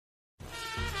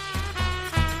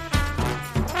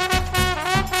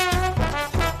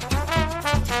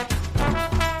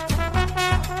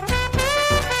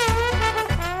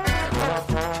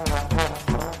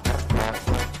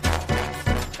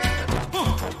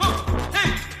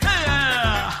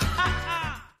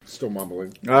still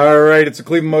mumbling. All right, it's a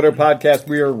Cleveland Motor Podcast.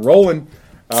 We are rolling.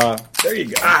 There you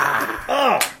go.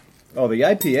 Oh, the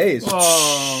IPAs.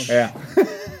 Oh. Yeah.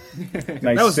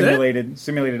 Nice was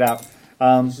simulated out.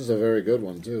 This is a very good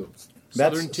one, too.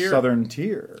 Southern That's Tier. Southern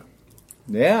Tier.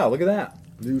 Yeah, look at that.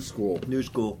 New school. New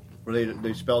school. Where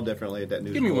they spell differently at that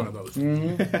new Give school. me one of those.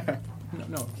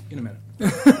 No, in a minute.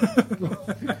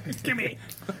 Give me.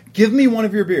 Give me one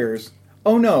of your beers.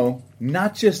 Oh, no,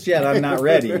 not just yet. I'm not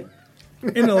ready.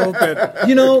 In a little bit.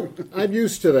 You know, I'm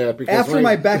used to that because after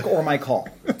my beck or my call.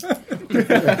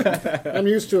 I'm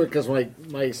used to it because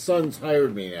my son's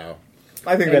hired me now.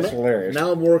 I think And that's hilarious.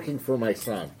 Now I'm working for my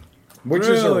son. Which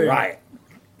is a Really? riot.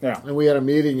 Yeah. And we had a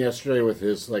meeting yesterday with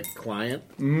his client,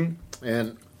 and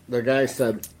the guy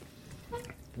said,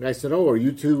 "Oh, are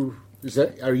you two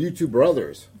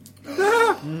brothers?"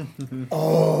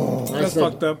 Oh, I That's said,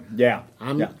 fucked up. yeah.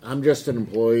 I'm just an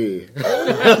employee.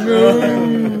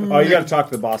 Oh, you got to talk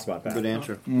to the boss about that. Good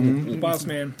answer. Boss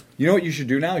man. You know what you should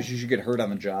do now is you should get hurt on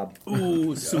the job.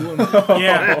 Ooh, sue him.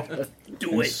 Yeah.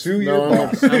 Do And it. sue your No,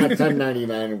 boss. I'm a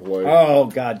 1099 employee. Oh,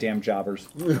 goddamn jobbers.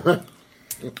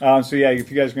 So yeah,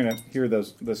 if you guys are gonna hear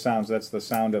the sounds, that's the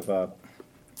sound of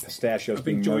pistachios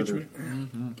being Big George. murdered.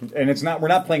 And it's not. We're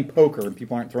not playing poker, and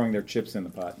people aren't throwing their chips in the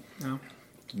pot. No.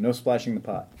 No splashing the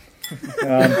pot.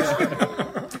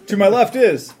 To my left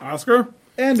is, Oscar?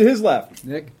 and to his left,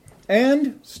 Nick?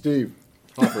 and Steve.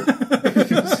 Hopper.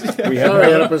 we have Sorry, I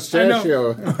had a another,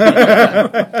 pistachio.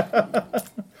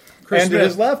 Chris and to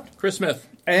his Smith. left, Chris Smith.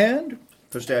 and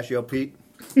Pistachio Pete.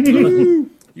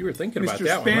 You were thinking about Mr.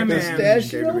 that Spam one. Man.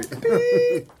 pistachio.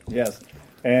 Yes,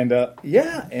 and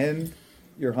and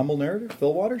your humble narrator,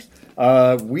 Phil Waters.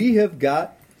 We have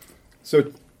got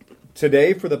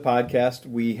today for the podcast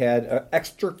we had an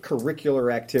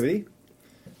extracurricular activity.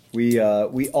 We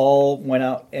all went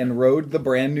out and rode the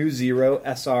brand new Zero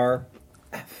SR.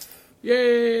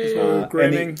 Yay! And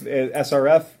the,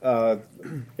 SRF.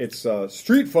 It's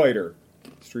Street Fighter.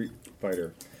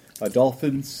 A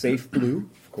Dolphin Safe Blue,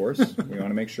 of course. We want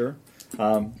to make sure.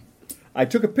 I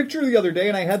took a picture the other day,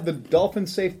 and I had the Dolphin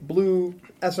Safe Blue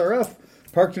SRF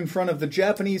parked in front of the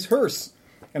Japanese hearse.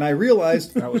 And I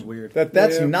realized That was weird.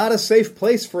 that's not a safe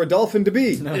place for a dolphin to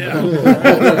be.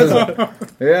 Yeah.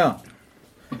 Yeah.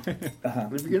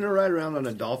 If you're going to ride around on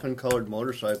a dolphin-colored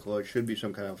motorcycle, it should be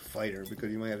some kind of fighter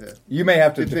because you might have to... You may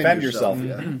have to Defend defend yourself,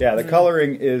 yourself. yeah. Yeah, the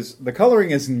coloring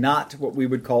is not what we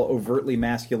would call overtly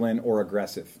masculine or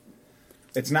aggressive.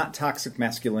 It's not toxic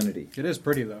masculinity. It is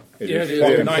pretty, though. Yeah, it is.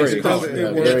 fucking Nice pretty. color. Yeah,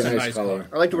 It very works. nice Nice color. color.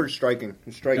 I like the word striking.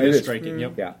 It's striking. It is. Striking,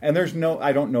 yep. Yeah, and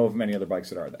I don't know of many other bikes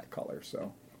that are that color.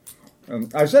 So,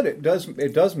 I said it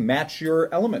does match your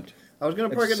element. I was going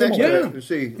to It's park it next similar. to it to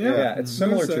see. Yeah, it's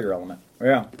similar to your element.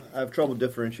 Yeah, I have trouble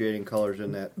differentiating colors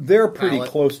in that. they're pretty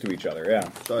palette. close to each other. Yeah,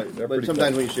 So, They're but pretty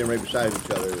sometimes close. when you see them right beside each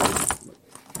other,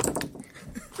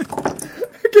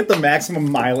 Get the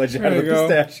maximum mileage out There of the you go.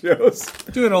 pistachios.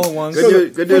 Do it all at once.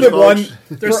 Good news, the folks.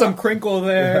 There's some crinkle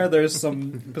there. There's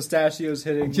some pistachios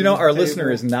hitting. You know, our the listener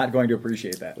table. is not going to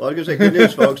appreciate that. Well, I was going to say good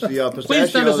news, folks. The pistachios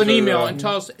Please send us an are, email and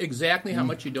tell us exactly how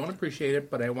much you don't appreciate it,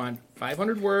 but I want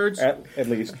 500 words, At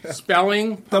least.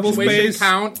 spelling, Double punctuation space.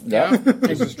 count. Yeah,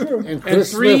 this is true. And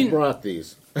Chris three- Smith brought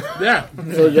these. Yeah.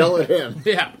 So yell at him.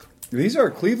 Yeah. These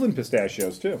are Cleveland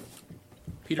pistachios too. By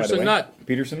the Peterson way. Nut.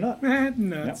 Peterson Nut.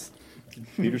 Nuts.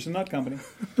 Peterson Nut Company.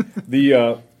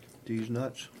 The These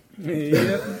nuts.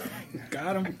 Yep.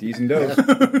 Got him. D's and Do's.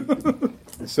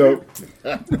 So,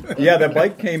 yeah, that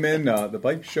bike came in. The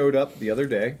bike showed up the other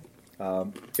day.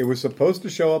 It was supposed to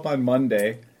show up on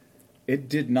Monday. It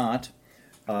did not.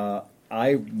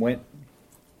 I went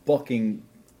bucking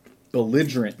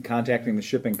belligerent contacting the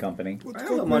shipping company. I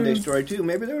have a Monday story, too.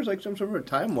 Maybe there was like some sort of a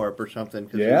time warp or something.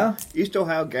 'cause Yeah? East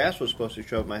Ohio Gas was supposed to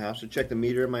show up at my house to check the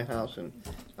meter in my house, and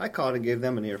I called and gave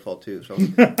them an earful, too. So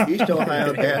East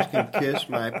Ohio Gas can kiss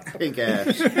my pink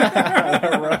ass.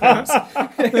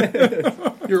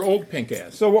 Your old pink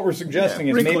ass. So what we're suggesting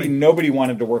is wrinkly. maybe nobody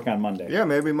wanted to work on Monday. Yeah,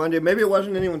 maybe Monday. Maybe it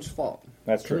wasn't anyone's fault.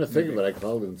 That's I'm true. trying to think of it. I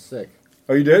called in sick.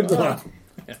 Oh, you did? I've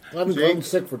been calling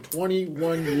sick for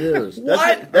 21 years.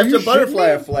 That's you a butterfly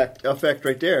shitting effect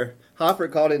right there. Hopper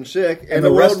called in sick, And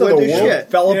the rest of the world went to world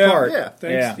shit. fell Yeah. apart. Yeah. Thanks,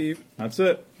 Yeah. Steve. That's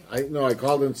it. I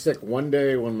called in sick one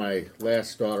day when my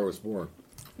last daughter was born.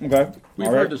 Okay. We've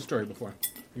All right. heard this story before.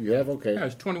 You have? Okay. Yeah, it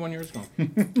was 21 years ago.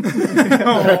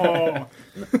 Oh.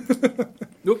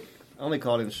 Nope. I only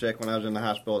called in sick when I was in the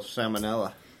hospital with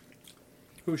salmonella.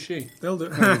 Who's she? They'll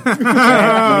do. Sam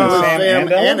Sam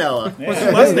and Ella? and Ella. What's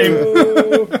the last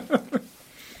name?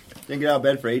 Didn't get out of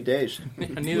bed for 8 days.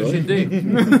 Neither should they.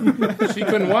 She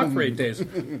couldn't walk for 8 days.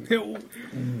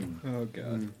 Oh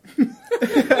god.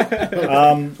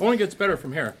 Only gets better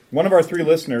from here. One of our 3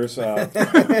 listeners,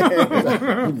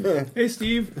 Hey,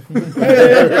 Steve.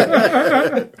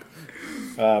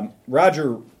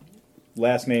 Roger,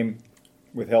 last name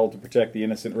withheld to protect the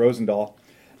innocent Rosendahl,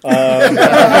 would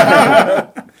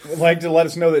like to let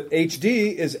us know that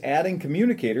HD is adding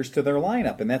communicators to their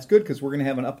lineup, and that's good because we're going to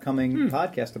have an upcoming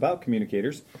podcast about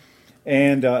communicators.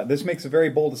 And this makes a very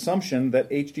bold assumption that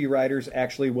HD riders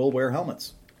actually will wear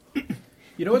helmets.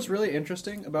 You know what's really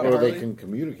interesting about Or Harley? they can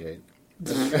communicate. I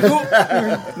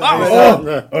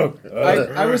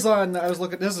was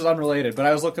looking. This is unrelated, but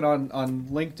I was looking on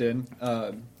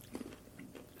LinkedIn,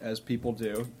 as people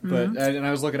do. But and I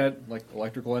was looking at like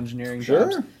electrical engineering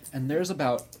jobs, and there's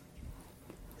about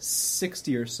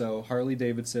 60 or so Harley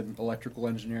Davidson electrical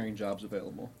engineering jobs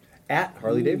available At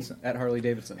Harley Davidson. at Harley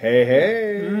Davidson.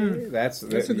 Hey, that's a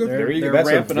good- they're that's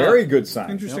a ramping up. very good sign.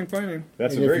 Interesting finding.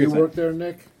 That's And a if very you good sign. work there,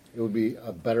 Nick, it would be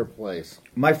a better place.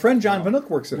 My friend John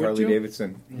Vanook works at Would Harley you?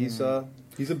 Davidson. He's a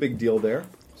big deal there.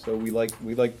 So we like.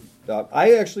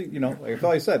 I actually, like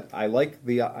I said, I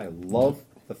love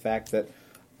the fact that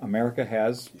America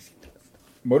has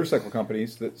motorcycle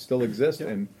companies that still exist,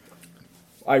 and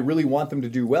I really want them to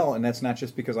do well. And that's not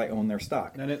just because I own their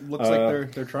stock. And it looks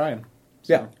like they're trying.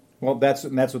 So. Yeah, well, that's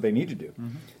what they need to do.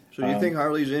 So you think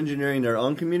Harley's engineering their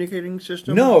own communicating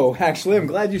system? No, actually, I'm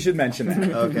glad you should mention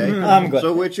that. Okay. I'm glad.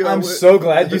 So I'm so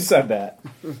glad you said that.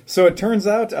 So it turns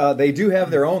out they do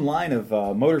have their own line of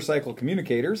motorcycle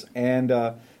communicators. And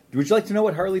would you like to know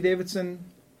what Harley Davidson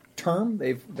term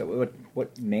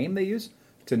what name they use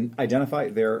to identify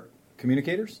their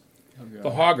communicators?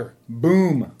 The Hogger.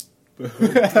 Boom. Oh,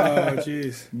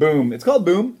 jeez. Boom. It's called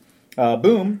Boom.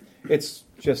 Boom. It's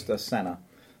just a Senna.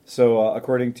 So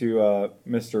according to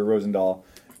Mr. Rosendahl,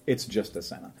 it's just a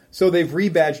Senna. So they've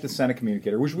rebadged a Senna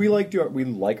communicator, which we like. We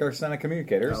like our Senna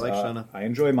communicators. I like Senna. I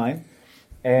enjoy mine,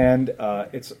 and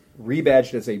it's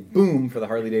rebadged as a Boom for the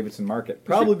Harley Davidson market.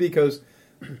 Probably because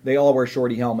they all wear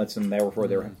shorty helmets, and therefore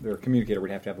their communicator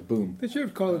would have to have a boom. They should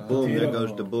have called it Boom, potato. there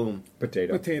goes the boom.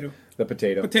 Potato. Potato. The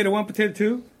potato. Potato 1, potato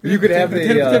 2. You could have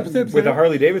Potato. with the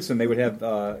Harley Davidson. They would have.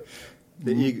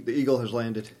 The eagle has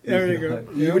landed. There you go.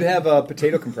 You would have a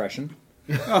potato compression.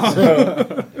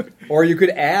 So, or you could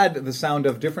add the sound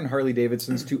of different Harley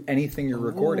Davidsons to anything you're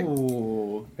recording.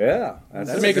 Ooh. Yeah. To a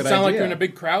make it good sound like idea. you're in a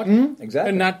big crowd. Exactly.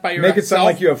 And not by Make it sound yourself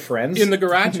like you have friends. in the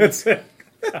garage. That's it.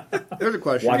 Here's a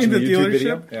question. Watching In the the YouTube dealership?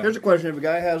 video. Yeah. Here's a question. If a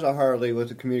guy has a Harley with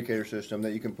a communicator system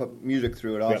that you can put music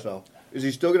through it also, is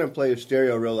he still going to play a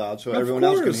stereo real loud so everyone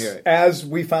else can course. hear it? As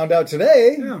we found out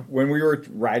today Yeah. when we were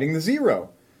riding the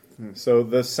Zero. So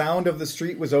the sound of the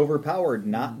street was overpowered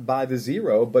not by the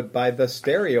Zero, but by the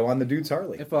stereo on the dude's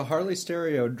Harley. If a Harley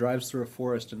stereo drives through a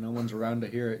forest and no one's around to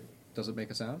hear it, does it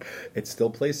make a sound? It still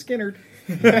plays Skinnerd.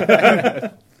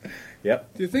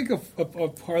 Yep. Do you think a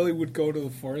Harley would go to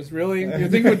the forest? Really? Do you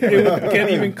think it would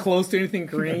get even close to anything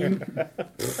green?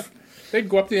 They'd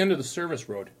go up the end of the service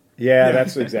road. Yeah,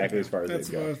 that's exactly as far as That's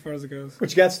they about go. as far as it goes. What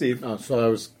you got, Steve? So I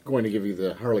was going to give you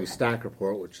the Harley stock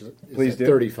report, which is Please at do.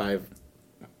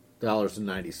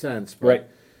 $35.90. Right.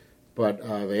 But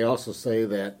they also say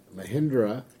that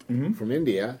Mahindra from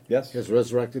India Yes. has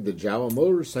resurrected the Jawa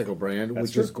motorcycle brand, That's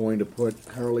which true. is going to put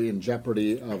Harley in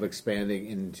jeopardy of expanding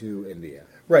into India.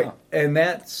 Right, and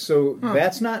that's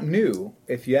not new.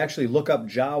 If you actually look up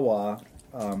Jawa,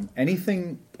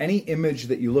 any image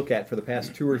that you look at for the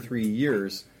past 2 or 3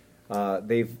 years,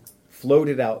 they've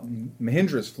floated out.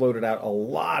 Mahindra's floated out a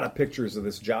lot of pictures of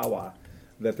this Jawa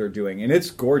that they're doing, and it's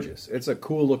gorgeous. It's a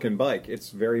cool looking bike. It's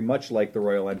very much like the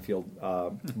Royal Enfield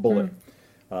Bullet.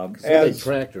 They make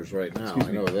tractors right now.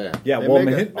 I know that. Yeah, They, well,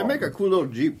 they make a cool little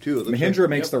Jeep, too. It looks Mahindra like-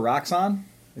 makes the Roxxon.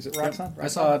 Is it Roxxon? I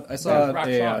saw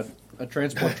Rocks a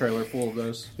transport trailer full of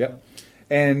those. Yep.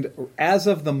 And as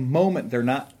of the moment, they're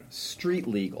not street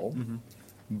legal,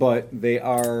 but they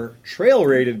are trail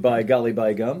rated by Golly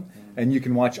by Gum, and you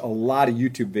can watch a lot of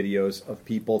YouTube videos of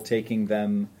people taking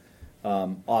them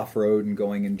off road and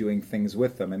going and doing things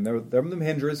with them. And they're the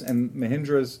Mahindras, and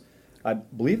Mahindras, I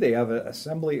believe they have a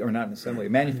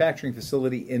manufacturing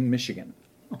facility in Michigan.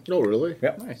 Oh, really?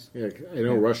 Yep. Nice. Yeah, I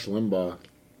know Rush Limbaugh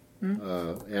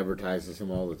advertises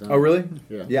him all the time. Oh, really?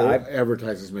 Yeah. Yeah. Or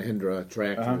advertises Mahindra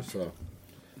tractors. So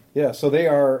Yeah. So they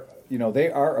are.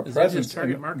 They are a Is that presence. his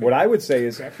target And market? what I would say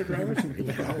is, Tractor drivers?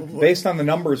 based on the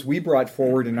numbers we brought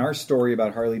forward in our story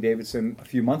about Harley Davidson a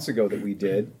few months ago that we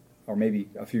did, or maybe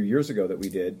a few years ago that we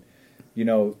did,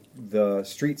 the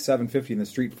Street 750 and the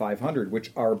Street 500,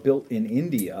 which are built in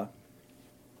India,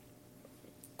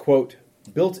 quote,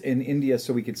 built in India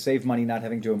so we could save money not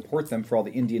having to import them for all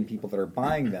the Indian people that are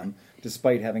buying them,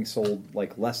 despite having sold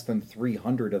like less than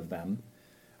 300 of them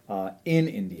in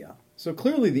India. So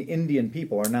clearly the Indian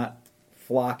people are not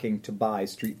flocking to buy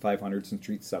Street 500s and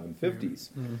Street 750s.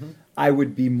 I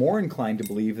would be more inclined to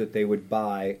believe that they would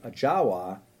buy a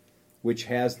Jawa, which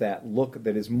has that look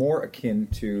that is more akin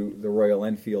to the Royal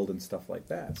Enfield and stuff like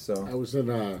that. So I was in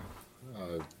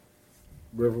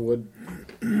Riverwood.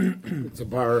 It's a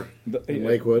bar in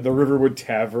Lakewood. the Riverwood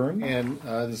Tavern. And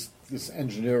this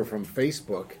engineer from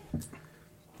Facebook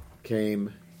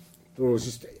came, who was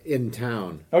just in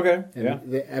town. Okay, And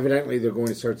yeah. evidently they're going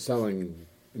to start selling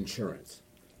insurance.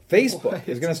 Facebook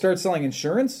is going to start selling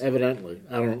insurance? Evidently.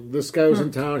 I don't. This guy was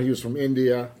in town. He was from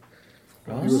India.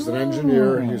 He was an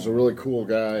engineer. He was a really cool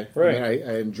guy. Right. And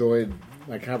I enjoyed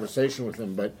my conversation with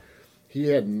him, but he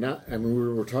had not. I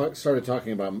mean, we started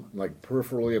talking about like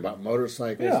peripherally about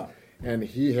motorcycles, Yeah. and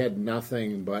he had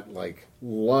nothing but like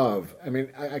love. I mean,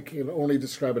 I can only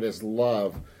describe it as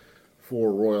love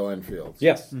for Royal Enfields.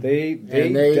 Yes, they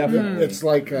And they definitely. it's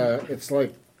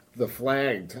like the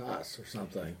flag to us or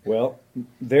something. Well,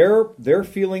 their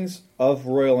feelings of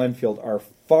Royal Enfield are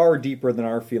far deeper than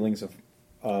our feelings of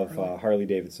Harley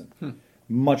Davidson.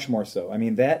 Much more so. I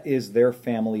mean, that is their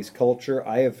family's culture.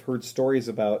 I have heard stories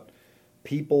about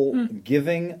people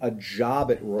giving a job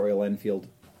at Royal Enfield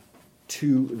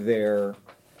to their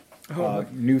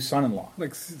new son-in-law.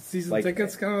 Like season Like,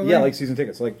 tickets, kind of. yeah, like season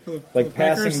tickets, like the passing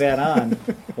Packers? that on,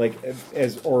 like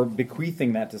as or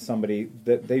bequeathing that to somebody.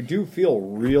 That they do feel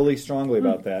really strongly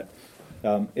about that.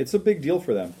 It's a big deal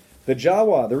for them. The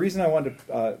Jawa. The reason I wanted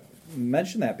to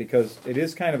mention that because it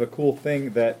is kind of a cool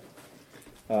thing that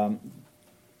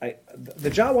the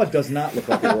Jawa does not look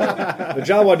like a Royal. The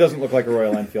Jawa doesn't look like a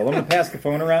Royal Enfield. I'm going to pass the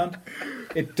phone around.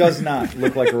 It does not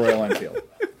look like a Royal Enfield.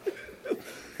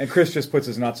 And Chris just puts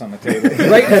his nuts on the table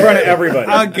right in front of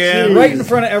everybody. Again. Right in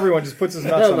front of everyone, just puts his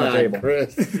nuts Come on the on, table.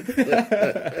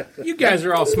 Chris. You guys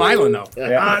are all smiling though.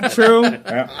 Yeah. True.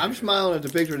 I'm smiling at the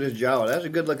picture of this Jawa. That's a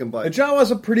good looking The bike.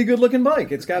 Jawa's a pretty good looking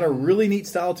bike. It's got a really neat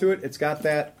style to it. It's got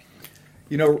that,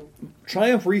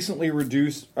 Triumph recently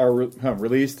released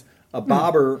a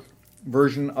bobber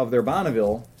version of their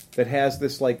Bonneville that has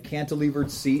this like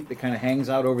cantilevered seat that kind of hangs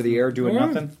out over the air doing Oh, yeah.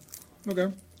 nothing.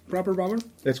 Okay. Proper bobber.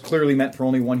 It's clearly meant for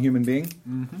only one human being,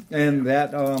 and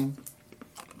that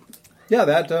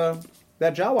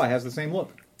that Jawa has the same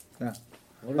look. Yeah.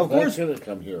 What if Of course. that's going to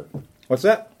come here? What's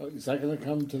that? Is that going to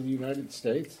come to the United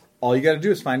States? All you got to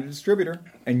do is find a distributor,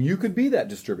 and you could be that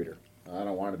distributor. I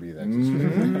don't want to be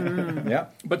that. Yeah.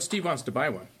 But Steve wants to buy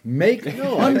one. Make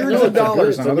No, hundreds no, of it's a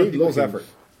dollars good- on other it's a people's neat effort.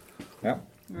 Yeah.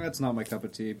 That's not my cup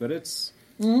of tea, but it's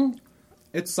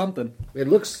it's something. It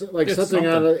looks like It's something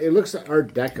out of. It looks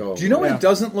Art Deco. Do you know what Yeah. it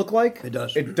doesn't look like? It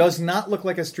does. It does not look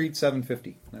like a Street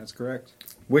 750, That's correct.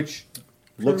 which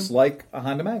looks like a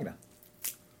Honda Magna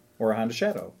or a Honda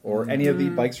Shadow or any of the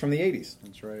bikes from the 80s.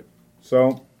 That's right.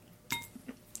 So,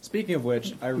 Speaking of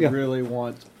which, I Yeah. really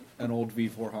want an old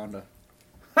V4 Honda,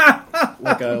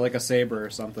 like a Sabre or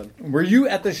something. were you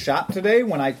at the shop today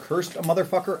when I cursed a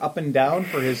motherfucker up and down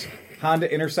for his Honda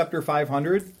Interceptor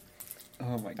 500?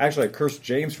 Oh my god! Actually, I cursed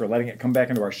James for letting it come back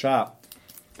into our shop.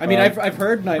 I mean, I've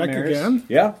heard Back nightmares, again.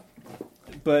 Yeah.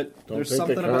 but Don't there's take the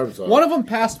something about carbs off. one of them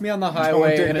passed me on the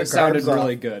highway take and the it sounded carbs off.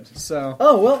 really good. So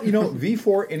Oh, well,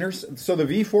 V4 so the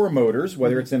V4 motors,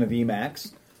 whether it's in a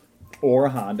VMAX or a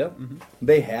Honda,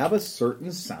 they have a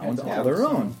certain sound Yeah, all their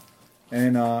sound.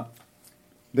 own. And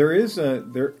there is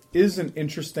an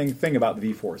interesting thing about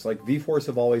the V4s. Like V4s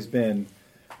have always been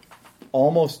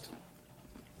almost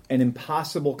an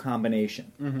impossible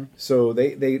combination. So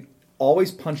they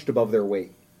always punched above their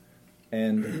weight.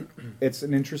 And it's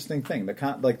an interesting thing.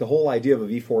 The whole idea of a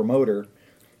V4 motor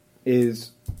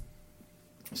is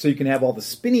so you can have all the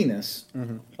spinniness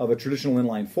of a traditional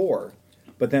inline 4,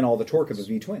 but then all the torque of a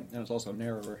V-twin. and it's also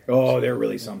narrower. Oh, they're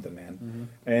really something, man.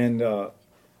 And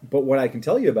but what I can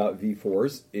tell you about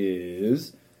V4s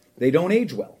is they don't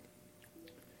age well.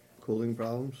 Cooling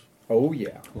problems. Oh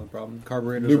yeah, Cooling problem,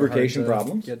 carburetors, Lubrication are hard to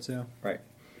problems. Get to. right.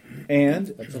 And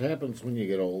That's what happens when you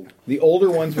get old. the older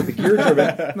ones with the gear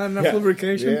driven, Not enough Yeah.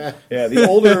 lubrication. Yeah. yeah, the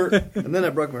older, And then I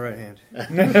broke my right hand.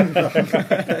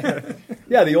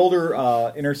 yeah, the older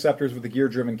Interceptors with the gear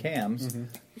driven cams,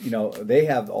 they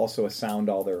have also a sound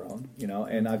all their own,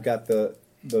 and I've got the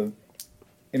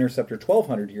Interceptor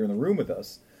 1200 here in the room with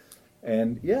us.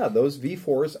 And yeah, those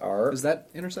V4s are, Is that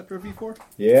Interceptor V4?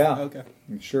 yeah, Okay.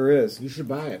 it sure is. You should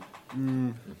buy it.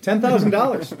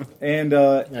 $10,000. And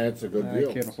That's a good I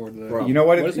deal. can't afford that. Bro. you know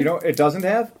what? What is It doesn't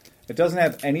have? It doesn't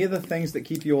have any of the things that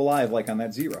keep you alive, like on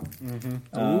that Zero.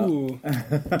 Ooh,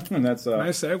 And that's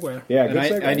nice segue. yeah. And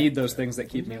Good segue. I need those things that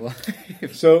keep me alive.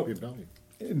 So, Good value.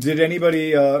 did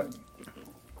anybody?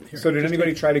 Did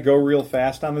anybody try to go real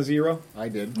fast on the Zero? I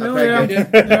did. No, I yeah, did.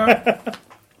 yeah.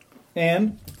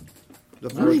 And The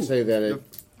I would first, say that it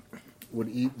would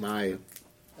eat my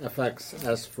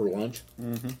FXS for lunch.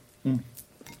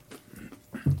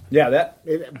 yeah, that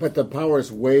But the power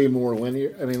is way more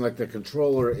linear. I mean, like the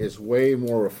controller is way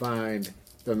more refined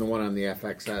than the one on the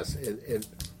FXS.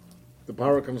 The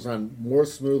power comes on more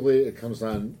smoothly. It comes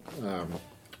on.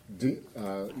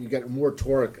 You get more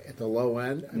torque at the low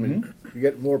end. I mean, you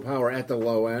get more power at the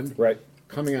low end. right.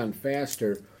 Coming on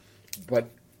faster, but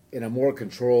in a more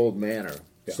controlled manner.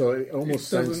 Yeah. So it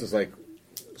almost It doesn't- senses like,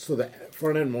 so the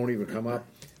front end won't even come up.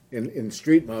 In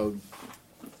street mode,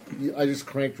 I just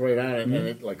cranked right on it, and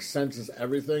it like senses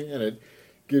everything, and it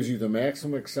gives you the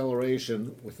maximum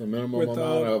acceleration with the minimum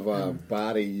Without- amount of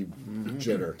body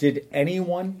jitter. Did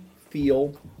anyone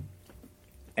feel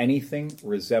anything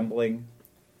resembling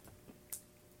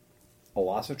a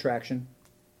loss of traction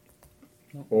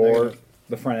or Negative.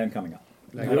 the front end coming up?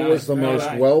 It was the Not most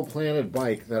I. well-planted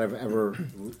bike that I've ever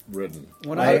ridden.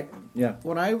 When I Yeah.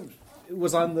 when I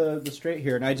was on the straight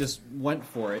here and I just went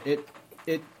for it,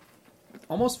 it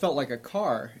almost felt like a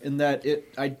car in that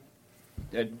it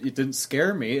didn't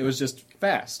scare me. It was just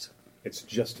fast. It's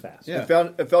just fast. Yeah.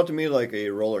 it felt to me like a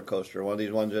roller coaster, one of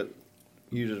these ones that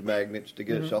uses magnets to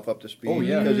get itself up to speed. Oh,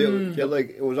 yeah. Because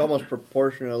it was almost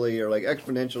proportionally or like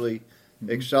exponentially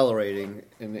accelerating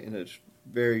in its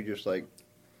very just like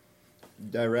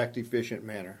direct, efficient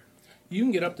manner. You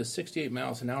can get up to 68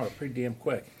 miles an hour pretty damn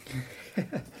quick.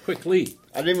 Quickly.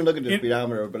 I didn't even look at the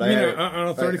speedometer, but I You had know, on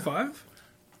a 35?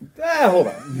 Hold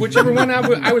on. Whichever one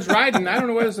I was riding, I don't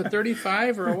know whether it was a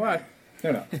 35 or a what.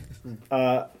 No.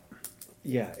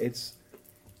 Yeah,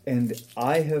 and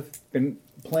I have been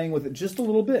playing with it just a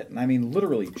little bit. I mean,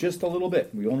 literally, just a little bit.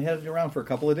 We only had it around for a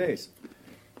couple of days.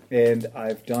 And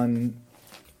I've had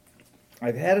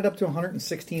it up to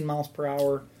 116 miles per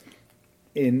hour,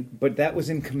 but that was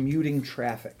in commuting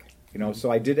traffic.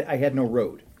 So I had no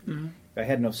road. I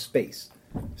had no space.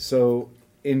 So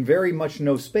in very much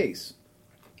no space,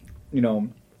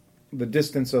 the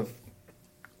distance of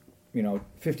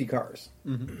 50 cars.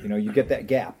 You get that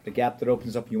gap, the gap that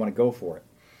opens up, you want to go for it.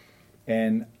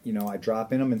 And, I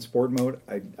drop in them in sport mode.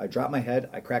 I drop my head,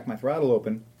 I crack my throttle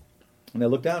open, and I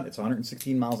look down, it's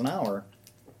 116 miles an hour,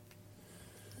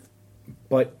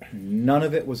 but none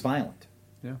of it was violent.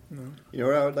 Yeah. You know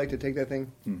where I would like to take that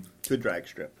thing? To a drag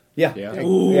strip. Yeah. Yeah.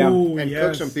 Ooh, And yes.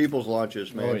 cook some people's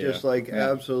lunches, man. Oh, yeah. Just like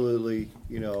Yeah. absolutely,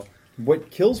 What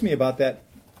kills me about that,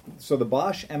 so the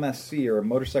Bosch MSC, or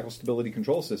Motorcycle Stability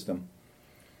Control System,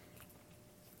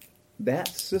 that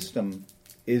system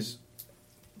is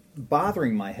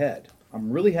bothering my head.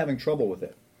 I'm really having trouble with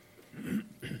it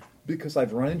because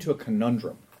I've run into a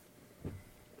conundrum.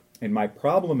 And my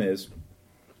problem is,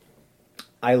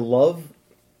 I love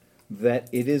that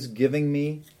it is giving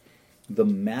me the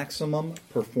maximum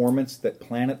performance that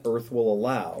planet Earth will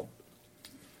allow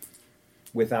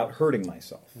without hurting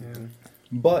myself.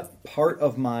 But part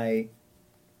of my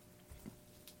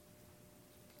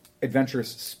adventurous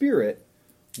spirit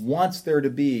wants there to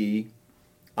be,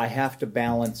 I have to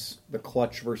balance the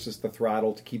clutch versus the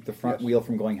throttle to keep the front wheel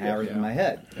from going higher than my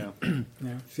head.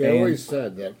 See, I And- always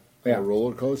said that Yeah. a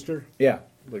roller coaster, Yeah.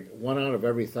 like 1 out of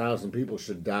every 1,000 people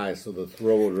should die, so the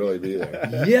thrill would really be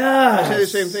there. Yeah. I say the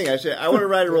same thing. I say I want to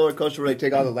ride a roller coaster where they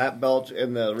take all the lap belts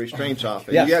and the restraints off.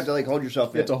 And Yes. you have to like hold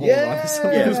yourself in. To hold on to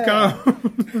something. Yeah. Just kind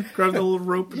of grab the little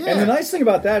rope. Yeah. And the nice thing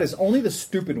about that is only the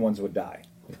stupid ones would die.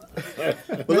 But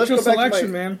Extra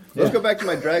selection, man. Let's go back to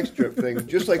my drag strip thing.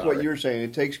 Just like what you were saying,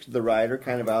 it takes the rider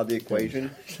kind of out of the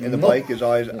equation, and the bike is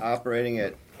always operating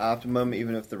at optimum,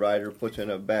 even if the rider puts in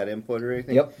a bad input or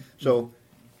anything. Yep. So,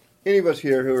 any of us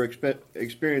here who are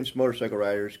experienced motorcycle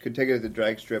riders could take it to the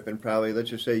drag strip and probably, let's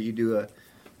just say you do a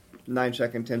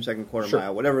 9-second, 10-second quarter Sure.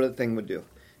 mile, whatever the thing would do.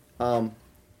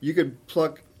 You could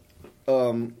pluck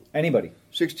Anybody.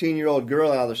 16-year-old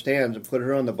girl out of the stands and put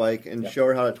her on the bike and Yep. show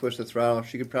her how to twist the throttle.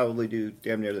 She could probably do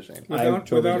damn near the same Without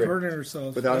totally agree. hurting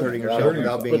herself. without hurting Without herself, hurting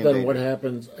without herself. being But then in what danger.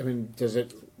 happens? I mean,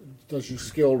 does your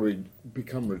skill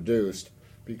become reduced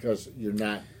because you're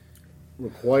not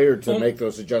required to make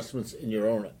those adjustments in your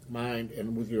own mind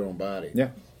and with your own body? Yeah.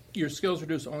 Your skills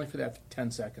reduce only for that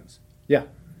 10 seconds. Yeah.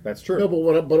 That's true. No,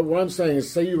 but what I'm saying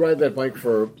is, say you ride that bike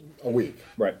for a week,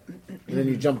 Right. and then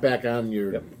you jump back on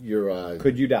your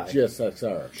Could you die?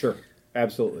 GSXR, Sure.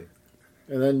 Absolutely.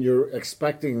 and then you're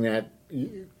expecting that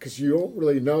because you don't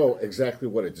really know exactly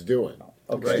what it's doing.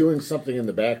 Okay. It's doing something in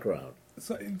the background.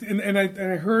 So, and I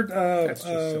heard That's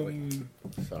just silly.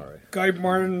 Sorry. Guy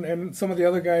Martin and some of the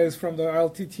other guys from the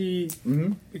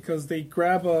LTT because they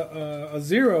grab a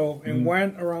zero and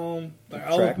went around the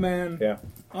Isle of Man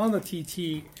on the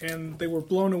TT, and they were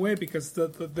blown away because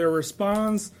their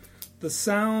response, the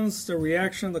sounds, the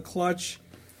reaction, the clutch,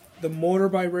 the motor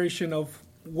vibration of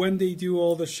when they do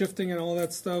all the shifting and all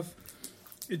that stuff,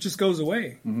 it just goes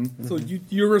away. So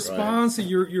your response and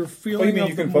your feeling you mean of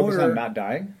you the can motor. focus on not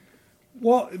dying?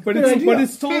 Well, but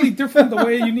it's totally different. The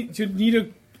way you need You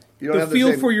don't the have feel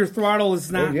the same, for your throttle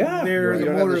is not there. You The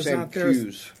don't have motor the is same not there.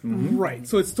 cues. Right.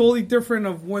 So it's totally different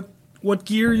of what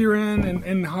gear you're in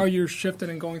and how you're shifting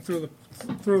and going through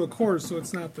the course. So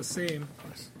it's not the same.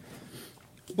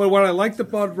 But what I liked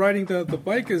about riding the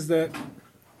bike is that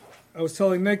I was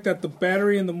telling Nick that the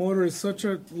battery and the motor is such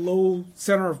a low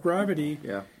center of gravity.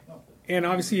 Yeah. And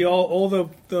obviously all the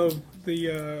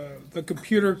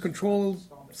computer control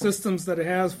systems that it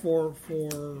has for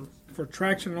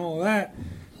traction and all of that,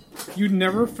 you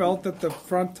never felt that the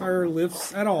front tire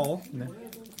lifts at all. No.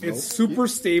 It's super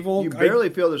stable. You barely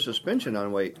feel the suspension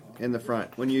on weight in the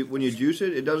front. When you juice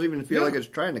it, it doesn't even feel like it's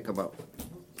trying to come out.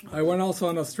 I went also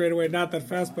on a straightaway, not that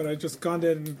fast, but I just gunned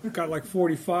it and got like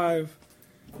 45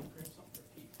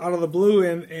 out of the blue,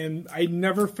 and I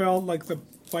never felt like the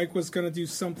bike was going to do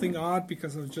something odd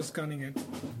because I was just gunning it.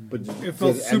 But it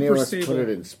felt did super any of us stable. put it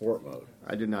in sport mode?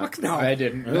 I did not. Fuck no. I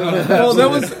didn't.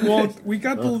 We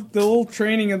got the little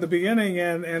training in the beginning,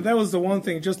 and that was the one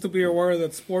thing, just to be aware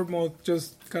that sport mode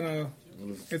just kind of,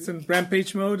 it's in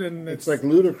rampage mode, and It's like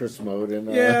ludicrous mode.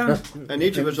 And, yeah. And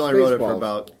each of us only rode it for Spaceballs.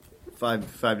 about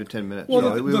 5 to 10 minutes. Well,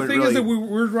 So the weren't thing really, is that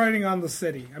we're riding on the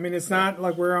city. I mean, it's not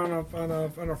like we're on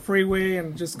a freeway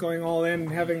and just going all in,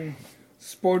 and having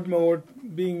sport mode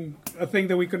being a thing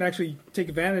that we could actually take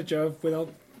advantage of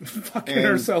without fucking And-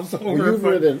 ourselves Well, over. you've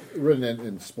But- ridden it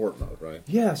in sport mode, right?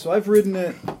 Yeah, so I've ridden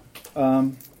it.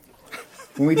 When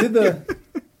we did the.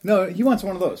 No, he wants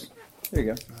one of those. There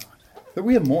you go. But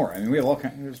we have more. I mean, we have all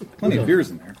kinds. There's plenty of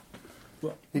beers in there.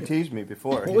 he teased me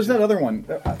before. What was that other one?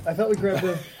 I thought we grabbed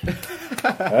the.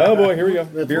 Oh boy, here we go.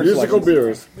 Beer Musical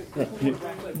selections. beers.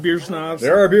 beer snobs.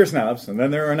 There are beer snobs, and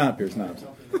then there are not beer snobs.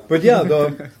 But yeah,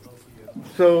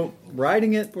 so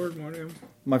riding it. Sport mode, yeah.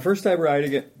 My first time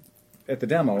riding it at the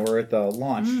demo or at the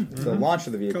launch, the launch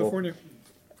of the vehicle. California.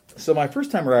 So my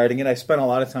first time riding it, I spent a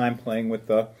lot of time playing with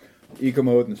the eco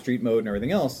mode and the street mode and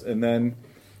everything else. And then,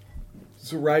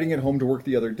 so riding it home to work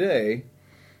the other day,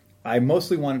 I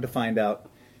mostly wanted to find out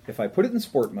if I put it in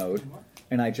sport mode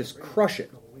and I just crush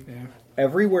it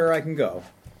everywhere I can go,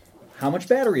 how much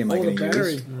battery am I going to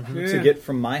use to get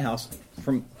from my house,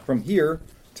 from here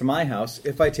to my house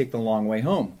if I take the long way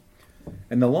home?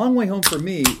 And the long way home for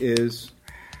me is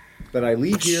that I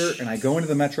leave here and I go into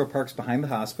the metro parks behind the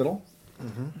hospital,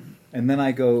 and then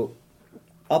I go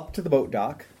up to the boat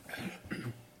dock.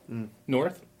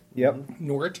 North. Yep.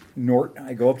 Nort.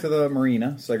 I go up to the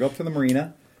marina. So I go up to the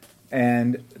marina,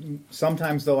 and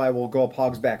sometimes, though, I will go up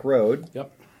Hogsback Road.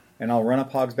 Yep. And I'll run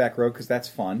up Hogsback Road because that's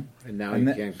fun. And now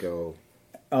you can't go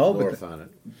north on it.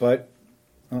 But,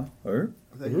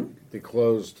 They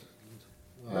closed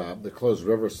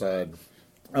Riverside.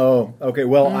 oh, okay.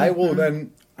 Well, I will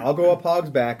then, I'll go up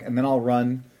Hogsback, and then I'll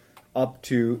run up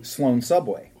to Sloan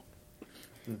Subway.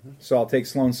 So I'll take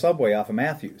Sloan Subway off of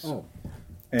Matthews. Oh.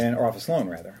 Or off of Sloan,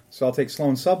 rather. So I'll take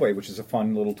Sloan Subway, which is a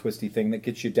fun little twisty thing that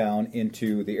gets you down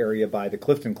into the area by the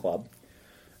Clifton Club.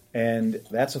 And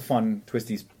that's a fun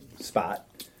twisty spot.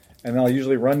 And then I'll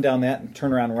usually run down that and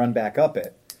turn around and run back up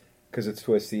it because it's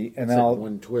twisty. And It's then like I'll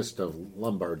one twist of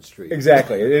Lombard Street.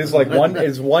 exactly. It is like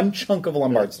one chunk of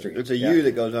Lombard Street. It's a U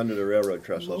that goes under the railroad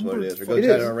trestle. That's what it is. It goes It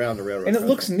is. around the railroad And it trestle.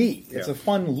 looks neat. It's Yeah. a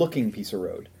fun looking piece of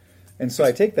road. And so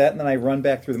I take that and then I run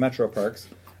back through the metro parks.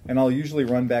 And I'll usually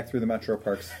run back through the metro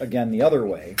parks again the other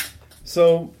way.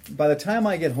 So by the time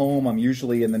I get home, I'm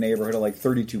usually in the neighborhood of like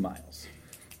 32 miles.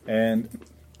 And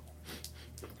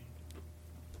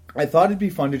I thought it'd be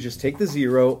fun to just take the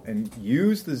Zero and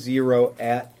use the Zero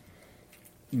at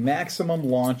maximum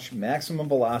launch, maximum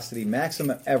velocity,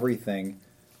 maximum everything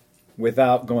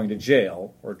without going to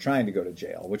jail or trying to go to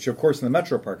jail, which of course in the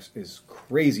metro parks is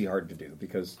crazy hard to do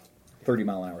because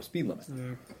 30-mile-an-hour speed limit.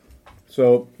 Yeah.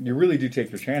 So you really do take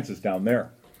your chances down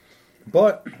there.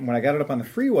 But when I got it up on the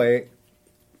freeway,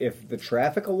 if the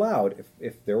traffic allowed,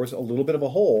 if there was a little bit of a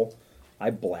hole, I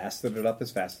blasted it up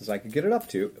as fast as I could get it up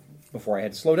to before I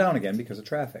had to slow down again because of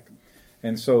traffic.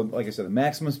 And so, like I said, the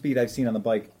maximum speed I've seen on the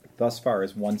bike thus far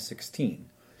is 116.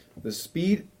 The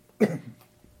speed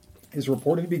is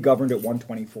reported to be governed at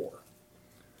 124.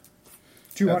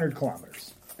 200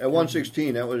 kilometers. At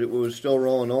 116, it was still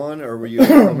rolling on, or were you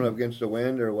coming up against the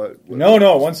wind, or what? No,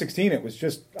 116. It was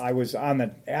just I was on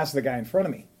the ass of the guy in front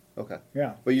of me. Okay.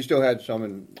 Yeah. But you still had some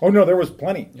in... Oh, no, there was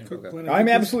plenty. Yeah. Okay. I'm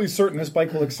absolutely certain this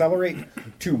bike will accelerate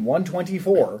to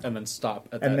 124 and then stop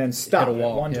at and that, then stop hit a at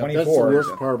wall. 124. That's the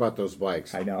worst part about those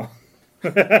bikes. I know.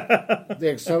 They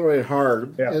accelerate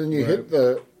hard, Yeah. and then you hit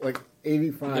the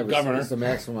 85 The governor. is the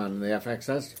maximum on the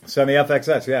FXS. So on the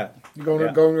FXS, yeah. You're going,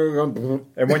 Yeah. going, boom.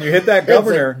 And when you hit that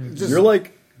governor, just- you're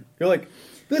like,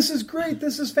 this is great.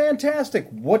 This is fantastic.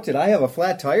 What did I have a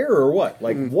flat tire or what?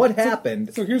 Like what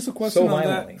happened? So here's the question so on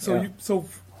violently? that. So Yeah. so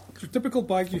your typical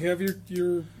bike, you have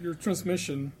your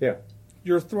transmission. Yeah.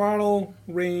 Your throttle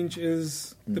range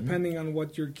is Mm-hmm. depending on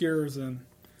what your gear is in.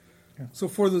 So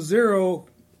for the Zero,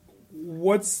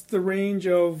 what's the range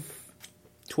of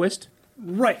Twist?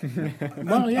 right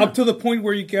Well, yeah. up to the point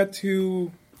where you get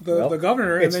to the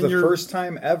governor, and It's then the you're first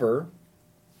time ever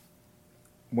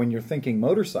when you're thinking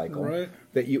motorcycle Right.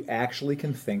 that you actually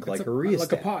can think like a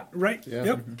rheostat. like a pot, right? Yeah.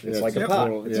 Yep. It's Yeah, like a it's pot.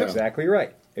 total- It's yeah. exactly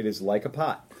right. It is like a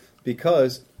pot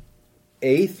because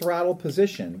a throttle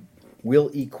position will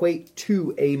equate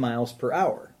to a miles per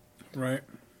hour. Right.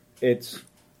 It's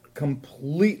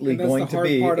completely And that's going the to hard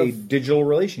be part a of- digital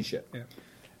relationship. Yeah.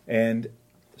 And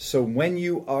so when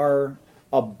you are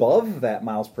above that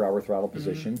miles per hour throttle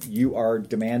position, you are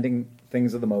demanding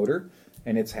things of the motor,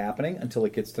 and it's happening until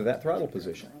it gets to that throttle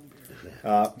position.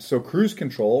 So cruise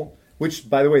control, which,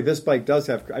 by the way, this bike does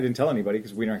have, I didn't tell anybody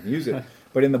because we aren't going to use it,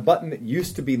 but in the button that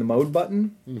used to be the mode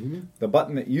button, the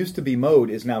button that used to be mode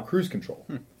is now cruise control.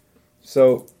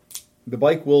 So the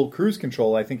bike will cruise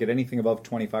control, I think, at anything above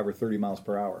 25 or 30 miles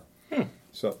per hour.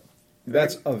 So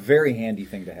that's a very handy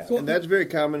thing to have. So- And that's very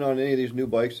common on any of these new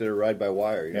bikes that are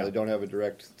ride-by-wire. You know, Yeah. they don't have a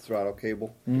direct throttle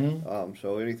cable.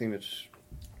 So anything that's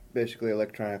basically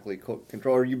electronically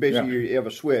controlled, or you basically you have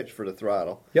a switch for the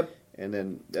throttle. Yep. And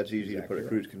then that's easy to put a Exactly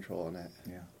cruise control on that.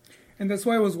 Yeah. And that's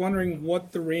why I was wondering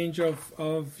what the range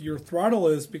of your throttle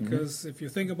is, because if you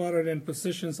think about it in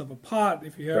positions of a pot,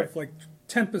 if you have Right. like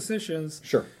 10 positions,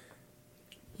 Sure.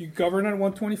 you govern at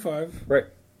 125. Right.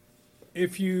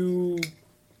 If you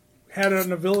had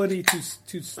an ability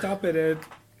to stop it at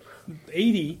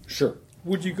 80, Sure.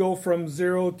 would you go from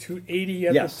 0 to 80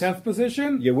 at Yes. the 10th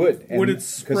position? You would. Would it 'cause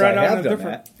spread I out have a done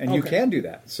different? that, and you Okay. can do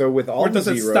that. So with all Or does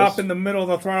the it zeros, stop in the middle of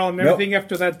the throttle and Nope. everything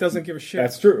after that doesn't give a shit?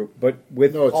 That's true. But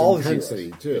with No, it's all intensity,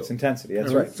 zeros, too. it's intensity.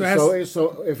 That's So, right. So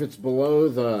so if it's below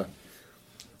the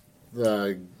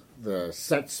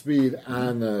set speed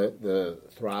on the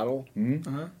throttle,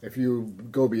 if you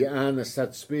go beyond the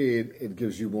set speed, it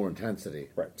gives you more intensity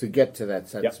Right. to get to that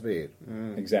set Yep. speed.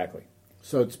 Exactly.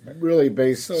 So it's really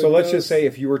based. So- So it let's does- just say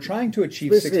if you were trying to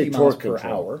achieve Basically 60 miles torque per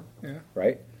control. hour, Yeah.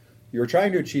 right? You were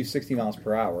trying to achieve 60 miles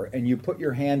per hour, and you put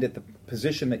your hand at the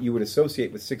position that you would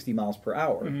associate with 60 miles per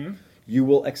hour. You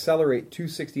will accelerate to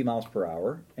 60 miles per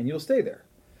hour, and you'll stay there.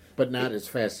 but not as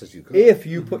fast as you could. If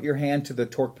you put your hand to the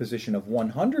torque position of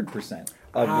 100%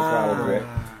 of the throttle grip,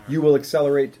 you will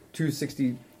accelerate to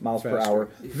 60 miles per hour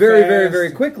very, very, very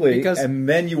Fast. quickly, Because- and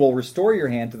then you will restore your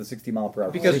hand to the 60 mile per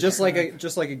hour. Because position.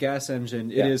 just like a gas engine,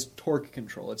 Yeah. it is torque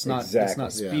control. It's not Exactly.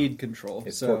 it's not Yeah. speed control.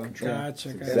 It's so, torque control. Gotcha.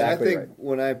 And Exactly I think right.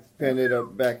 when I pinned it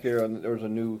up back here, there was a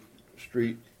new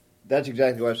street. That's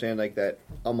exactly what I was saying, like that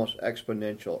almost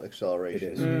exponential acceleration.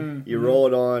 It is. You roll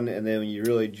it on, and then when you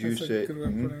really That's juice a it, good way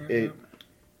of putting it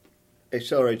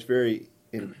accelerates very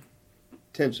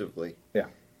intensively. Yeah.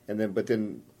 And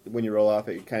then when you roll off,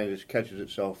 it kind of just catches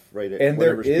itself right at And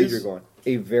there whatever speed you're is going.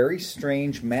 a very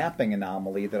strange mapping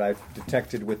anomaly that I've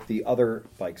detected with the other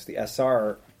bikes. The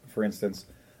SR, for instance,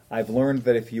 I've learned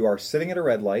that if you are sitting at a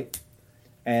red light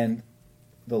and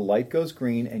the light goes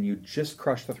green and you just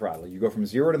crush the throttle, you go from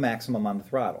 0 to maximum on the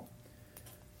throttle,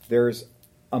 there's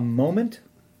a moment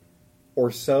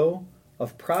or so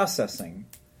of processing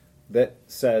that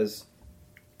says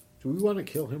Do we want to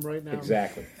kill him right now?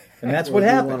 exactly. And that's Or what do we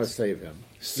happens. want to save him?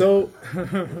 So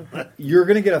you're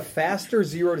going to get a faster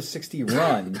 0 to 60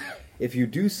 run if you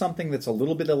do something that's a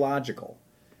little bit illogical.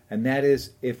 And that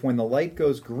is if when the light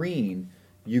goes green,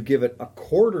 you give it a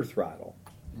quarter throttle,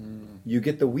 you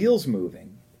get the wheels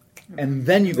moving, and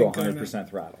then you go 100%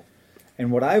 throttle.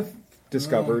 And what I've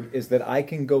discovered is that I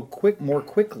can go more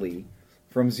quickly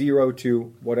from 0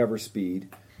 to whatever speed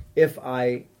if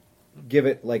I give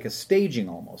it like a staging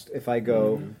almost. If I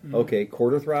go, okay,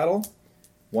 quarter throttle,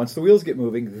 once the wheels get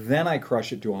moving, then I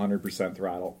crush it to 100%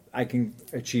 throttle. I can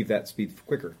achieve that speed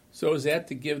quicker. So is that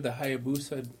to give the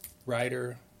Hayabusa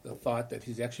rider the thought that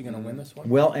he's actually going to win this one?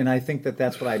 Well, and I think that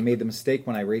that's what I made the mistake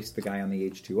when I raced the guy on the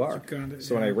H2R. Got it,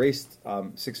 So when yeah. I raced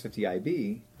 650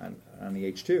 IB on the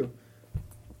H2,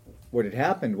 what had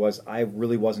happened was I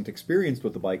really wasn't experienced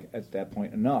with the bike at that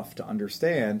point enough to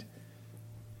understand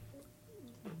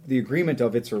the agreement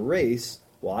of it's a race.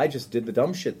 Well, I just did the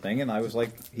dumb shit thing, and I was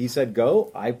like, he said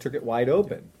go, I took it wide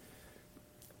open.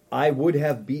 I would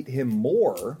have beat him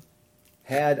more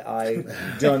had I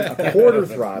done a quarter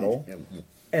throttle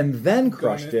and then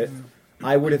crushed it.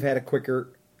 I would have had a quicker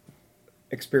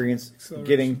experience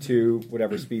getting to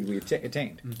whatever speed we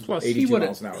attained. Plus, 82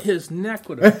 miles an hour. his neck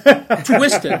would have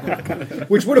twisted.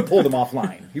 Which would have pulled him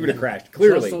offline. He would have crashed,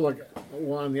 clearly. It's also like,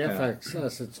 well, on the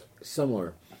FXS, it's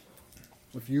similar.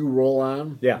 If you roll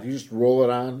on, if you just roll it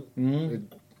on,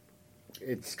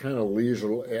 it's kind of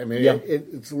leisurely. I mean,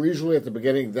 it's leisurely at the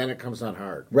beginning, then it comes on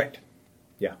hard. Right.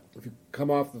 Yeah. If you come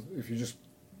off, if you just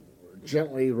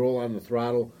gently roll on the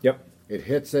throttle, it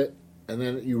hits it, and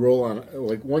then you roll on.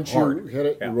 Like once hard. you hit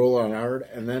it, you roll on hard,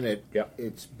 and then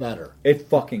it's better. It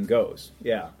fucking goes.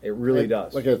 Yeah, it really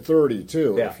does. Like at 30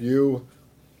 too. Yeah. If you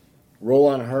roll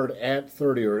on hard at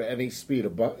 30 or at any speed,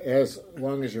 as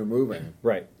long as you're moving,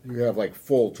 right, you have like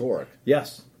full torque.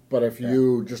 Yes. But if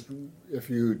you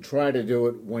try to do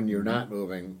it when you're not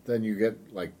moving, then you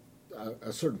get like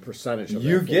a certain percentage of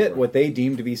you get what they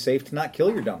deem to be safe to not kill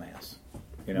your dumbass.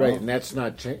 You know? Right, and that's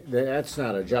not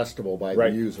adjustable by the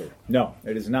user. No,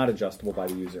 it is not adjustable by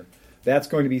the user. That's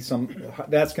going to be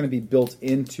that's going to be built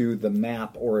into the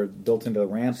map or built into the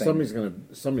ramping.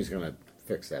 Somebody's gonna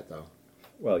fix that though.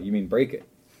 Well, you mean break it?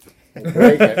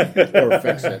 Break it or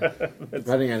fix it,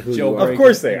 depending on who you are. Of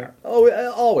course they are.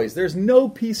 Oh, always. There's no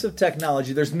piece of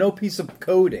technology. There's no piece of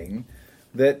coding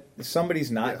that somebody's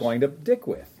not going to dick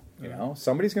with. You know,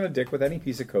 somebody's going to dick with any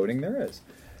piece of coding there is.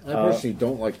 I personally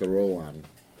don't like the roll-on.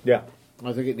 Yeah,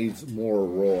 I think it needs more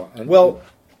roll-on. Well,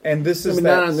 and this is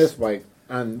not on this bike,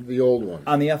 on the old one,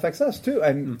 on the FXS too.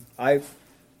 And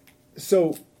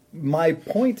so my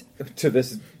point to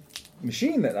this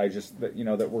machine that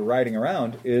that we're riding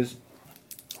around is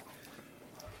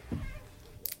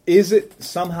it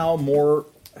somehow more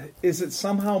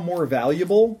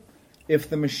valuable if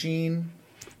the machine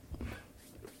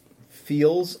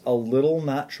feels a little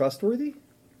not trustworthy?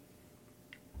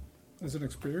 As an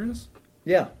experience?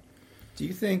 Yeah. Do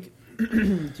you think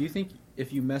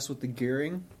if you mess with the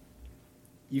gearing,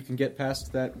 you can get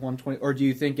past that 120, or do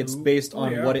you think it's based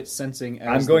on what it's sensing?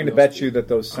 As I'm going to bet you that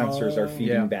those sensors are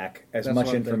feeding back as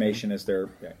much information as they're.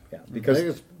 Because I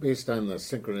think it's based on the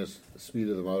synchronous speed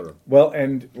of the motor. Well,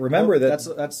 and remember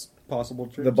that's possible.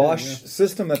 True, the Bosch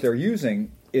system that they're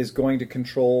using is going to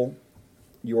control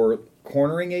your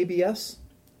cornering ABS.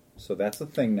 So that's a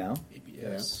thing now.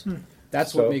 ABS. Yeah.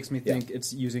 That's what makes me think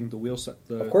it's using the wheel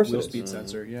speed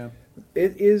sensor. Yeah,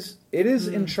 it is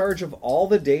in charge of all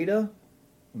the data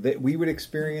that we would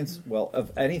experience,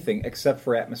 of anything except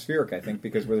for atmospheric, I think,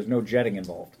 because there's no jetting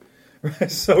involved.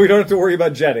 So we don't have to worry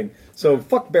about jetting. So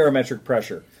fuck barometric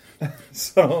pressure.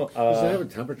 Does it have a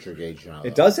temperature gauge now?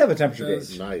 It does have a temperature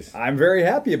gauge. Nice. I'm very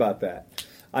happy about that.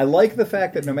 I like the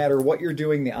fact that no matter what you're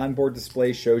doing, the onboard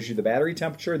display shows you the battery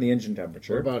temperature and the engine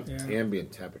temperature. What about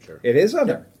ambient temperature? It is on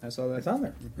there. I saw that. It's on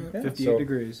there. Yeah. 58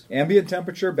 degrees. Ambient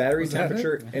temperature, battery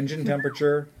temperature, engine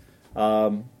temperature,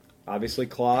 obviously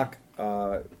clock,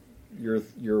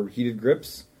 your heated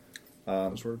grips.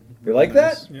 You like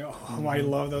that? Yeah, I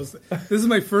love those. This is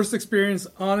my first experience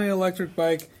on an electric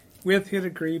bike with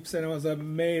heated grips, and I was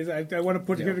amazed. I want to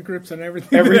put heated grips on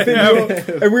everything.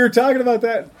 And we were talking about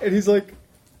that, and he's like,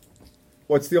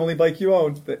 "What's the only bike you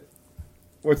own?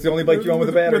 What's the only bike you own with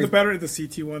a battery?" With the battery, the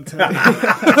CT110.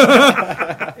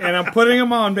 And I'm putting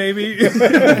them on, baby.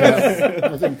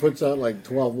 That thing puts out like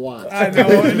 12 watts. I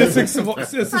know, and it's a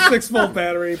 6-volt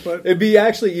battery, but it'd be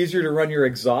actually easier to run your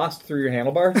exhaust through your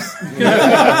handlebars.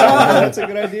 That's a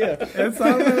good idea. That's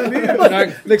not a good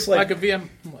idea. Looks like a VM.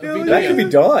 That could be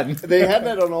done. They had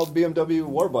that on all BMW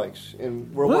war bikes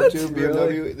in World War II.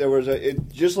 BMW, there was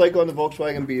just like on the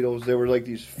Volkswagen Beetles, there were like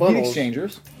these funnels. Heat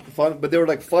exchangers. But they were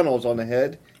like funnels on the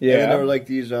head. Yeah. And then there were like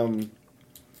these, it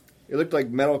looked like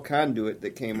metal conduit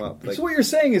that came up. Like, so what you're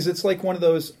saying is it's like one of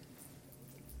those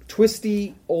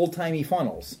twisty, old-timey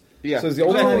funnels. Yeah. So it's the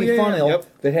old-timey funnel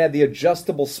that had the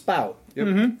adjustable spout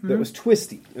that was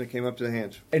twisty. And it came up to the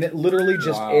hands. And it literally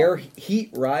just heat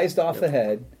rised off the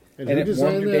head. And it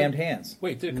warmed your damned hands.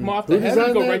 Wait, did it come off the head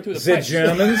or go right through the pipe?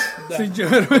 Germans.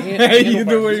 You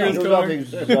knew where you was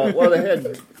going. Well, the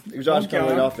head exhaust came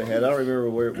right off the head. I don't remember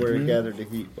where it gathered the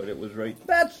heat, but it was right.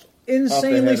 That's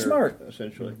insanely smart.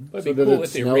 Essentially. It'd So be did cool it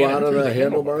if they snow ran out it of through the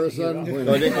handlebars handlebars, then?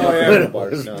 No, they didn't come off the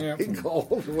handlebars. No. It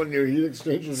cold when your heat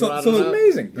exchangers So- are out so of it's that?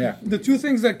 Amazing. Yeah. The two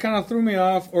things that kind of threw me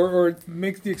off or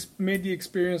made the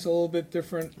experience a little bit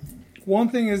different one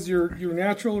thing is your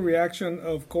natural reaction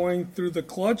of going through the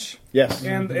clutch. Yes.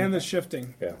 And the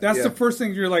shifting. Yeah. That's the first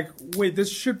thing you're like, wait,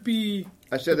 this should be.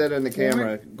 I said that in the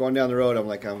camera. Going down the road, I'm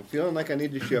like, I'm feeling like I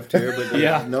need to shift here, but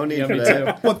no need for me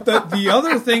that. But the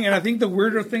other thing, and I think the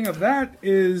weirder thing of that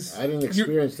is... I didn't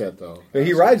experience that, though.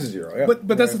 He rides a zero, yeah. But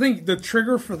that's the thing. The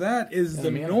trigger for that is the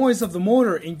noise of the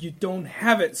motor, and you don't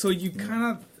have it. So you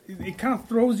it kind of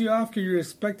throws you off because you're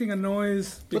expecting a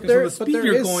noise because of the speed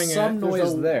you're going at. Some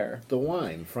noise there. The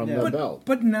whine from the belt.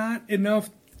 But not enough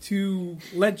to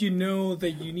let you know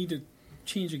that you need to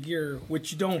change a gear,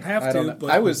 which you don't have to.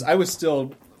 But I was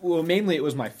still. Well, mainly it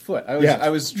was my foot. I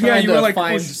was trying to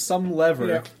find some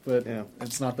lever, but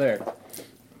it's not there.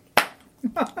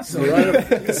 So ride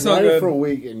it for a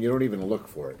week, and you don't even look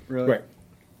for it. Really? Right.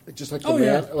 It's just like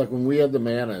like when we had the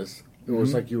Manas, it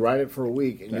was like you ride it for a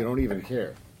week, and you don't even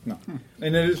care. No.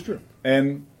 And it is true.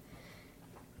 And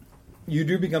you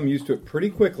do become used to it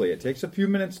pretty quickly. It takes a few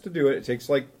minutes to do it. It takes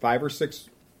like 5 or 6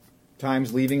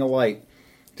 times leaving a light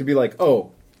to be like,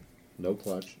 oh, no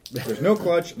clutch. There's no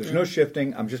clutch. There's no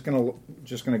shifting. I'm just gonna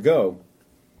go.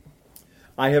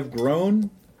 I have grown.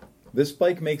 This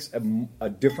bike makes a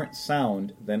different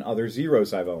sound than other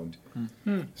Zeros I've owned.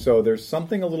 Mm-hmm. So there's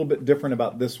something a little bit different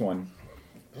about this one.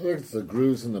 I think it's the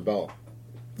grooves in the belt.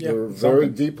 Yeah. They're very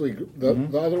deeply.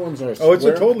 The other ones are. Oh, it's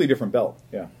a totally different belt.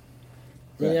 Yeah.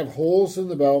 They have holes in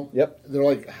the belt. Yep. They're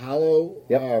like hollow.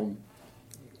 Yep.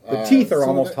 The teeth are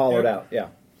almost hollowed out. Yeah.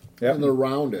 Yep. And they're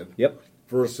rounded. Yep.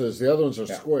 Versus the other ones are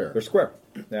square. They're square.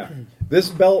 Yeah. This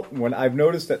belt, when I've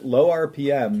noticed at low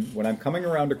RPM, when I'm coming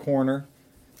around a corner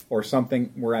or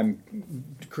something where I'm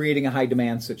creating a high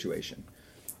demand situation,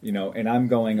 and I'm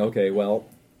going, okay, well,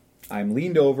 I'm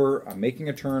leaned over, I'm making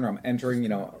a turn, I'm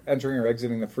entering or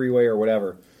exiting the freeway or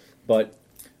whatever, but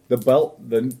the belt,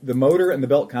 the motor and the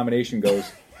belt combination goes,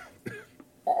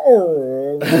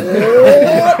 oh,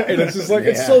 and it's just like,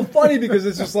 it's so funny because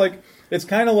it's just like, it's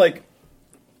kind of like,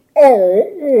 and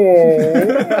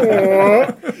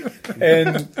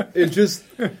it just,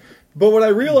 but what I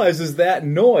realize is that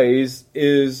noise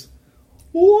is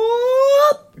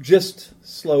just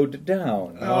slowed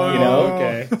down.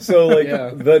 Okay. So like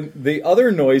the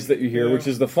other noise that you hear, which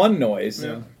is the fun noise,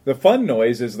 the fun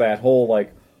noise is that whole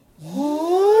like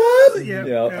oh,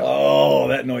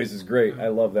 that noise is great. I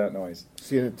love that noise.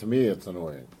 See, to me, it's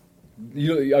annoying.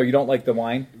 You don't like the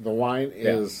whine? The whine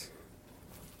is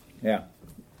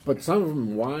but some of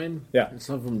them whine, and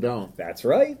some of them don't. That's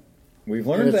right. We've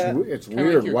learned that. It's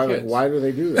weird. Like why do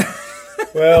they do that?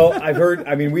 Well,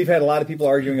 we've had a lot of people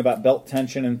arguing about belt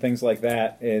tension and things like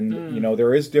that, and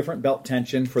there is different belt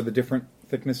tension for the different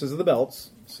thicknesses of the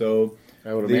belts. So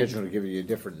I would imagine it would give you a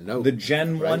different note. The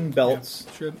Gen 1 belts,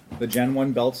 the Gen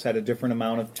 1 belts had a different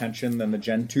amount of tension than the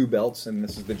Gen 2 belts, and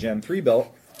this is the Gen 3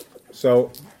 belt.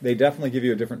 So they definitely give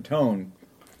you a different tone.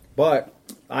 But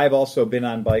I've also been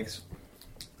on bikes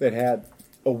that had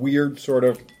a weird sort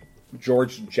of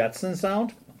George Jetson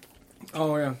sound.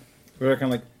 Oh, yeah. They're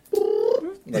kind of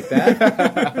like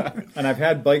that. And I've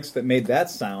had bikes that made that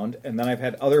sound, and then I've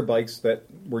had other bikes that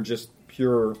were just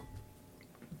pure,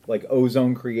 like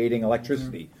ozone creating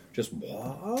electricity. Just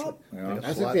what?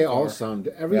 I think they all sound.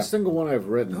 Every single one I've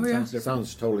ridden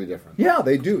sounds totally different. Yeah,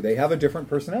 they do. They have a different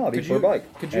personality for a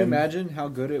bike. Could you imagine how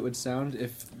good it would sound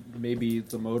if maybe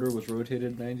the motor was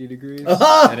rotated 90 degrees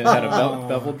and it had a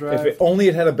bevel drive? If only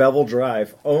it had a bevel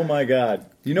drive. Oh my god.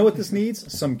 You know what this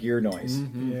needs? Some gear noise.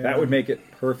 Mm-hmm. Yeah. That would make it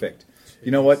perfect.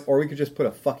 You know what? Or we could just put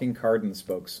a fucking card in the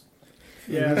spokes.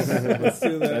 Yes, let's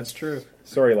do that. That's true.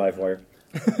 Sorry, Livewire.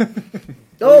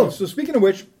 So speaking of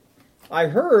which, I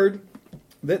heard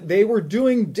that they were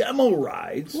doing demo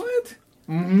rides. What?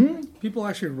 Mm-hmm. People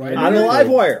actually ride on the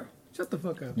Livewire. Shut the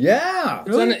fuck up. Yeah.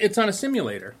 Really? It's on a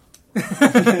simulator. Like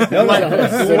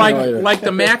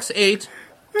the Max 8,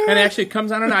 and actually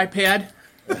comes on an iPad.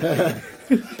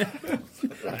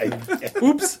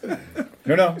 Oops.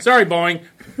 No. Sorry, Boeing.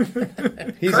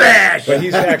 Crash. But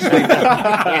he's actually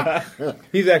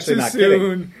not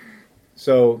kidding.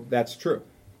 So that's true.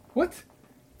 What?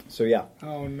 So yeah.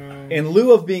 Oh no. In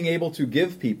lieu of being able to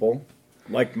give people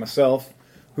like myself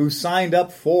who signed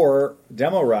up for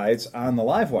demo rides on the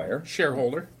Livewire,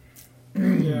 shareholder,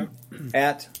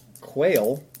 at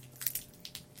Quail.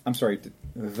 I'm sorry,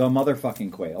 the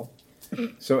motherfucking Quail.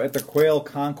 So at the Quail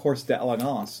Concours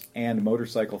d'Elegance and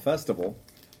Motorcycle Festival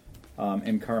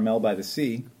in Carmel by the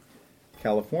Sea,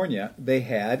 California, they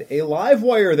had a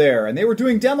Livewire there, and they were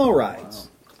doing demo rides.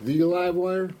 Wow. The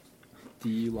Livewire?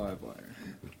 The Livewire.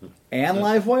 And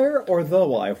Livewire or the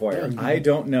Livewire? I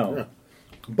don't know.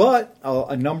 But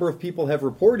a number of people have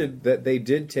reported that they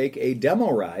did take a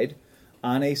demo ride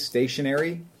on a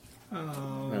stationary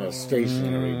and a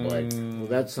stationary bike. Well,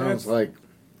 that sounds like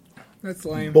That's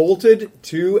lame. Bolted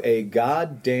to a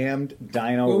goddamned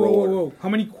dyno Whoa, roller. whoa. How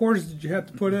many quarters did you have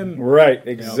to put in? Right,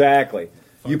 exactly.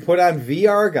 You put on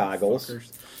VR goggles,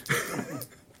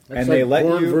 and they let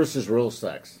porn you versus real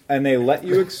sex. and they let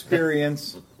you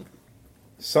experience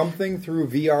something through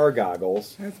VR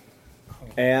goggles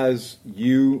as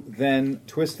you then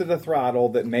twisted a throttle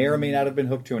that may or may not have been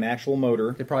hooked to an actual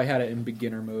motor. They probably had it in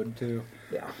beginner mode too.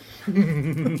 Yeah.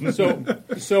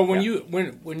 So when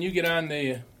you get on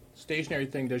the stationary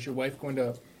thing, does your wife go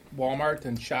into Walmart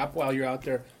and shop while you're out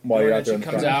there? While you're out there she in the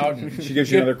comes front. out and She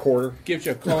gives you another quarter. gives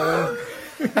you a cone,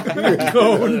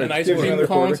 an ice Gives you cream another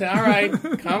cone. quarter. Say, all right,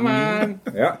 come on,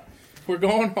 Yeah. we're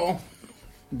going home.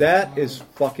 That is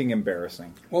fucking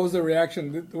embarrassing. What was the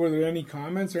reaction? Were there any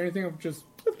comments or anything of just...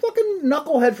 The fucking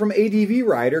knucklehead from ADV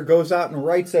Rider goes out and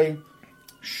writes a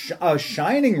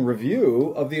shining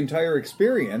review of the entire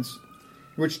experience,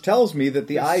 which tells me that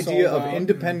the It's idea sold of out.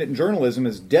 independent journalism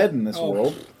is dead in this Oh.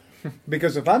 world.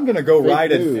 Because if I'm going to go Fake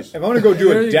ride news. if I'm going to go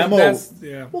do a demo,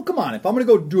 Yeah. well, come on. If I'm going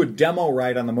to go do a demo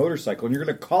ride on the motorcycle, and you're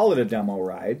going to call it a demo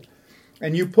ride,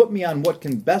 and you put me on what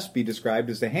can best be described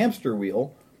as the hamster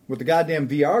wheel with the goddamn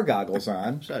VR goggles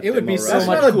on, It's not It would be demo so That's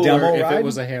ride. not much a cooler demo if ride. it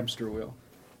was a hamster wheel.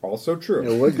 also true.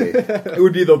 It would be. It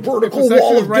would be the vertical It's actually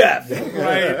wall of right- death.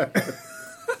 Right.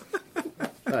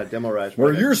 Not a demo ride.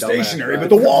 Where you're stationary, but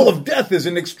the wall of death is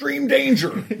in extreme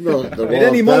danger. No, the At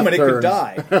any moment, it could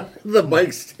die. The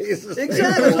bike stays the same.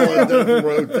 Exactly. The wall of death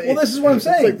rotates. Well, this is what I'm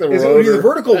saying. It's like the Is it would be the rotor.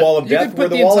 vertical wall of You death, could where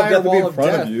put the wall of entire death would be in wall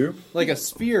front death, of you. like a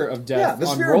sphere of death Yeah, the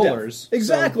on sphere of death. rollers.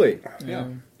 Exactly. So, yeah.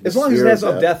 As long as it sphere has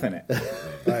of of death in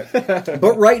it.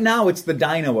 But right now, it's the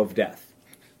dyno of death.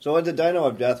 So at the Dyno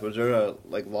of Death, was there a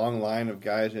long line of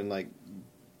guys in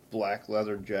black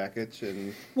leather jackets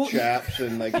and chaps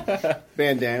and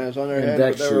bandanas on their And head?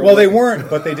 deck But shoes. Well, they weren't,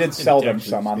 but they did sell them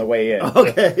some on the way in.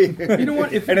 Okay. You know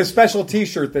what? If And a special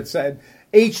T-shirt that said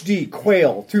HD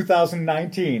Quail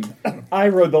 2019. I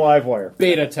rode the Livewire.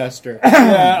 Beta tester.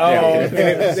 And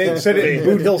it said it in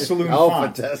Boot Hill Saloon Alpha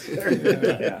font. tester.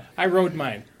 Yeah. I rode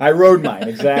mine. I rode mine,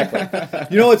 exactly.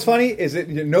 You know what's funny? Is it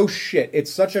no shit.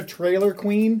 It's such a trailer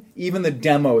queen, even the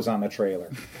demo's on the trailer.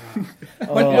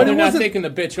 But they're not wasn't- taking the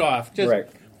bitch off. Just Right.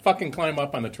 fucking climb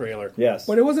up on the trailer. Yes.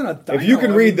 But it wasn't a dyno. If you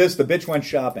can I read mean, this, the bitch went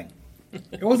shopping.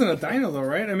 it wasn't a dyno though,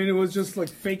 right? I mean, it was just like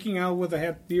faking out with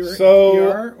a VR. So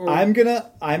or I'm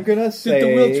gonna say did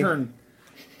the wheel turn?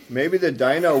 Maybe the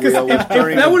Dyno wheel was If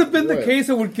turning. that would have been the Right. case,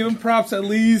 I would give him props. At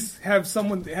least have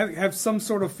someone have some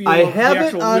sort of feel. I of have the it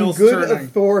actual on wheels good turning.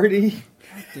 authority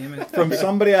Damn it! from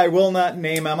somebody I will not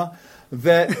name, Emma,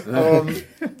 that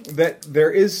that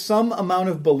there is some amount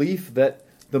of belief that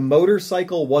the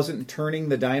motorcycle wasn't turning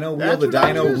the dyno wheel. That's The what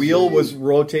I was dyno gonna wheel say. was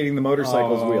rotating the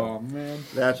motorcycle's wheel. man.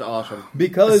 That's awesome.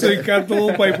 Because So you got the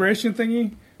little vibration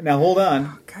thingy. now hold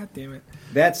on. God damn it!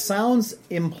 That sounds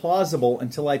implausible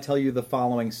until I tell you the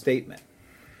following statement.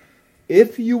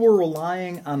 If you were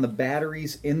relying on the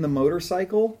batteries in the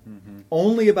motorcycle,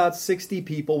 only about 60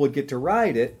 people would get to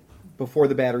ride it before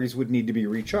the batteries would need to be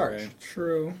recharged.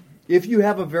 True. If you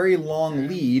have a very long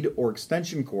lead or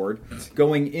extension cord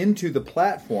going into the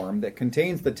platform that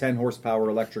contains the 10 horsepower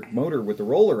electric motor with the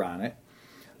roller on it,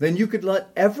 then you could let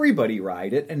everybody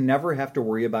ride it and never have to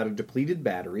worry about a depleted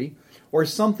battery or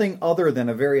something other than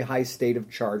a very high state of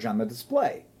charge on the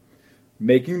display,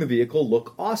 making the vehicle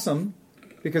look awesome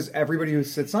because everybody who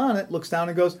sits on it looks down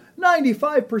and goes,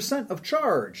 95% of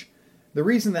charge. The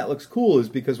reason that looks cool is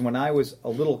because when I was a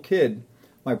little kid,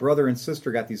 my brother and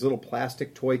sister got these little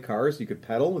plastic toy cars you could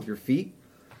pedal with your feet,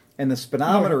 and the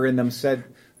speedometer in them said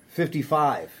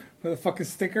 55. With a fucking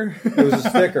sticker. It was a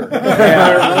sticker.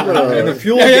 And the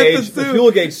fuel Yeah, gauge, that's the too.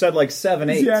 fuel gauge said like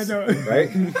 7/8. Yeah, I know.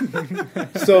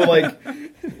 Right? So like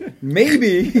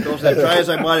maybe Goes that try as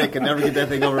I might, I can never get that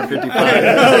thing over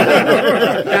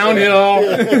 55.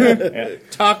 Downhill,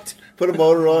 tucked. Put a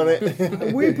motor on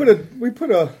it. we put a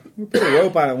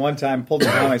rope on it one time, pulled it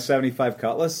down my 75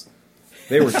 Cutlass.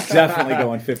 They were definitely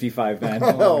going 55 then.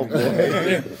 Oh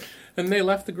boy. And they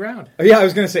left the ground. Yeah, I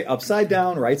was going to say upside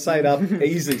down, right side up,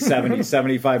 easily 70,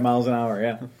 75 miles an hour.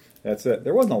 Yeah, that's it.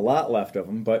 There wasn't a lot left of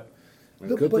them, but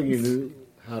Good thing you knew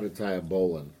how to tie a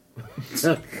bowline.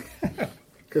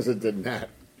 Because it did not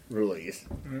release.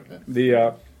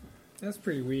 the That's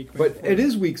pretty weak. but it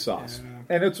is weak sauce,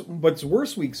 Yeah. and it's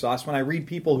worse weak sauce when I read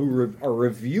people who are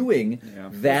reviewing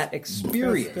that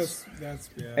experience. That's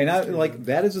yeah. And I that's pretty like bad.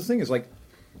 that is the thing is like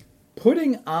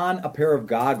putting on a pair of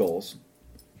goggles,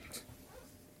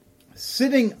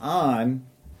 sitting on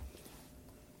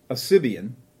a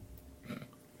Sibian,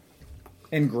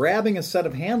 and grabbing a set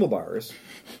of handlebars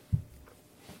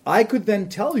I could then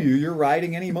tell you you're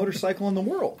riding any motorcycle in the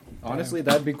world. Honestly,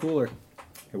 that'd be cooler.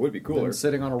 It would be cooler Than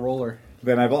sitting on a roller.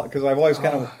 Then because I've always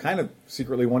kind of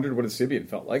secretly wondered what a Sibian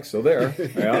felt like. So there,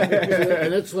 yeah.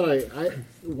 And that's what I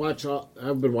watch.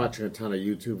 I've been watching a ton of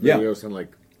YouTube videos on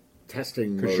like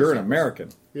testing. Because you're an American.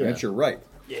 Yeah. That's your right.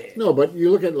 No, but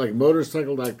you look at like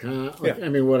motorcycle.com. Like, Yeah. I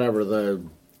mean, whatever the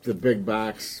big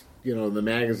box, the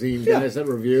magazine guys that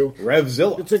review.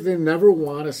 Revzilla. It's like they never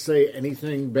want to say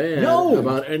anything bad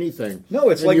about anything. No,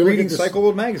 it's And like you look reading at this- Cycle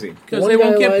World magazine. Because One they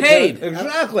won't guy get like paid. that-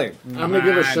 Exactly. I'm going to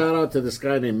give a shout out to this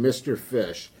guy named Mr.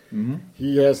 Fish. Mm-hmm.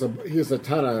 He has a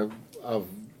ton of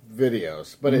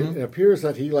videos, but it appears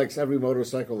that he likes every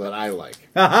motorcycle that I like.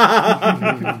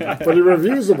 But he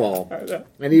reviews them all,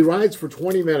 and he rides for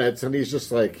 20 minutes, and he's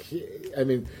just like,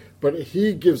 but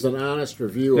he gives an honest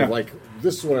review of like,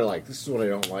 this is what I like, this is what I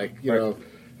don't like. You know,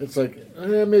 it's like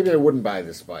maybe I wouldn't buy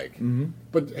this bike. Mm-hmm.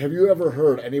 But have you ever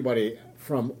heard anybody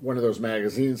from one of those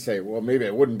magazines say, well, maybe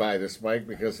I wouldn't buy this bike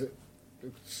because it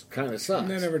kind of sucks?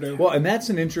 They never do. Well, and that's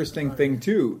an interesting thing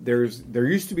too. There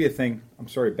used to be a thing. I'm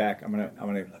sorry, I'm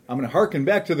gonna harken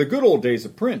back to the good old days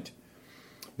of print.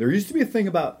 There used to be a thing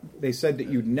about, they said that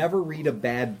you'd never read a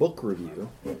bad book review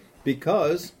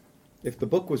because if the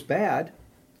book was bad,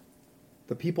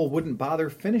 the people wouldn't bother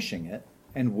finishing it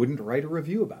and wouldn't write a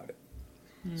review about it.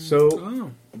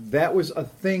 So that was a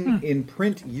thing in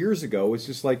print years ago. It's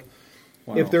just like,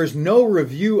 if there's no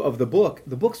review of the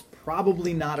book's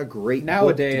probably not a great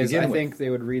Nowadays, book to I begin with. think they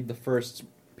would read the first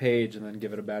page and then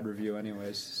give it a bad review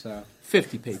anyways. So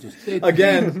 50 pages.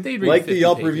 Again, they'd read like the 50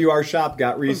 Yelp pages. review our shop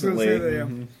got I was gonna recently. say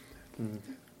that,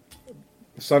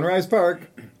 Sunrise Park,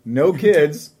 no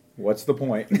kids. What's the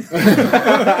point? 2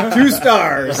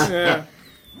 stars. yeah.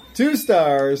 2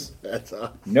 stars. That's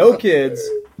awesome. No kids.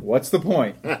 What's the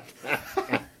point?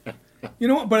 You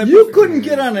know what? But You couldn't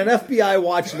get on an FBI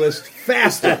watch list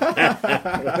faster than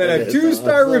a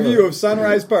 2-star review of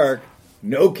Sunrise Park.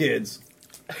 No kids.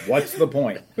 What's the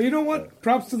point? But you know what?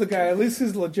 Props to the guy. At least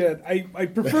he's legit. I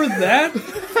prefer that. You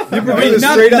prefer the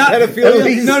straight up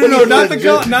pedophilia? No, not the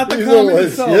He's comment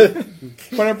legit. itself.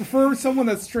 But I prefer someone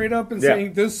that's straight up and Yeah.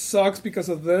 saying this sucks because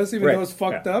of this, even Right. though it's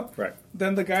fucked Yeah. up. Right.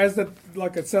 Than the guys that,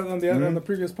 like I said on the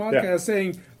previous podcast, Yeah.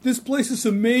 saying this place is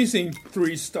amazing,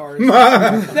 3 stars.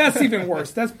 That's even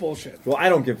worse. That's bullshit. Well, I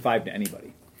don't give 5 to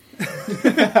anybody.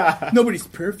 Nobody's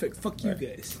perfect. Fuck you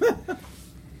guys.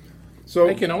 So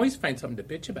I can always find something to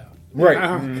bitch about. right.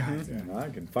 Oh, Yeah, I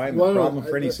can find Well, the problem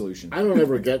for any solution. I don't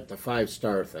ever get the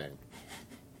 5-star thing.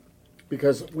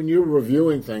 Because when you're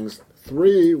reviewing things,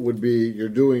 3 would be you're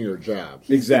doing your job.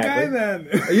 The guy Exactly. then.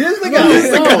 He is the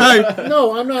guy.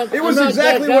 No, I'm not. It was I'm not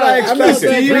exactly that what I guy. I'm not expected.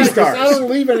 that 3 guy 'cause stars. I don't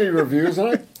leave any reviews,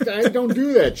 and I don't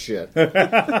do that shit. No,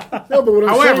 but what I'm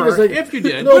However, saying is like, if you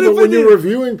did- no, What but if when you you're did?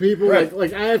 reviewing people, Right.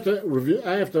 like I have to review.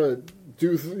 I have to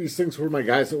do these things for my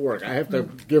guys at work. I have to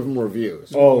give them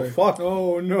reviews. Oh, fuck.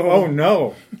 Oh, no. Oh,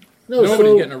 no. No,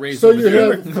 Nobody's getting a raise So over you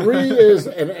there. have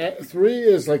 3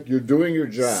 is like you're doing your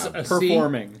job. A C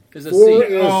performing. is a 4 C.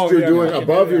 is Oh, you're yeah, doing yeah,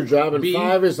 above yeah. your job, and B,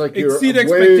 5 is like you're exceed way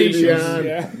expectations, beyond.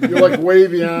 yeah. You're like way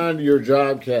beyond your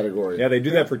job category. Yeah, they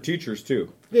do that for teachers, too.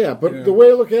 Yeah, but the way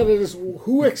I look at it is,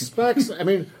 who expects? I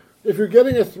mean, if you're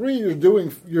getting a 3, you're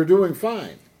doing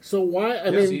fine. So why?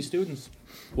 I C mean, students.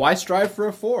 Why strive for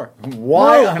a 4?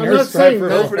 Why No, on I'm earth not strive saying for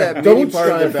that. Go for that Don't meaty part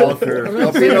of the strive bell for- curve. I'm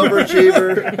not Don't be an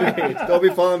overachiever. Don't be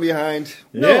falling behind.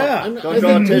 Yeah. I'm- Don't I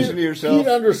draw think attention to Pete yourself.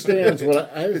 understands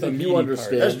what I think meaty you part. That's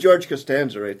understand. George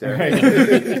Costanza right there.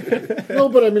 No,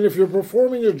 but I mean, if you're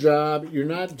performing your job, you're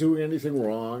not doing anything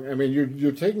wrong. I mean,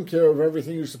 you're taking care of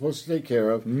everything you're supposed to take care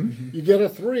of. You get a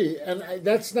 3, and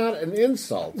that's not an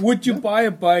insult. Would you buy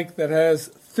a bike that has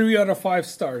 3 out of 5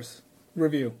 stars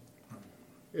review?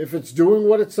 If it's doing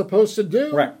what it's supposed to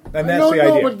do, Right. And that's no, the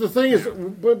idea. but the thing is,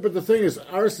 but the thing is,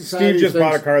 our society Steve just bought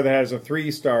a thinks, car that has a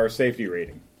 3-star safety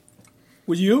rating.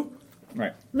 Would you?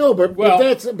 Right. no, but Well,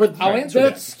 that's I'll answer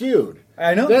that's that. skewed.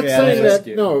 I know. That's Yeah, saying that is that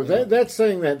skewed. no, that's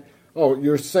saying that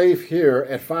you're safe here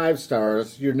at 5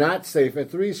 stars. You're not safe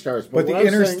at 3 stars. But the what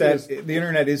I'm saying the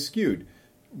internet is skewed.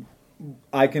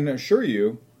 I can assure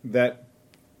you that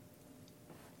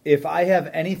if I have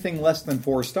anything less than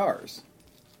 4 stars,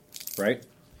 right?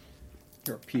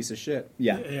 You're a piece of shit.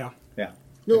 Yeah. Yeah.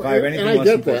 no, if I have and anything I less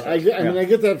get than 4 that. stars. I mean, I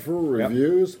get that for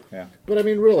reviews. Yeah. But I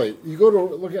mean, really, you go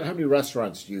to look at how many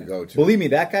restaurants do you go to? Believe me,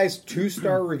 that guy's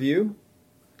 2-star review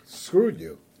Screwed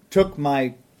you. took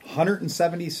my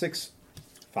 176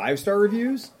 5-star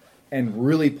reviews and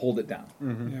really pulled it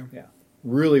down. Yeah.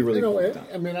 Really, really You know, pulled it down.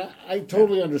 I mean, I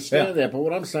totally understand Yeah. that, but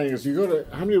what I'm saying is, you go to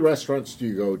how many restaurants do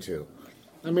you go to?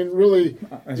 I mean, really,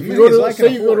 As if you many go as to I can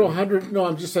say you go to afford. 100, no,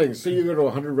 I'm just saying, say you go to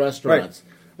 100 restaurants.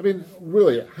 I mean,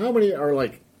 really, how many are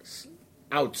like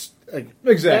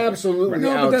Exactly. absolutely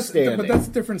No, outstanding? but that's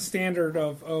a different standard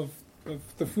of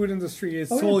the food industry is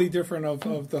totally different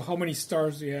of the how many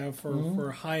stars you have for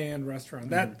a high end restaurant.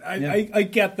 That I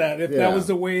get that. If that was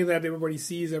the way that everybody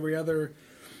sees every other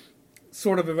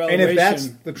sort of evaluation. And if that's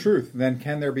the truth, then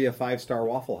can there be a 5-star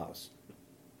Waffle House?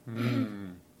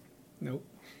 Nope.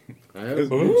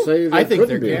 I think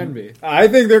there can be. I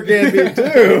think there can be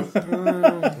too.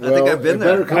 I think I've been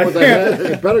there.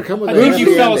 It better come with I a think happy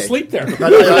you fell ending. asleep there.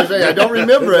 I don't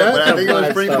remember it, but I think it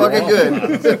was pretty fucking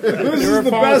good. This were is the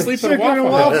falling best asleep at chicken and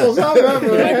Waffle waffles I've ever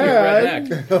Like your had.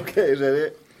 redneck. Okay, is that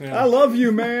it? I love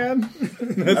you, man.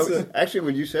 Actually,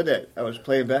 when you said that, I was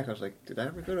playing back. I was like, "Did I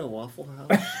ever go to a Waffle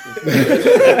House?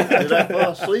 Did I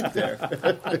fall asleep there?"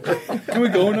 Can we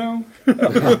go now?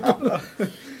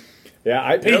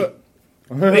 Yeah, Pete.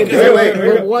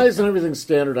 But why isn't everything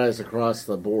standardized across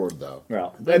the board, though?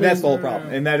 Well, and that's the whole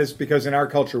problem. And that is because in our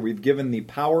culture, we've given the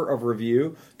power of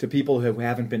review to people who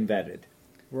haven't been vetted.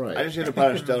 Right. I just hit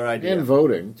upon a stellar idea. And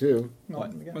voting, too.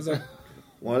 Was that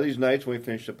One of these nights when we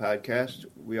finish the podcast,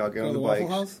 we all get on the the Waffle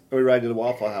bikes. House? Or we ride to the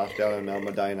Waffle House down in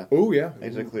Medina. Oh, yeah.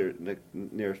 It's the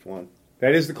nearest one.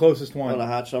 That is the closest one. On a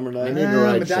hot summer I night. need to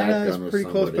ride Medina is shotgun with pretty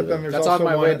close, somebody, but then there's That's also on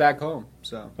my one way back home.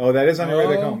 So Oh, that is on your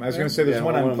way back Oh, home. I was yeah. going to say there's Yeah,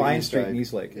 one one on on the Vine east Street side. in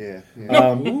Eastlake. Yeah.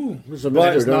 There's a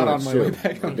But Mr. it's not Donuts, on my way too.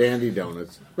 back home. Dandy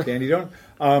Donuts. Dandy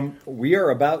Donut. We are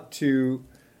about to.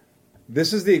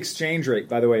 This is the exchange rate,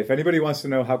 by the way. If anybody wants to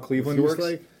know how Cleveland Feels works,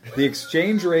 like- the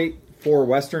exchange rate for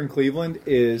Western Cleveland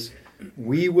is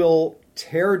we will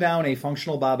tear down a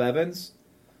functional Bob Evans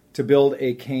to build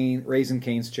a Raising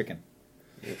Cane's chicken.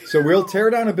 So we'll tear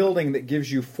down a building that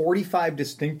gives you 45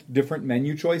 distinct different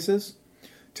menu choices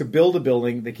to build a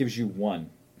building that gives you one.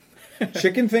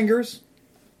 Chicken fingers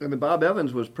And the Bob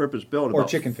Evans was purpose built or about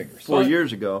chicken fingers. 4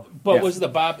 years ago. But Yeah. was the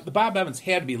Bob Evans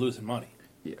had to be losing money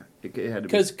Yeah, it had to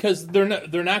be. because they're not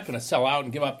going to sell out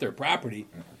and give up their property.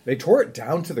 They tore it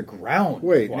down to the ground.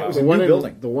 Wait, It was the a one new in,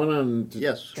 building. The one on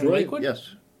Yes. In Lakewood?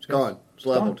 Yes. It's gone. It's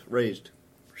leveled, raised.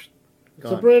 It's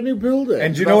a brand new building.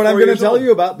 And do you About know what I'm 4 going to years tell old.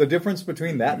 you about the difference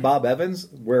between that Bob Evans,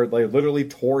 where they literally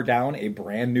tore down a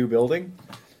brand new building,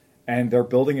 and they're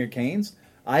building at Cane's?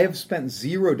 I have spent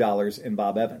 $0 in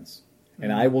Bob Evans,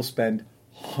 and I will spend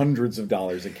hundreds of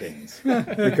dollars at Cane's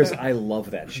because I love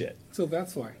that shit. so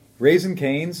that's why. Raising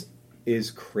Cane's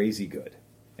is crazy good.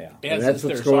 Yeah. As And that's is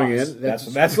what's their going sauce.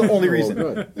 in. That's the only reason.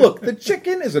 good. Look, the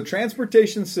chicken is a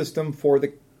transportation system for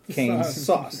the Cane's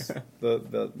sauce,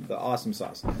 the awesome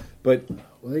sauce. But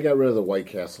Well, they got rid of the White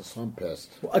Castle, so I'm pissed.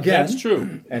 again, That's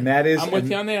true. and that is I'm with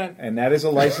you on that. and that is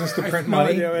a license to print No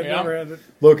money. idea. I've Yeah. never had it.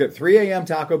 Look, at 3 a.m.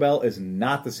 Taco Bell is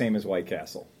not the same as White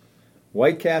Castle.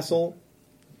 White Castle,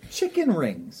 chicken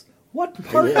rings. What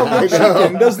part of the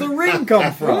chicken does the ring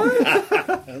come from?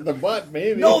 The butt,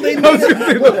 maybe. No, they made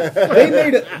it. They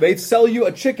made it. They'd sell you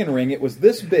a chicken ring. It was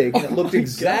this big, and it looked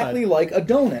exactly like a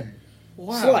donut,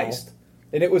 sliced,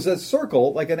 and it was a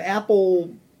circle, like an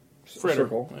apple Fritter.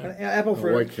 circle, Yeah. an apple The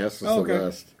fritter. White Castle's Okay. the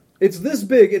best. It's this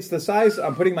big. It's the size.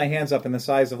 I'm putting my hands up in the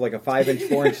size of like a 5-inch,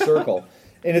 4-inch circle,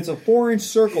 and it's a 4-inch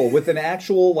circle with an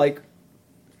actual like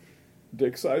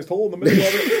dick-sized hole in the middle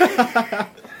of it.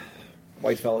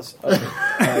 White fellas. Okay.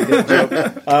 I did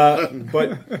a joke.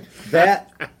 But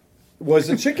that was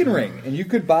a chicken ring, and you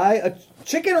could buy a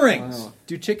chicken rings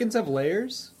do chickens have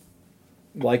layers?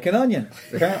 like an onion,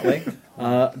 apparently.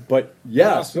 But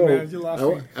yeah, Lost me, so man. You lost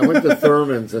me. I went to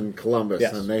Thurman's in Columbus,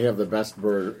 Yes. and they have the best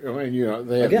bird. I mean, you know,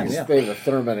 they have, Again, these, yeah. they have a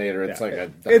Terminator. It's like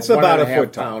a it's 1.5 about a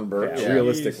foot tall. pound bird. Yeah, Yeah.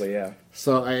 realistically, yeah.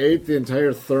 So I ate the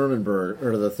entire Thurman bird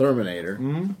or the Terminator,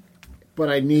 Mm-hmm. but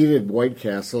I needed White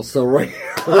Castle. So I ate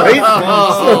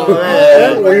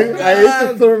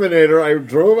the Terminator. I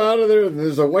drove out of there, and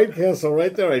there's a White Castle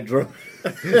right there. I drove.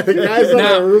 The guys on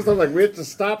the roof, I'm like, we have to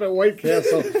stop at White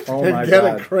Castle Oh my and get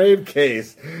God. a crave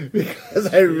case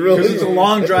because I really. Because it's a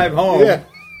long drive home. Yeah.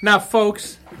 Now,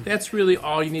 folks, that's really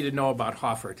all you need to know about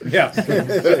Hoffert. Yeah,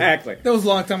 exactly. That was a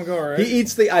long time ago, right? He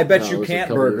eats the I bet No, it you was a can't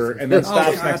couple burger years. and then Oh,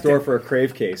 stops God next door for a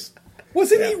crave case.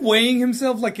 Wasn't he weighing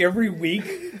himself like every week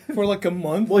for like a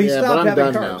month? Well, he Yeah, stopped but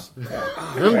I'm having done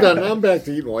carbs. I'm done. I'm back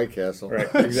to eating White Castle.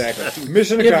 Right, exactly.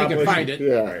 Mission If you accomplished. can find it.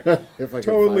 Yeah. If I can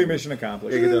Totally find it. mission You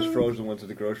accomplished. get those frozen ones at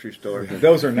the grocery store.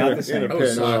 Those are not the same.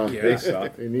 Those suck, No, yeah. They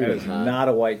suck. They need That it is hot. not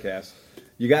a White Castle.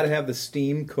 You got to have the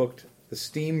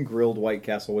steam grilled White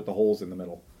Castle with the holes in the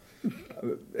middle.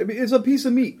 I mean, it's a piece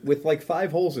of meat with like 5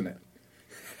 holes in it.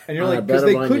 And you're On a like, because bed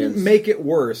they of couldn't onions. make it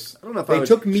worse. I don't know if I They would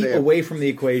took meat say away from the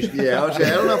equation. Yeah, I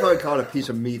don't know if I would call it a piece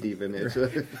of meat even.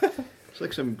 It's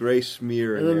like some gray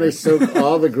smear in And then there. they soak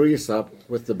all the grease up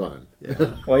with the bun.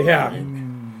 Well, yeah.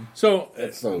 So,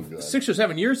 That's so good. 6 or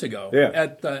 7 years ago,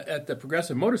 at the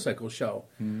Progressive Motorcycle Show,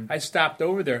 I stopped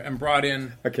over there and brought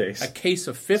in a case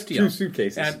of 50 2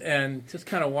 suitcases, and just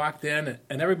kind of walked in,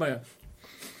 and everybody.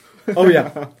 Oh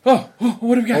yeah! Oh,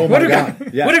 what do we got? Oh, what do we God.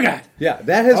 got? Yeah. What do we got? Yeah,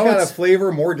 that has got a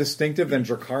flavor more distinctive than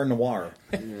Drakkar Noir.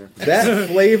 That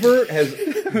flavor has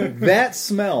that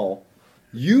smell.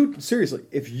 You seriously,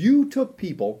 if you took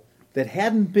people that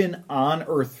hadn't been on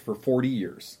Earth for 40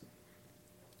 years,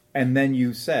 and then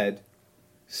you said,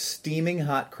 steaming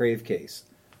hot Crave case,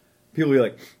 people would be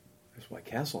like, there's White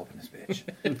Castle up in this bitch.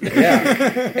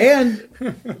 Yeah. And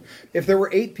if there were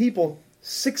 8 people,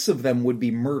 6 of them would be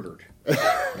murdered.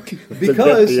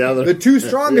 Because the 2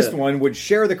 strongest one would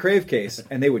share the Crave case,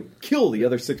 and they would kill the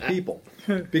other 6 people.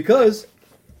 Because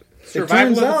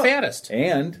survival of the fattest.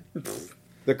 And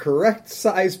the correct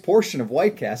size portion of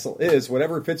White Castle is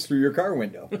whatever fits through your car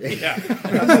window.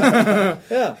 Yeah.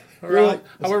 Yeah. Or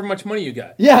however much money you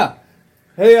got. Yeah.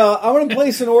 Hey, I want to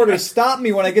place an order. Stop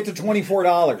me when I get to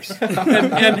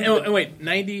 $24. and wait,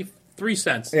 93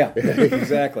 cents. Yeah,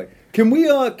 exactly. Can we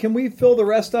fill the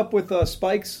rest up with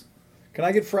spikes? Can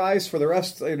I get fries for the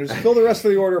rest? Just fill the rest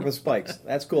of the order up with spikes.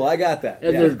 That's cool. I got that.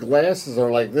 And their glasses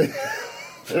are like this.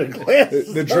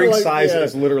 The drink size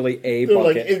is literally a They're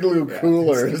bucket. like igloo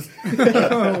coolers. Oh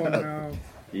no!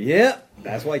 Yeah,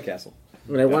 that's White Castle.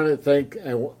 And I want to thank,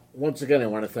 once again,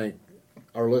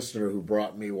 our listener who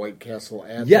brought me White Castle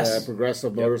at the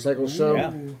Progressive Motorcycle Show.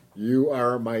 Yeah. You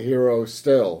are my hero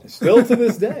still. Still to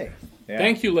this day. Yeah.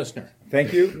 Thank you, listener.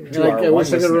 Thank you. I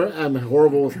wish I could. I'm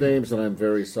horrible with names, and I'm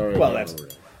very sorry. Well, that's.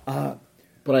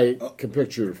 But I can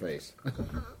picture your face,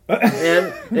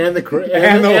 and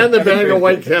the bag of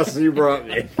White Castle you brought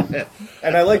me.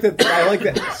 And I like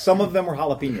that some of them were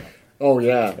jalapeno. Oh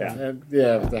yeah, yeah.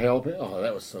 The jalapeno. Oh,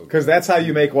 that was so good. Because that's how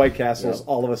you make White Castles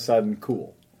all of a sudden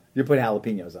cool. You put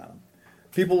jalapenos on them.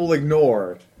 People will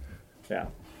ignore. Yeah,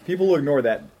 people will ignore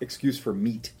that excuse for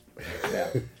meat.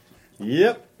 Yeah.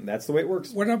 Yep, that's the way it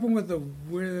works. What happened with the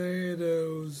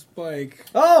Widow's bike?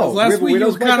 Oh, last week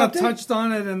you kind of update? touched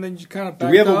on it, and then you kind of backed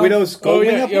Do we have a off. Widow's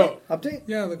Goldwing update?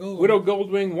 Yeah, the Goldwing. Widow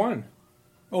Goldwing 1.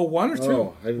 Oh, 1 or 2?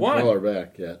 Oh, I didn't call her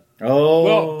back yet. Oh,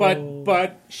 well,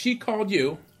 but she called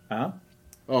you. Huh?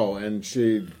 Oh, and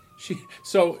she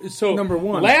so number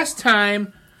 1 last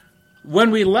time.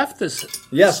 When we left this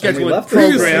scheduled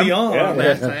program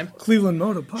last time, Cleveland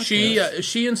Motor Podcast,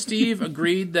 she and Steve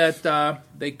agreed that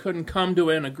they couldn't come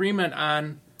to an agreement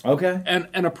on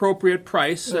an appropriate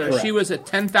price. She was at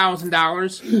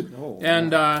 $10,000,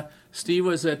 and Steve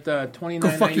was at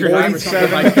 $29.95 or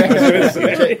something like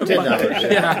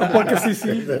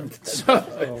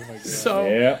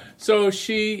that. So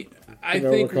she, I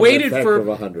think, waited for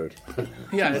 100.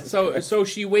 Yeah, so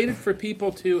she waited for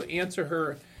people to answer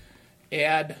her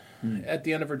ad at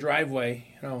the end of her driveway,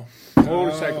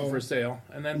 motorcycle for sale,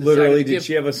 and then literally, did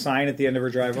she have a sign at the end of her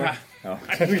driveway?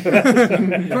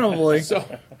 Probably.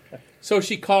 So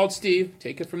she called Steve.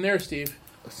 Take it from there, Steve.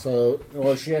 So,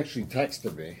 she actually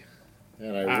texted me,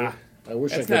 and I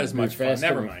wish I could not as much be fun. faster.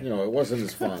 Never mind. It wasn't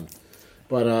as fun.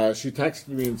 But she texted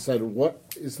me and said, "What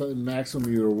is the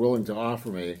maximum you are willing to offer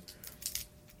me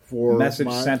for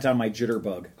message sent on my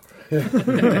jitterbug?"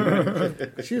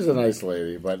 She's a nice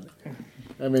lady, but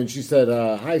I mean, she said,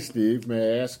 "Hi, Steve.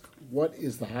 May I ask what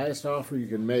is the highest offer you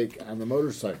can make on the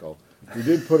motorcycle? We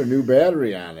did put a new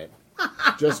battery on it.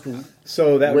 Just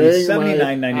so that was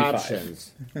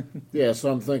 $79.95. Yeah, so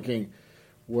I'm thinking,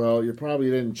 well, you probably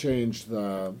didn't change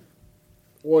the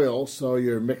oil, so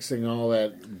you're mixing all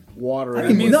that water.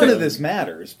 I mean, none of this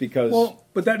matters because. Well,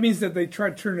 but that means that they try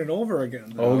to turn it over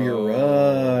again. Oh, you're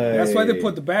right. That's why they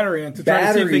put the battery in to try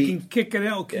to see if they can kick it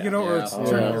out, kick it over. Yeah.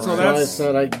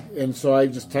 So I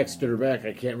just texted her back.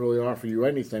 I can't really offer you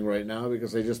anything right now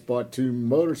because I just bought 2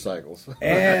 motorcycles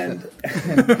and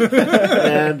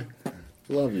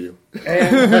love you.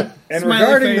 And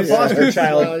regarding the foster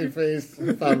child, smiley face,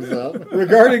 thumbs up.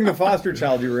 Regarding the foster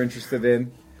child you were interested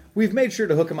in, we've made sure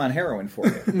to hook him on heroin for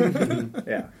you.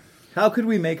 Yeah. How could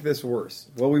we make this worse?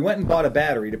 Well, we went and bought a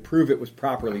battery to prove it was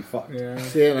properly fucked. Yeah.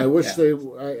 See, and I wish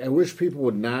I wish people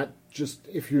would not just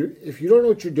if you don't know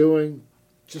what you're doing,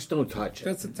 just don't touch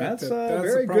it. That's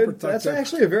very good. That's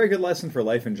actually a very good lesson for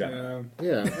life in general.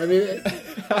 Yeah, I mean,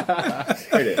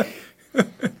 it is.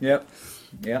 Yep.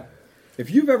 Yep. If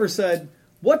you've ever said,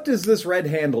 "What does this red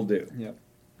handle do?" Yep.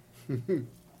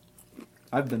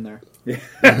 I've been there. Yeah.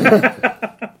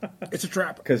 It's a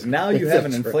trap. Because now you have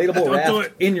an inflatable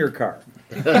raft in your car.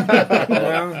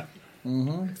 Yeah.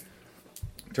 Mm-hmm.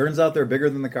 Turns out they're bigger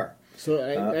than the car. So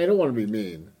I don't want to be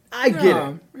mean. I get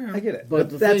it. I get it.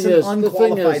 But that's an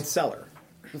unqualified seller.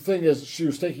 the thing is, she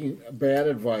was taking bad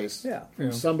advice Yeah.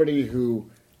 from somebody who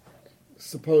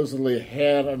supposedly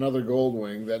had another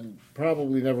Goldwing that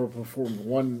probably never performed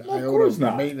one iota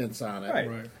of maintenance on it.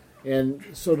 Right. And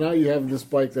so now you have this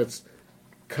bike that's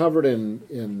covered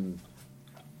in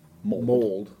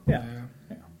mold. Yeah.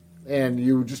 And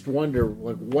you just wonder,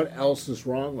 like, what else is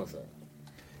wrong with it?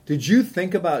 Did you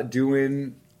think about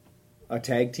doing a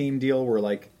tag team deal where,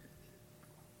 like,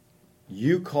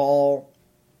 you call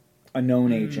a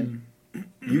known agent,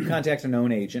 you contact a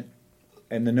known agent,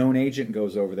 and the known agent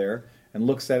goes over there and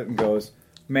looks at it and goes,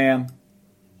 "Ma'am,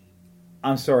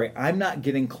 I'm sorry, I'm not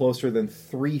getting closer than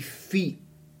 3 feet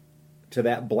to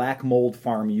that black mold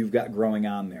farm you've got growing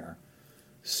on there.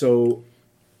 So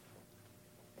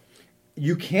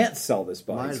you can't sell this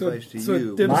bike."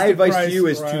 My advice to you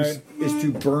is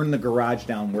to burn the garage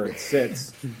down where it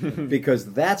sits,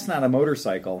 because that's not a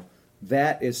motorcycle.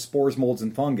 That is spores, molds,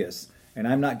 and fungus, and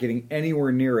I'm not getting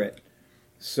anywhere near it.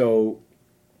 So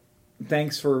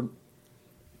thanks for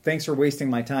wasting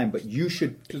my time, but you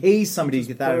should pay somebody to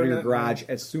get that out of your garage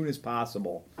as soon as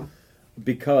possible,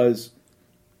 because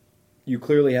you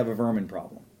clearly have a vermin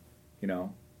problem, you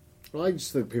know? Well, I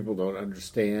just think people don't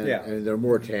understand, and they're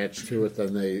more attached to it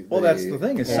than they... Well, that's the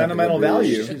thing, is sentimental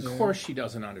value. Of course she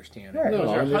doesn't understand it. Right. No,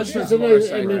 her husband's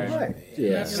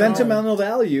Sentimental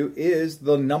value is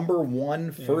the number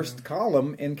one first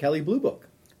column in Kelley Blue Book.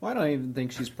 Well, I don't even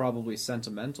think she's probably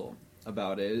sentimental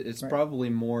about it. It's probably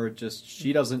more just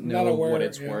she doesn't know what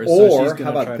it's worth. Or, so she's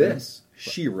how about this?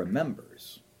 She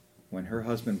remembers when her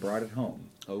husband brought it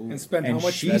home. And spent how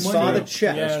much she money? saw the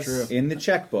check in the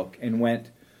checkbook and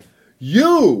went,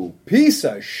 "You piece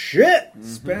of shit!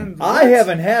 I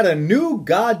haven't had a new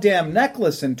goddamn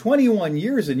necklace in 21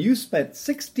 years, and you spent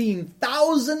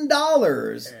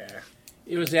 $16,000."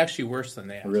 It was actually worse than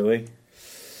that. Really?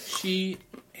 She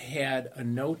had a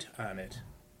note on it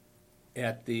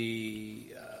at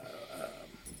the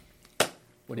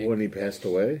when he passed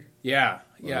away. At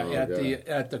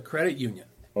the credit union.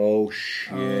 Oh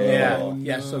shit!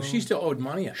 Yeah. So she still owed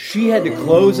money. She had to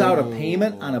close out a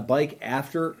payment on a bike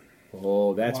after.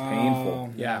 Oh, that's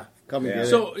painful. Yeah. Come and get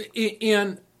so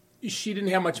and she didn't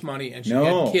have much money, and she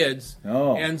had kids.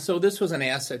 And so this was an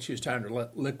asset she was trying to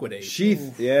liquidate.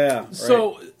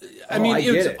 So, I mean,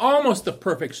 it's almost the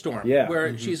perfect storm.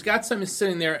 Where she's got something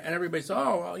sitting there, and everybody's,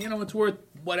 it's worth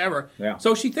whatever.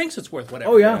 So she thinks it's worth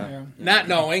whatever. Not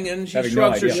knowing, and she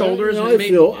shrugs her shoulders. I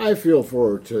feel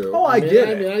for her, too. I get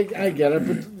it. I get it,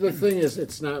 but the thing is,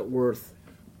 it's not worth...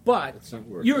 But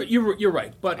you're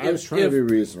right. But I was trying to be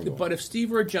reasonable. But if Steve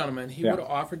were a gentleman, he would have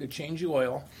offered to change the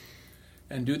oil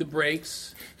and do the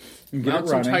brakes, mount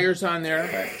some tires on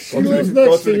there. She lives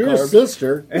next to your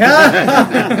sister.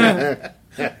 Yeah,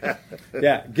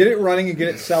 get it running and get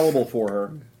it sellable for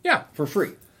her. Yeah, for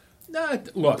free.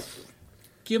 Look,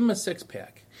 give him a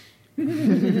 6-pack.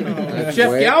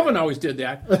 Jeff Galvin always did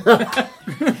that.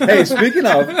 Hey, speaking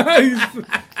of,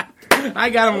 I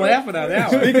got him laughing on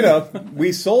that one. Speaking of,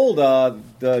 we sold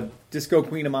the Disco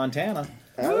Queen of Montana.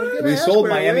 We sold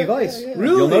Miami Vice.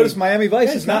 Really? You'll notice Miami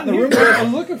Vice is not in the room.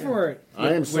 I'm looking for it.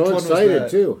 I am so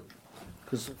excited, too.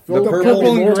 The purple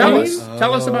and green?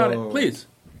 Tell us about it, please.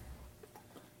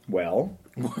 Well,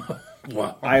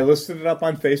 I listed it up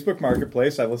on Facebook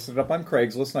Marketplace. I listed it up on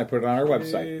Craigslist, and I put it on our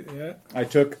website. I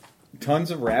took tons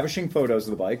of ravishing photos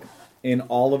of the bike in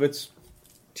all of its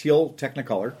teal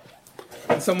Technicolor.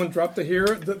 And someone dropped the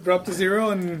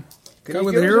zero and Can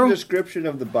you give us a description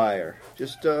of the buyer?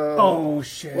 Just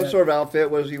shit! What sort of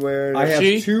outfit was he wearing? I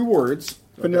have 2 words.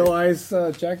 Vanilla Ice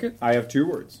jacket. I have 2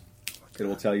 words. It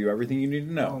will tell you everything you need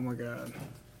to know. Oh my god!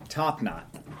 Top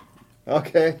knot.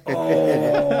 Okay.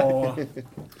 Oh.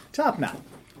 Top knot.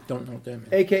 Don't know what that means.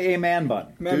 AKA man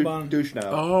bun. Man bun. Douche now.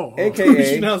 Oh.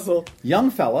 AKA young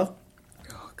fella.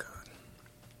 Oh god.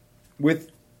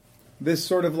 With this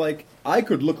sort of like, I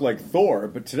could look like Thor,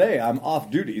 but today I'm off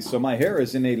duty, so my hair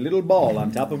is in a little ball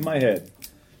on top of my head.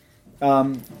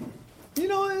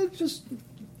 It's just...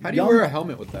 How do you wear a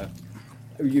helmet with that?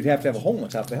 You'd have to have a hole in the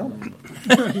top of the helmet.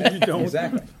 You don't.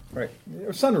 Exactly. Right.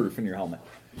 A sunroof in your helmet.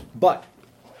 But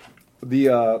we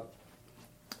had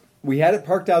it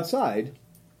parked outside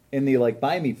in the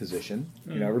buy me position.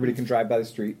 Everybody can drive by the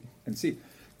street and see.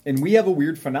 And we have a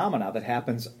weird phenomena that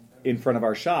happens in front of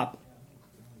our shop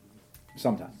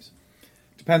sometimes.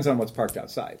 Depends on what's parked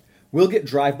outside. We'll get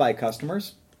drive-by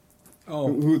customers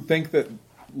who think that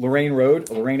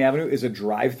Lorraine Avenue is a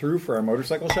drive-through for our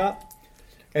motorcycle shop.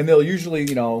 And they'll usually,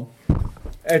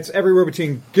 it's everywhere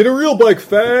between, "Get a real bike,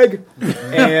 fag,"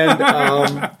 and,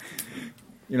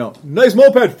 "Nice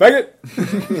moped,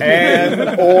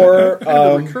 faggot," or...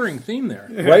 a recurring theme there.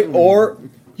 Right? Or,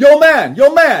 Yo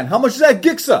man, how much is that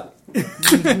Gixa?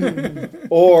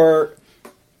 Or,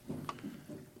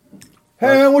 hey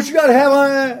man, what you got to have on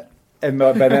that? And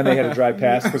by then they had to drive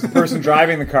past because the person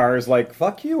driving the car is like,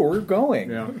 fuck you, we're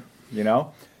going. Yeah. You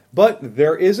know? But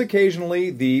there is occasionally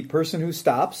the person who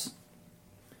stops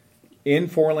in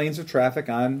 4 lanes of traffic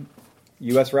on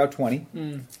US Route 20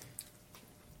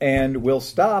 and will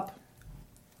stop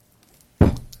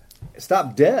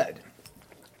dead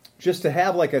just to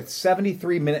have like a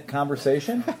 73-minute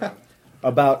conversation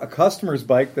about a customer's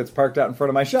bike that's parked out in front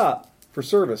of my shop for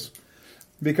service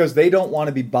because they don't want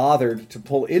to be bothered to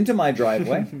pull into my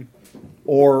driveway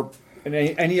or in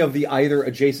any of the either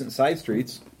adjacent side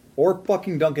streets or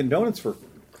fucking Dunkin' Donuts, for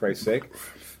Christ's sake,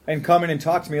 and come in and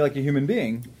talk to me like a human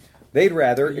being. They'd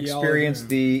rather experience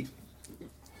the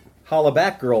holla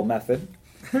back girl method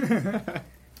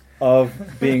of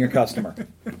being a customer.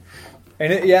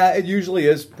 And it usually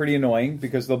is pretty annoying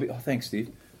because they'll be, oh, thanks,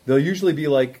 Steve. There'll usually be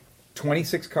like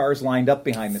 26 cars lined up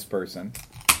behind this person.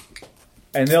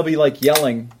 And they'll be like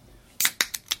yelling,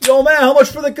 yo man, how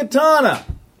much for the katana?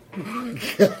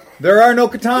 There are no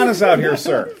katanas out here,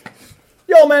 sir.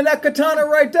 Yo man, that katana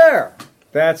right there.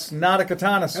 That's not a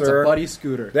katana, sir. That's a buddy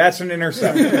scooter. That's an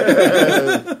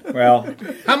Interceptor. Well,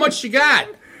 how much you got?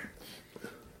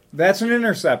 That's an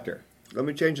Interceptor. Let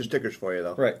me change the stickers for you,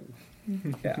 though. Right.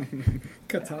 Yeah.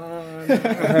 Katana.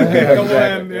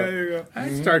 Exactly. There you go.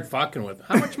 I start fucking with.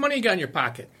 How much money you got in your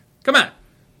pocket? Come on,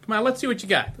 let's see what you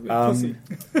got.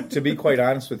 To be quite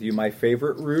honest with you, my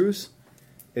favorite ruse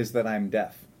is that I'm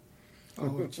deaf.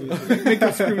 Oh, jeez. Make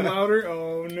them scream louder?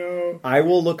 Oh, no. I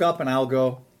will look up and I'll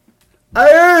go,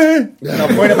 and I'll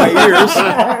point at my ears.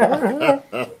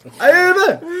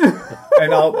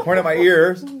 And I'll point at my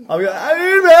ears. I'll be like,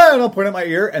 and I'll point at my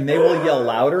ear, and they will yell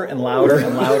louder and louder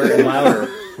and louder and louder.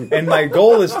 And my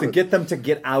goal is to get them to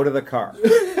get out of the car.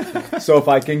 So if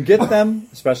I can get them,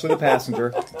 especially the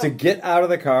passenger, to get out of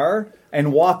the car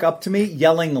and walk up to me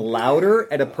yelling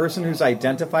louder at a person who's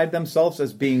identified themselves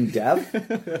as being deaf, Oh,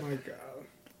 my God.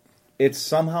 it's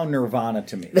somehow nirvana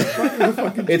to me.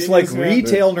 It's like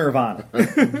retail nirvana.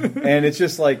 And it's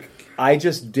just like, I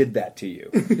just did that to you.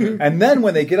 And then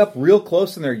when they get up real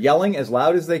close and they're yelling as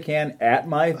loud as they can at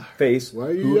my face, why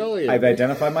are you yelling at I've me?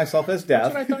 identified myself as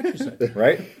deaf. That's what I thought you said.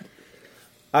 Right?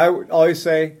 I would always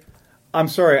say, I'm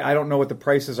sorry, I don't know what the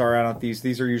prices are on these.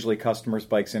 These are usually customers'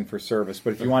 bikes in for service.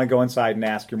 But if you want to go inside and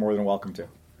ask, you're more than welcome to.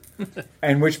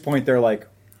 At which point they're like,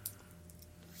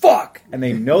 fuck! And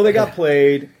they know they got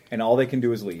played, and all they can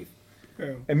do is leave.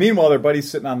 Yeah. And meanwhile, their buddy's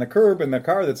sitting on the curb in the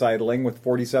car that's idling with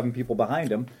 47 people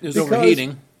behind him. It was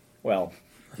overheating. Well,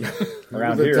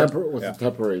 around with here. With a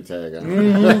temporary tag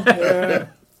on.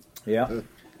 Yeah.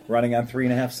 Running on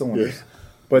 3.5 cylinders.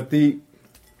 But it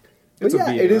is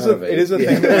a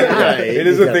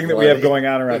thing that we have going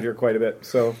on around here quite a bit.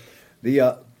 So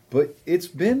but it's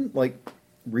been like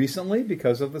recently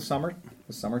because of the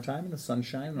summertime and the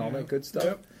sunshine and all that good stuff.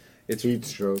 Yep. It's heat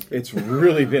stroke. It's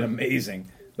really been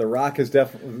amazing. The rock has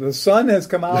the sun has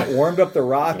come out, warmed up the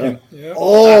rock, and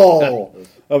all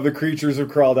of the creatures have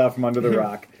crawled out from under the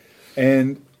rock.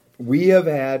 And we have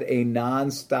had a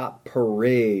nonstop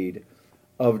parade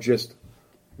of just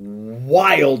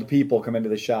wild people come into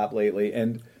the shop lately.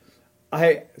 And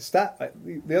I stopped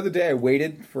the other day. I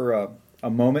waited for a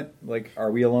moment, like,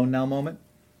 "Are we alone now?" moment.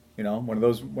 You know, one of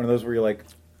those where you're like,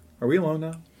 "Are we alone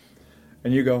now?"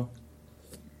 And you go,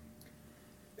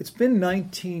 "It's been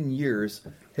 19 years.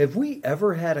 Have we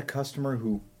ever had a customer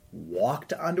who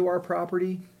walked onto our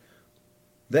property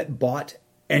that bought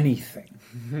anything?"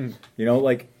 You know,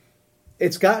 like,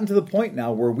 it's gotten to the point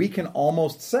now where we can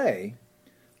almost say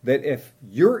that if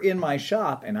you're in my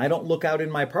shop and I don't look out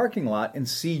in my parking lot and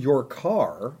see your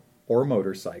car or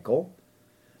motorcycle,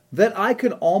 that I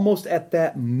can almost at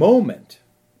that moment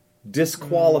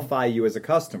disqualify you as a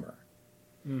customer.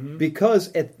 Mm-hmm. Because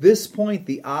at this point,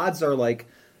 the odds are like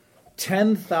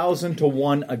 10,000 to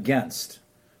 1 against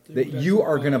that you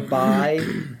are going to buy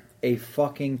a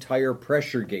fucking tire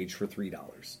pressure gauge for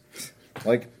 $3.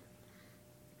 Like,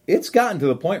 it's gotten to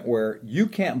the point where you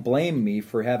can't blame me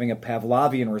for having a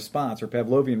Pavlovian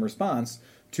response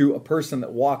to a person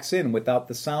that walks in without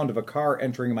the sound of a car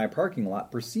entering my parking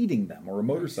lot preceding them, or a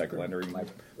motorcycle entering my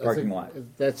parking lot.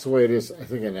 That's the way it is, I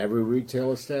think, in every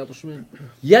retail establishment.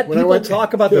 Yet people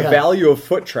talk about the value of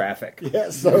foot traffic. Yeah,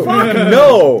 so fuck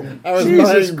no!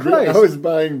 Jesus Christ! I was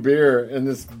buying beer, and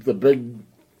the big,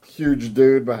 huge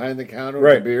dude behind the counter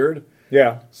with a beard,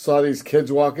 saw these kids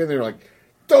walk in. They're like,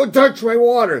 don't touch my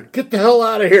water. Get the hell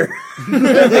out of here.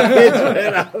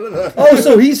 Oh,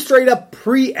 so he straight up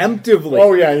preemptively.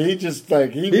 Oh, yeah. He just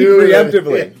he knew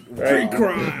preemptively.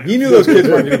 Pre-crime. He knew those kids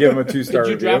weren't going to give him a 2-star Did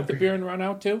you review. drop the beer and run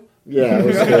out too? Yeah, it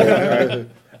was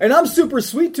good. And I'm super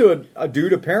sweet to a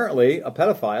dude, apparently, a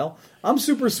pedophile. I'm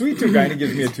super sweet to a guy who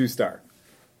gives me a 2-star.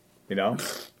 You know?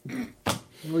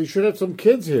 Well, you should have some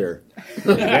kids here. A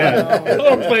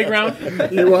little playground.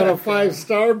 You want a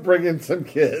 5-star? Bring in some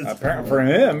kids. Apparently for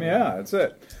him, yeah, that's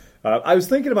it. I was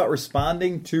thinking about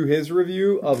responding to his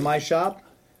review of my shop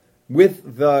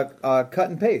with the cut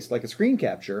and paste, like a screen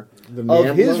capture,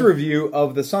 of his review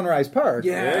of the Sunrise Park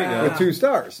with 2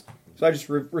 stars. So I just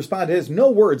respond to his, no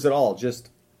words at all,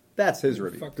 just that's his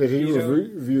review. Did he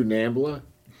review Nambla?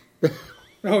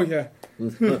 Oh, yeah. Or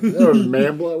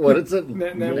Nambla? What is it?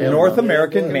 North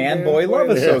American Man-Boy Love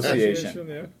Association.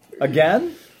 Yeah.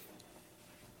 Again?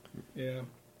 Yeah.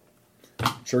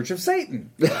 Church of Satan.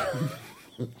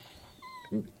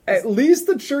 At least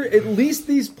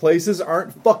these places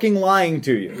aren't fucking lying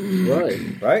to you.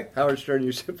 Right? Howard Stern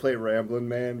used to play Ramblin'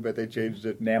 Man, but they changed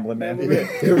it. Namblin' Man. He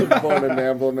was born a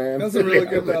Nambla Man. That's a really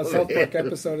good South Park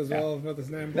episode as well about his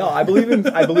name. No, I believe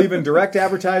in direct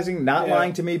advertising, not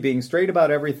lying to me, being straight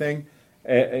about everything.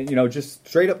 Just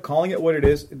straight up calling it what it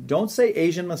is. Don't say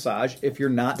Asian massage if you're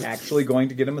not actually going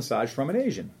to get a massage from an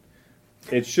Asian.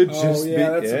 It should just be.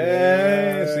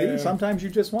 See, sometimes you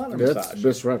just want a massage. That's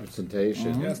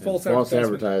misrepresentation. Yeah, it's false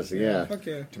advertising. Yeah.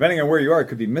 Okay. Depending on where you are, it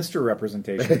could be Mr.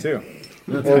 Representation too,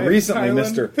 or recently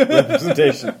Mr.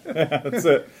 Representation. That's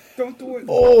it. Don't do it.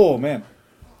 Oh man.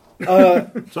 So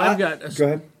I've got. Go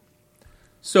ahead.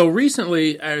 So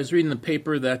recently, I was reading the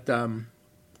paper that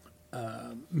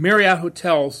Marriott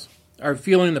hotels are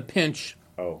feeling the pinch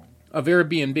of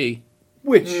Airbnb.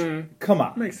 Which, come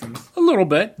on, makes sense. A little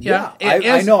bit, yeah.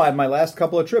 I know. On my last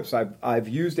couple of trips, I've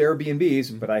used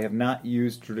Airbnbs, but I have not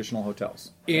used traditional hotels.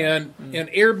 And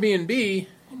Airbnb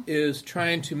is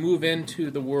trying to move into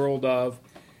the world of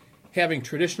having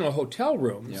traditional hotel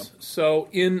rooms. Yep. So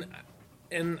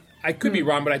and I could be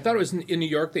wrong, but I thought it was in New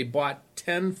York. They bought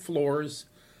 10 floors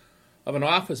of an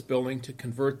office building to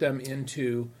convert them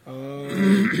into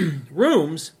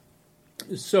rooms.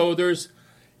 So there's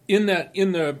in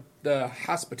the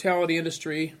hospitality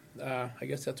industry, I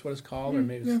guess that's what it's called, or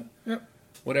maybe it's,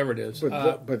 whatever it is.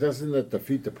 But doesn't that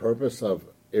defeat the purpose of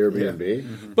Airbnb? Yeah.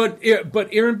 Mm-hmm.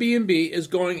 But Airbnb is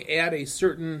going at a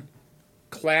certain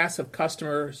class of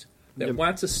customers that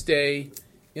wants to stay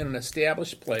in an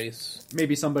established place.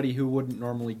 Maybe somebody who wouldn't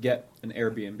normally get an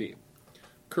Airbnb.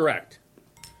 Correct.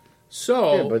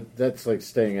 So, yeah, but that's like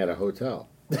staying at a hotel.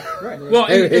 Right. Well,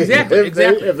 exactly.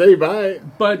 If they buy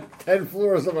 10 10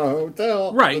 floors of a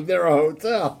hotel, right, they're a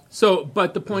hotel. So,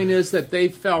 but the point is that they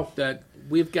felt that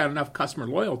we've got enough customer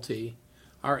loyalty.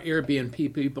 Our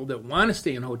Airbnb people that want to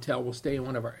stay in a hotel will stay in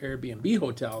one of our Airbnb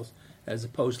hotels as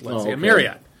opposed to, let's say, a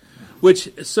Marriott.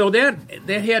 So that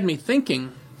had me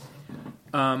thinking,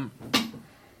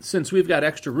 since we've got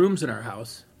extra rooms in our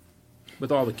house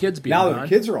with all the kids being now gone, the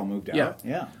kids are all moved out.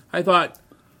 Yeah. I thought,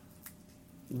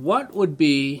 what would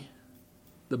be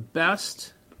the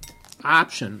best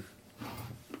option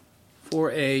for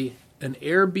an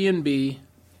Airbnb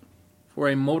for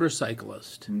a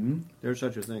motorcyclist? Mm-hmm. There's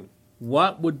such a thing.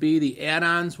 What would be the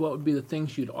add-ons? What would be the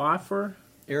things you'd offer?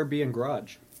 Airbnb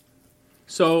Garage.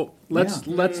 So let's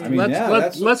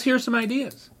hear some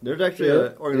ideas. There's actually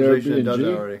an organization that does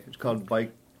that already. It's called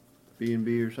Bike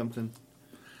B&B or something.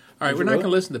 All right, we're not going to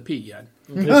listen to Pete yet.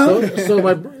 Okay,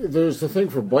 there's the thing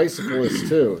for bicyclists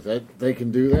too, that they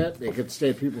can do that. They could stay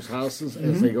at people's houses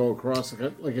as they go across the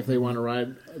country, like if they want to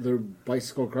ride their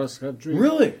bicycle across the country.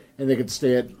 Really? And they could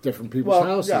stay at different people's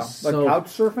houses. Yeah, like couch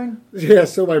surfing? Yeah,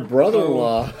 so my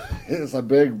brother-in-law is a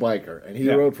big biker, and he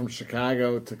rode from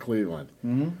Chicago to Cleveland.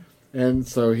 Mm-hmm. And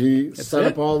so he set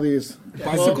up all these...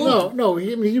 Bicycle? No,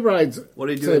 he rides... What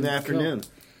do you do in the afternoon?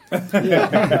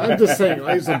 Yeah, I'm just saying,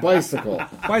 he's a bicycle.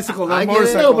 Bicycle, not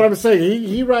motorcycle. No, but I'm saying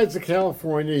he rides to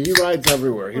California. He rides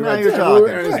everywhere. He rides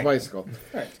everywhere on his bicycle.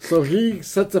 Right. So he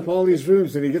sets up all these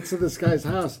rooms, and he gets to this guy's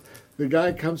house. The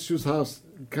guy comes to his house,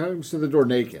 comes to the door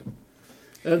naked.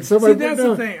 And so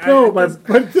the thing.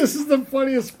 But this is the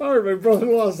funniest part. My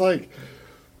brother-in-law's like,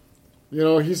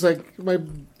 he's like,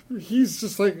 he's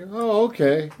just like, oh,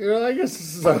 okay. I guess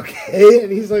this is okay.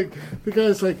 And he's like, the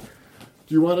guy's like,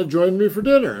 do you want to join me for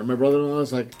dinner? And my brother-in-law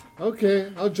was like,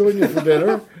 okay, I'll join you for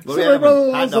dinner. So my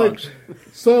brother-in-law's like,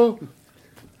 so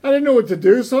I didn't know what to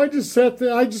do, so I just sat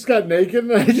there. I just got naked,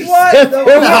 and I just sat there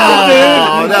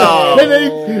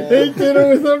and ate dinner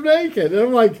with him naked. And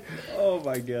I'm like, oh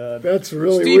my god, that's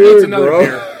really Steve weird, needs another bro.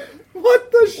 beer.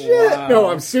 What the shit? Wow. No,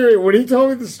 I'm serious. When he told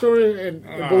me the story, and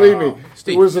believe me,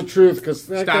 Steve, it was the truth, because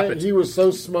that stop guy, it. he was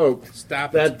so smoked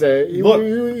Stop that it. day. He, Look.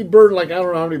 he burned like I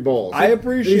don't know how many bowls. I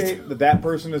appreciate that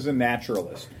person is a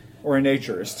naturalist or a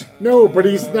naturist. No, but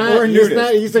he's Or not. a He's nudist.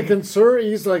 not. He's a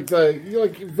conservative. He's like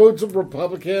he votes a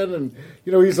Republican, and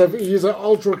he's an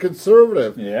ultra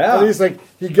conservative. Yeah. And he's like,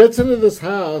 he gets into this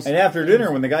house. And after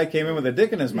dinner, when the guy came in with a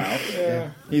dick in his mouth,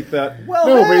 he thought, well,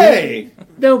 No, but hey.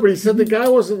 but he said the guy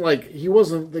wasn't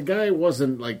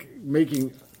like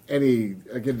making any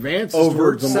like advances Overt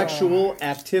towards him. sexual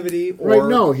activity or Right?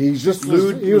 No, he's just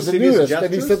lewd, he was a lascivious nudist, and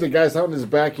he gestures? said the guy's out in his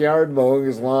backyard mowing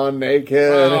his lawn naked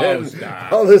and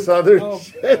stop. all this other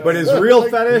shit. But his real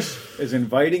fetish is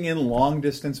inviting in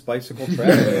long-distance bicycle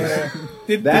travelers.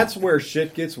 That's where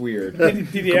shit gets weird. Did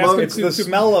he ask him It's the to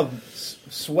smell of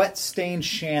sweat-stained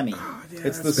chamois.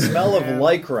 It's the smell of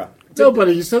lycra. No, but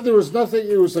he said there was nothing.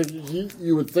 It was like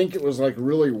you would think it was like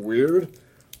really weird.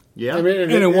 Yeah. I mean,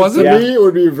 And it wasn't? To me, it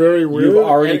would be very weird. You've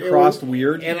already and it crossed would-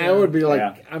 weird. and I would be like,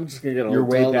 Yeah. I'm just gonna get a Your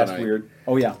hotel weight, that's tonight. weird.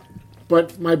 Oh, yeah.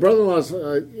 But my brother-in-law's.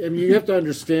 I mean, you have to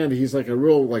understand. He's like a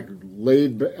real like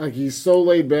laid. Like he's so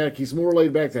laid back. He's more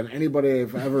laid back than anybody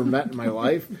I've ever met in my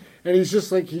life. And he's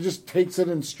just like he just takes it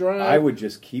in stride. I would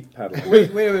just keep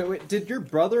pedaling. Wait. Did your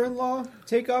brother-in-law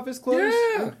take off his clothes?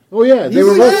 Yeah. Oh yeah, they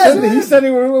were both. He said he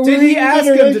were. Did he ask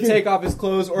him to naked. take off his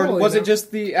clothes, or Probably was it not.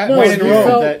 just the No, when he in felt-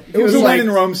 Rome? That It was a like, when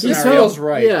in Rome This scenario. feels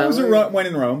right. Yeah. It was when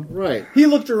in Rome. Right. He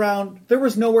looked around. There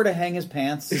was nowhere to hang his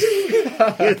pants.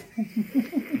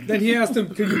 Then he asked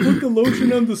him, "Can you put the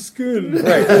lotion on the skin?"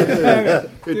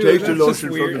 It takes the lotion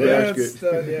from the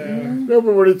basket. No,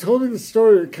 but when he told me the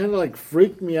story, it kind of like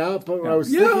freaked me out. But when I was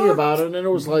thinking Yeah. about it, and it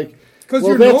was like, 'Cause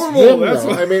well, you're that's normal, him, that's though.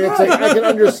 what- I mean, it's like I can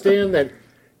understand that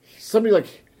somebody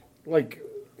like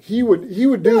he would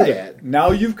do that.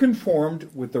 Now you've conformed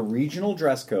with the regional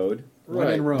dress code. When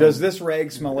in Rome. Does this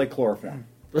rag smell like chloroform?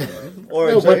 Or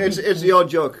No, it's, but- it's the old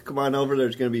joke. Come on over.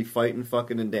 There's going to be fighting,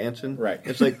 fucking, and dancing. Right.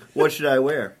 It's like, what should I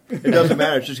wear? It doesn't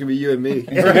matter. It's just going to be you and me.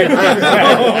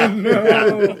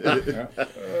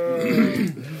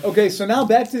 Okay, so now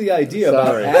back to the idea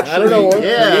Sorry. about actually. I don't know what-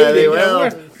 Yeah, they will.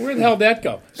 Where the hell did that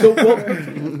go? So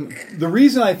the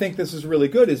reason I think this is really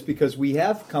good is because we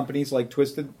have companies like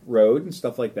Twisted Road and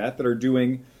stuff like that are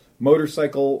doing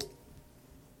motorcycle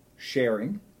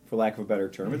sharing, for lack of a better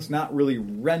term. It's not really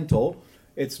rental.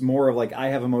 It's more of like, I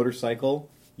have a motorcycle,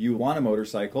 you want a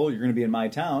motorcycle, you're going to be in my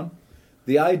town.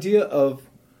 The idea of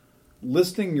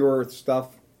listing your stuff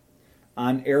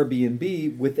on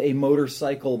Airbnb with a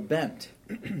motorcycle bent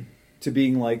to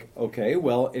being like, okay,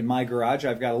 well, in my garage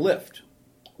I've got a lift.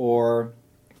 Or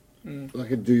I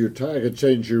could do your tire. I could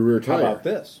change your rear how tire. about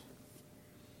this?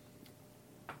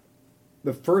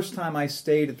 The first time I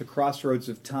stayed at the Crossroads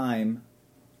of Time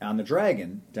on the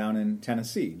Dragon down in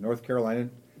Tennessee, North Carolina,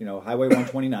 Highway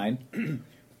 129.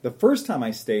 The first time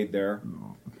I stayed there,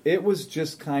 it was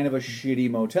just kind of a shitty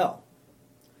motel.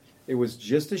 It was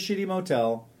just a shitty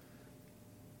motel,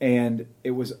 and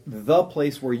it was the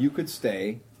place where you could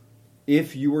stay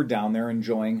if you were down there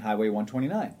enjoying Highway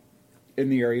 129 in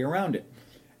the area around it.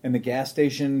 And the gas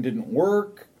station didn't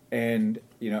work, and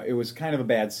it was kind of a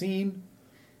bad scene.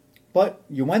 But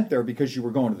you went there because you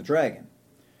were going to the Dragon.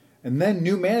 And then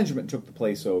new management took the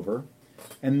place over,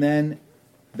 and then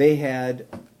they had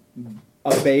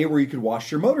a bay where you could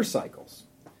wash your motorcycles.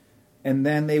 And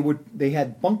then they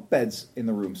had bunk beds in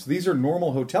the rooms. So these are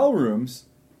normal hotel rooms,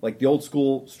 like the old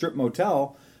school strip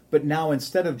motel, but now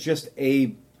instead of just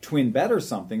a twin bed or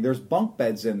something, there's bunk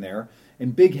beds in there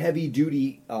and big heavy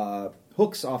duty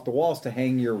hooks off the walls to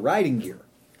hang your riding gear.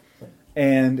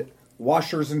 And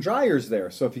washers and dryers there,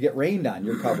 so if you get rained on,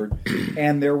 you're covered.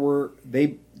 And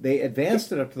they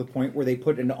advanced it up to the point where they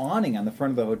put an awning on the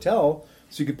front of the hotel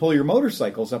so you could pull your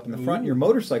motorcycles up in the front and your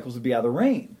motorcycles would be out of the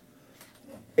rain.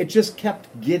 It just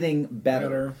kept getting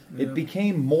better. Yeah. It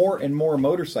became more and more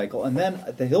motorcycle. And then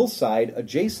at the hillside,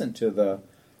 adjacent to the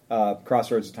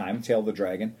Crossroads of Time, Tail of the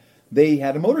Dragon, they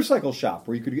had a motorcycle shop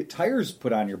where you could get tires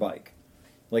put on your bike.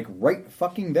 Like right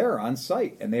fucking there on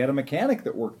site. And they had a mechanic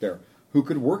that worked there who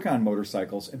could work on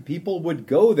motorcycles. And people would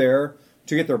go there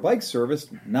to get their bike serviced,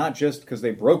 not just because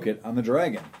they broke it on the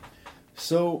Dragon.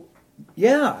 So,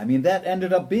 yeah, I mean, that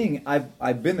ended up being...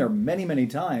 I've been there many, many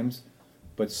times,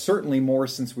 but certainly more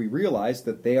since we realized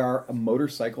that they are a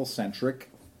motorcycle-centric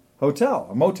hotel,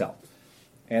 a motel.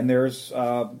 And there's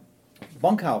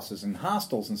bunkhouses and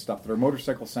hostels and stuff that are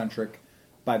motorcycle-centric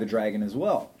by the Dragon as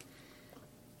well.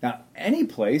 Now, any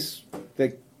place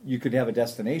that you could have a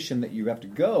destination that you have to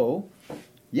go,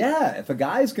 yeah, if a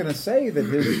guy's going to say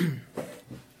that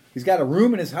he's got a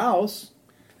room in his house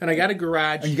And I got a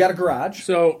garage. And you got a garage.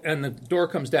 So, and the door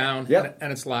comes down, Yep.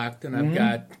 and it's locked, and I've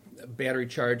got battery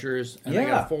chargers, and I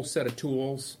got a full set of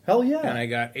tools. Hell yeah. And I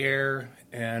got air,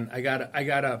 and I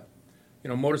got a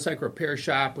motorcycle repair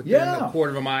shop within a quarter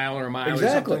of a mile or a mile or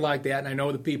something like that, and I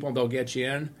know the people, they'll get you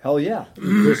in. Hell yeah.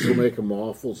 Chris will make them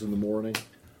waffles in the morning.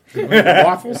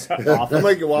 Waffles? He'll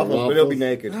make you waffles, but he'll be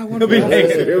naked. He'll be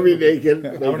naked. He'll be naked.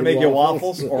 I'm going to make you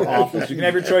waffles or waffles. You can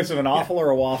have your choice of an waffle or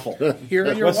a waffle. Here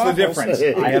are your What's waffles. the difference?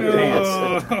 I have pants.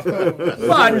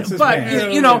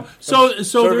 But so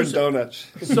Serving there's donuts.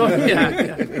 so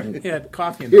yeah,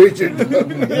 coffee. And Here's your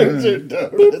donuts.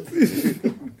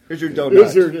 Here's your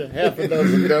donuts. Here's your half a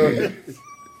dozen donuts.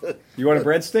 You want a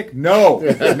breadstick? No,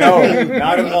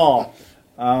 not at all.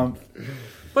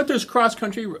 But there's cross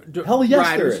country Hell yes,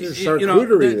 riders. there is. There's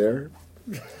charcuterie there.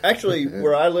 Actually,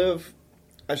 where I live,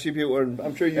 I see people, and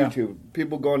I'm sure you too,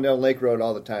 people going down Lake Road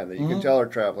all the time that you can tell are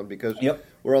traveling because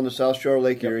we're on the South Shore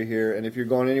Lake Erie here, and if you're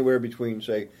going anywhere between,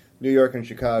 say, New York and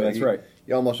Chicago,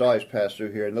 you almost always pass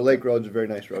through here. And the Lake Road's a very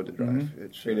nice road to drive.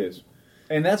 It is.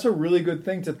 And that's a really good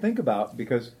thing to think about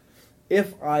because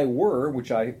if I were,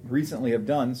 which I recently have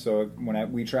done, so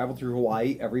when we traveled through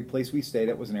Hawaii, every place we stayed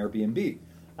at was an Airbnb.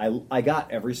 I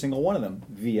got every single one of them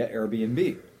via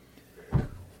Airbnb.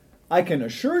 I can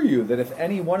assure you that if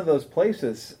any one of those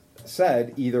places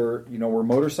said either, we're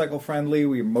motorcycle friendly,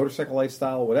 we're motorcycle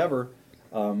lifestyle, whatever,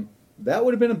 that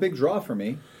would have been a big draw for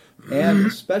me. And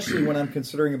especially when I'm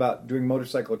considering about doing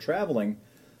motorcycle traveling,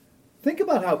 think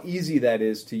about how easy that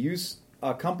is to use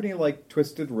a company like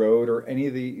Twisted Road or any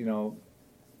of the,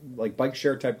 like bike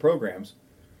share type programs.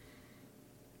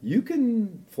 You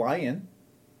can fly in.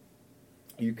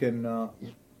 You can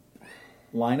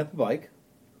line up a bike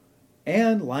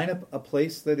and line up a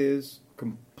place that is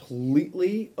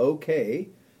completely okay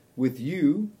with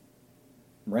you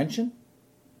wrenching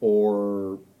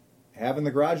or having the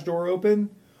garage door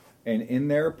open and in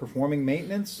there performing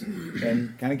maintenance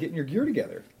and kind of getting your gear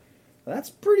together. That's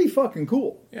pretty fucking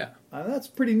cool. Yeah. That's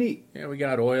pretty neat. Yeah, we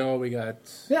got oil, we got...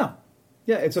 Yeah,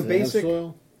 it's a basic...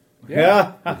 Soil?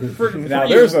 Yeah. Now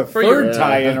there's a third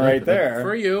tie-in right there.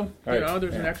 For you. Right.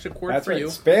 There's an extra quart That's for right.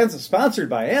 you. Sponsored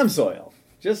by Amsoil.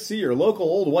 Just see your local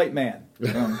old white man.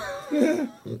 But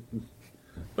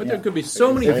there could be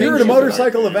so many If things. you're at a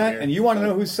motorcycle event and you want to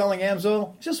know who's selling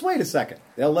Amsoil, just wait a second.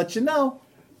 They'll let you know.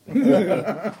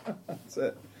 That's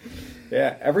it.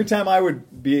 Yeah, every time I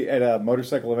would be at a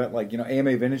motorcycle event like,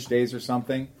 AMA Vintage Days or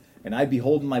something, and I'd be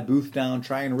holding my booth down,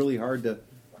 trying really hard to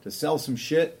sell some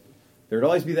shit, there'd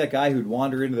always be that guy who'd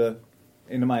wander into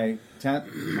my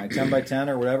tent, my 10x10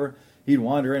 or whatever. He'd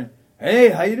wander in,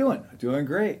 hey, how you doing? Doing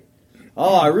great.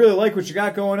 Oh, I really like what you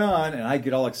got going on. And I'd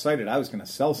get all excited. I was going to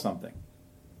sell something.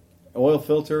 Oil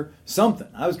filter, something.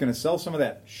 I was going to sell some of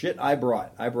that shit I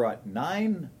brought. I brought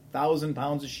 9,000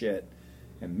 pounds of shit.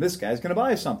 And this guy's going to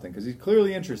buy something because he's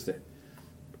clearly interested.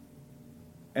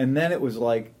 And then it was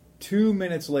like 2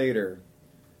 minutes later.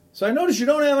 So I noticed you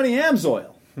don't have any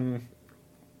Amsoil.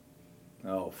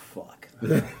 Oh, fuck.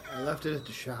 I left it at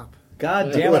the shop.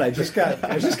 God damn it, I just got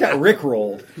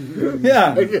rickrolled.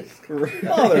 Yeah.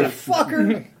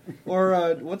 Motherfucker.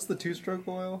 Or what's the two-stroke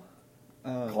oil?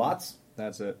 Klotz?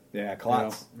 That's it. Yeah,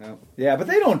 Klotz. No. Yeah, but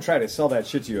they don't try to sell that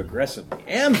shit to you aggressively.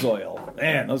 Amsoil,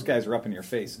 man, those guys are up in your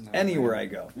face anywhere I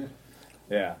go.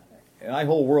 Yeah. And my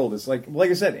whole world is like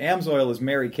I said, Amsoil is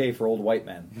Mary Kay for old white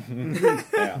men.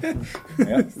 Yeah.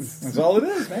 That's all it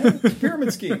is, man. It's a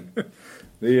pyramid scheme.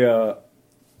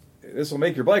 This will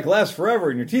make your bike last forever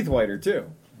and your teeth whiter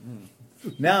too.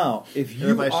 Now, if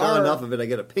I sell enough of it, I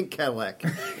get a pink Cadillac.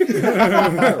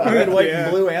 Red, white,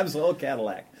 and blue Amsoil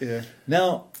Cadillac. Yeah.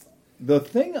 Now, the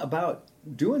thing about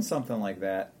doing something like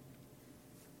that,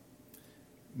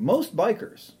 most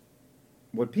bikers,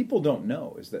 what people don't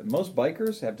know is that most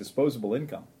bikers have disposable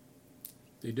income.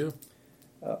 They do.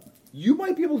 You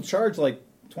might be able to charge like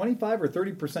 25 or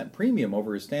 30% premium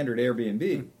over a standard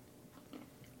Airbnb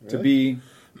to be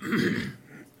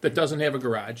that doesn't have a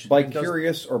garage. Bike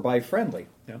curious or bike friendly.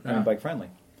 Yeah. I mean, bike friendly.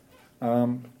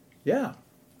 Yeah.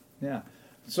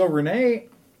 So Renee,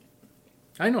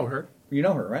 I know her. you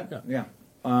know her, right? Yeah.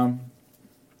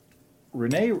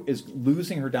 Renee is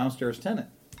losing her downstairs tenant.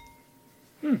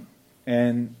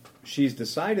 And she's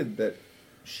decided that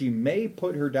she may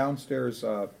put her downstairs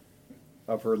of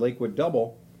her Lakewood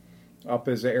double up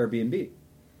as an Airbnb.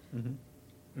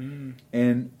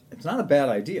 And it's not a bad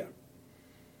idea.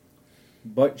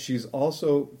 But she's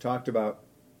also talked about,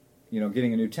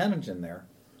 getting a new tenant in there.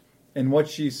 And what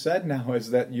she said now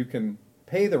is that you can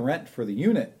pay the rent for the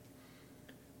unit,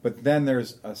 but then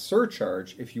there's a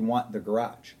surcharge if you want the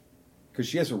garage. Because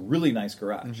she has a really nice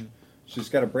garage. She's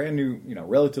got a brand new,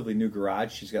 relatively new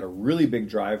garage. She's got a really big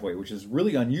driveway, which is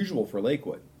really unusual for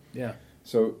Lakewood. Yeah.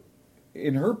 So,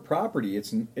 in her property,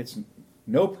 it's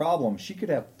no problem. She could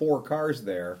have 4 cars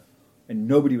there, and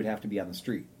nobody would have to be on the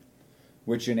street.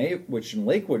 Which in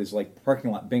Lakewood is like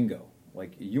parking lot bingo.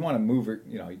 Like you want to move it,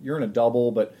 you're in a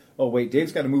double, but oh wait,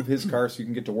 Dave's got to move his car so you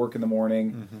can get to work in the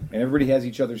morning, and everybody has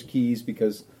each other's keys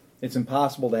because it's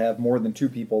impossible to have more than 2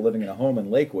 people living in a home in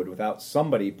Lakewood without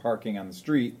somebody parking on the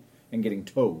street and getting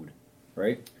towed,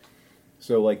 right?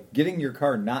 So like getting your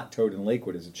car not towed in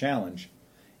Lakewood is a challenge.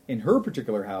 In her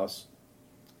particular house,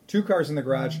 2 cars in the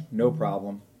garage, no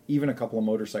problem. Even a couple of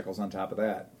motorcycles on top of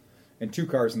that, and 2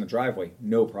 cars in the driveway,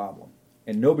 no problem.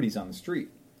 And nobody's on the street.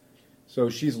 So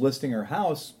she's listing her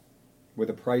house with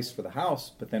a price for the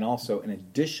house, but then also an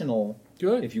additional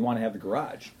if you want to have the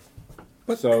garage.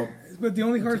 But the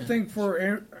only hard thing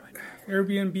for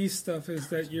Airbnb stuff is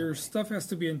that your stuff has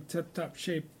to be in tip-top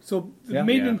shape. So the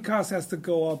maintenance cost has to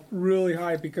go up really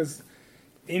high because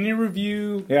any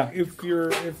review, if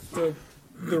the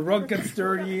rug gets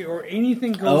dirty or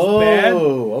anything goes bad,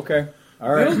 okay.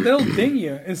 All right. They'll ding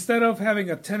you. Instead of having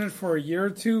a tenant for a year or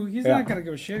 2, he's not going to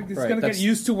give a shit. He's going to get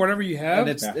used to whatever you have.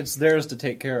 And it's theirs to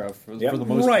take care of for the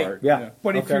most part. Yeah.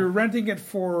 But if you're renting it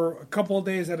for a couple of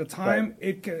days at a time,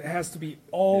 it has to be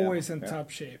always in top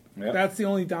shape. Yeah. That's the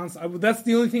only downside. That's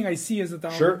the only thing I see as a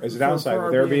downside. Sure, as a downside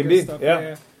with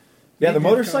Airbnb. Yeah, the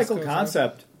motorcycle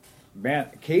concept, man,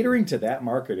 catering to that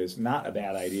market is not a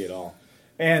bad idea at all.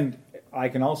 And I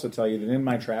can also tell you that in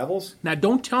my travels... Now,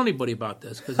 don't tell anybody about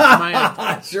this, because it's my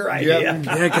idea. It's your idea.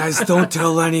 Yeah, guys, don't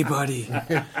tell anybody.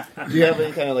 Do you have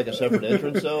any kind of like a separate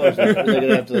entrance, though? Or are they going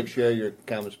to have to share your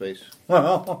common space?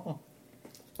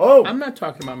 I'm not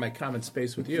talking about my common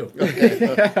space with you.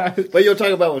 But you'll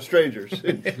talk about with strangers.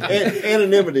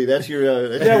 Anonymity, that's your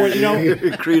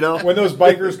your credo. When those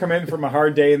bikers come in from a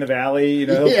hard day in the valley,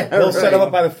 they'll set them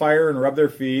up by the fire and rub their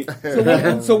feet.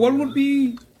 So what would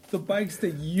be the bikes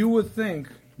that you would think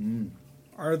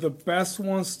are the best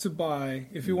ones to buy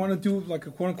if you want to do like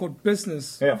a quote-unquote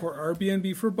business for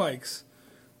Airbnb for bikes?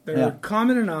 They're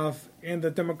common enough, and the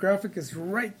demographic is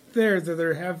right there that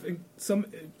they're having some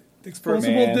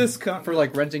exposable discount. For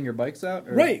like renting your bikes out?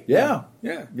 Or? Right. Yeah.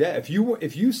 If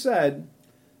you said,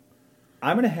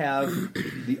 I'm going to have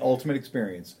the ultimate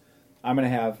experience, I'm going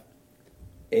to have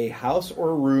a house or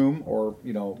a room or,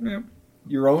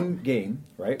 your own game,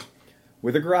 right?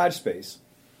 With a garage space,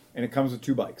 and it comes with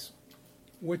 2 bikes.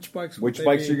 Which bikes? Which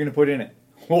bikes are you going to put in it?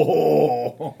 KLR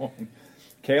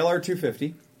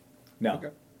 250. No,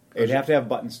 it'd have to have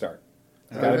button start.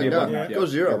 It's got to be a button. Go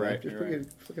 0, right? Just put your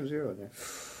fucking 0 in there.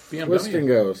 BMW. Twisting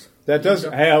goes. That does.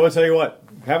 Hey, I will tell you what.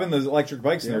 Having those electric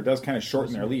bikes in there does kind of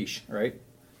shorten their leash, right?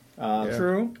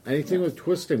 True. Anything with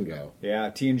twist and go.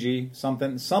 Yeah, TNG,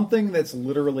 something that's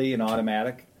literally an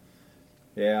automatic.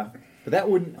 Yeah. But that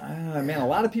wouldn't, man, a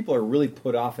lot of people are really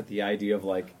put off at the idea of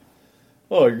like,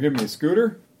 oh, you're giving me a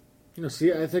scooter?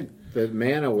 See, I think the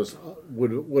Mana would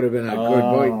have been a good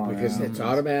bike because it's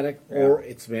automatic or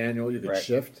it's manual. You could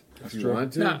shift if you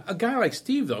want to. Now, a guy like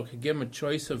Steve, though, could give him a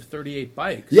choice of 38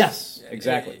 bikes. Yes,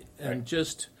 exactly. And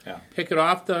just pick it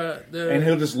off the... And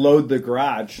he'll just load the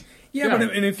garage. Yeah, but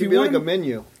and if you want... like a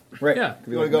menu. Right. Yeah.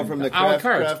 You want to go from the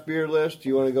craft beer list? Do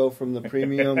you want to go from the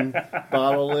premium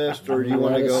bottle list? Or do you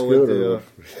want to go with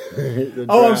the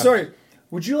I'm sorry.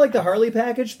 Would you like the Harley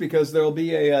package? Because there will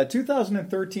be a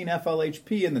 2013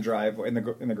 FLHP in the driveway in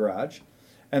the garage,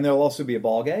 and there will also be a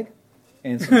ball gag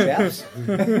and some chaps.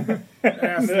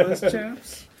 Assless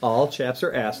chaps. All chaps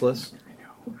are assless. I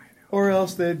know. Or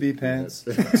else they'd be pants.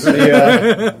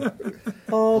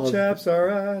 All chaps are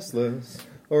assless,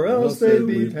 or else they'd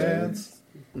be pants.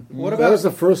 That was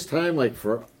the first time, like,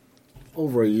 for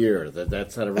over a year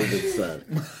that's how everything said.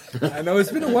 I know, it's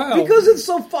been a while. Because it's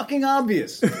so fucking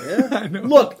obvious. Yeah.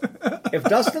 Look, if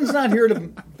Dustin's not here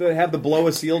to have the blow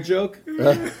a seal joke,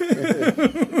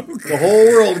 the whole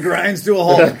world grinds to a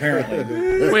halt, apparently.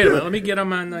 Wait a minute, let me get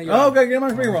him on... okay, get him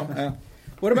on finger roll.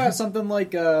 What about something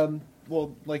like,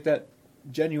 like that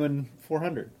genuine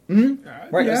 400?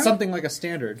 Mm-hmm. Right, something like a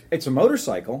standard. It's a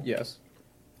motorcycle. Yes.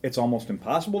 It's almost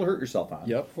impossible to hurt yourself on.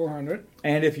 Yep. 400.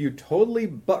 And if you totally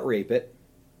butt rape it,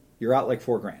 you're out like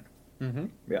 $4,000. Mm-hmm.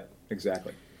 Yeah,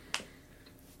 exactly.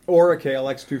 Or a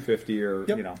KLX 250 or,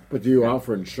 But do you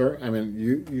offer insurance? I mean,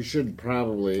 you should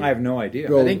probably... I have no idea.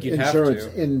 Go I think you'd insurance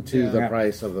have to. into the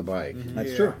price of the bike. Mm-hmm.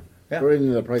 That's true. Yeah. Or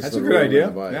into the price That's of a the good idea.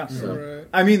 Of the bike. Yeah. So. Right.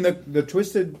 I mean, the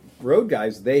Twisted Road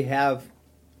guys, they have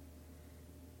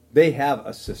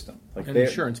a system. Like An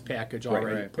insurance package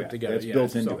already put together. It's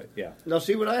built into it. Yeah. Now,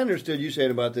 see what I understood you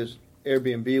saying about this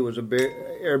Airbnb was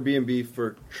Airbnb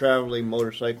for traveling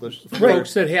motorcyclists.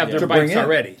 Folks that have their bikes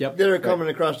already. Yep. That are coming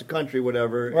across the country,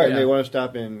 whatever, and they want to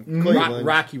stop in Cleveland.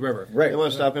 Rocky River. Right. They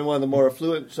want to stop in one of the more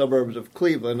affluent suburbs of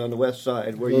Cleveland on the west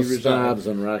side where Those you reside.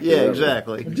 and Rocky Yeah, River.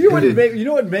 exactly. Do you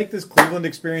know what would make this Cleveland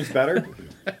experience better?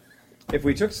 If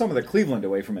we took some of the Cleveland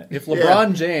away from it. If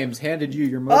LeBron James handed you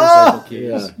your motorcycle keys.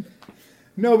 Yeah.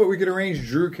 No, but we could arrange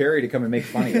Drew Carey to come and make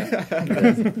fun of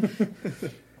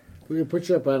you. We could put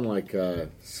you up on like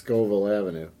Scoville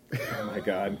Avenue. Oh my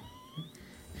God.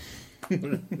 Hey,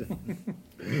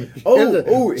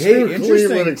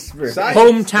 interesting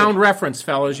Hometown reference,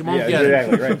 fellas. You won't get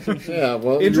exactly, it. Right. Yeah,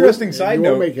 well, Interesting side you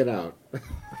note. won't make it out.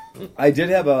 I did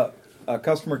have a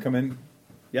customer come in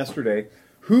yesterday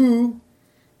who,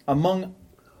 among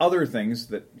other things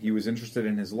that he was interested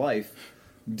in his life,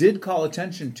 did call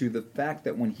attention to the fact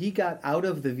that when he got out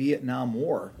of the Vietnam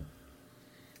War,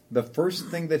 the first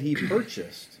thing that he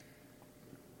purchased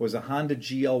was a Honda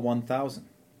GL 1000.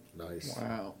 Nice.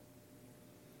 Wow.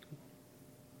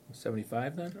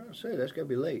 75 then? I'll say that's gonna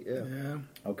be late. Yeah.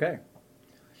 Okay.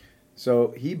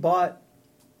 So he bought.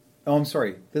 Oh, I'm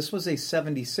sorry. This was a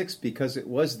 76 because it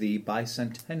was the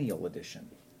bicentennial edition,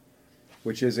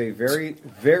 which is a very,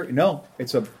 very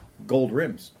it's a gold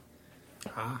rims.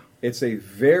 It's a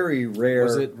very rare.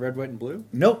 Was it red, white, and blue?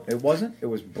 No, it wasn't. It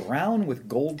was brown with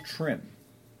gold trim.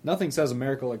 Nothing says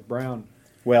America like brown.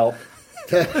 Well,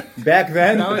 back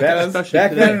then, back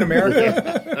then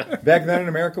in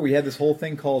America, we had this whole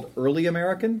thing called Early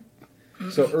American.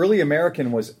 So Early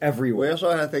American was everywhere. We also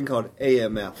had a thing called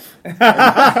AMF.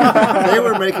 They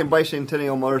were making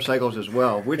bicentennial motorcycles as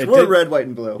well, which were red, white,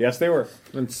 and blue. Yes, they were.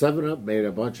 And 7-Up made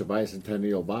a bunch of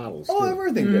bicentennial bottles. Oh, too.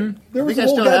 everything did. There was a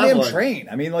whole goddamn train.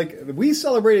 I mean, like, we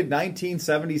celebrated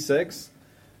 1976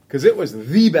 because it was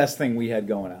the best thing we had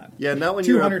going on. Yeah, not when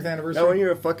 200th anniversary. Not when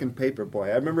you're a fucking paper boy.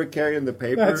 I remember carrying the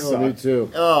paper. That sucked. Me too.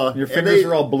 Oh, your fingers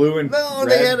were all blue and no, red.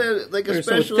 they had a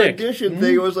special edition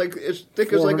thing. It was like as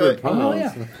thick as like a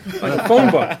pounds. Like a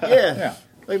phone book. Yeah.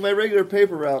 Like my regular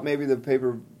paper route, maybe the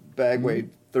paper bag weighed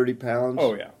 30 pounds.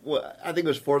 Oh, yeah. Well, I think it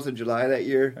was 4th of July that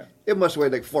year. Yeah. It must have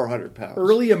weighed like 400 pounds.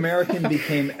 Early American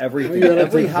became everything. Well,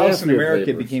 Every house in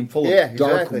America became full of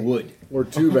dark wood. Or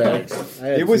 2 bags.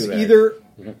 It was either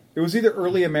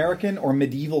Early American or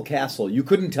Medieval Castle. You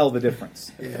couldn't tell the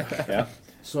difference. Yeah.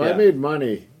 So I made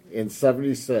money in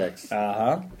 76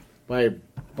 by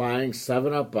buying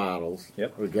 7-Up bottles.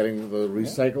 Yep. Or getting the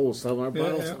recyclable 7-Up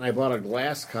bottles. And I bought a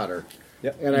glass cutter.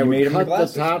 Yep. And I would cut the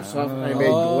tops off and I made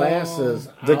glasses.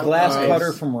 The glass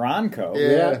cutter from Ronco.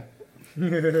 Yeah.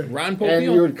 Ron Popeil. And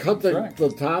you would cut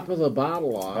the top of the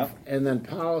bottle off and then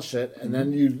polish it, and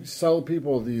then you'd sell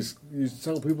people these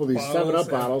 7-Up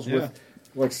bottles with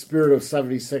like Spirit of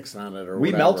 76 on it, or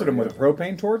we melted them with a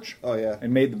propane torch. Oh yeah,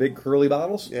 and made the big curly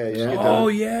bottles. Yeah. Yeah.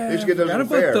 You should get those at the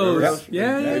fair. Those.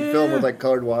 Yeah. They'd fill them with like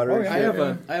colored water. Oh, yeah.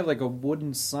 I have like a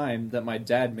wooden sign that my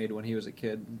dad made when he was a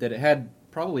kid. That it had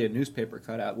probably a newspaper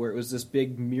cutout where it was this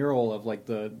big mural of like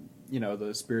the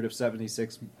Spirit of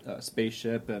 76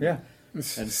 spaceship and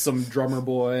some drummer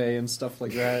boy and stuff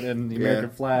like that, and the American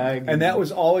flag. And that was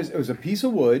always, it was a piece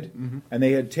of wood, and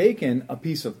they had taken a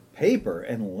piece of paper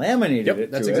and laminated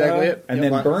it. That's exactly it. And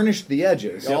then burnished the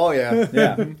edges. Oh, yeah.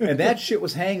 Yeah. And that shit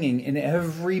was hanging in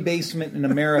every basement in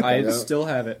America. I still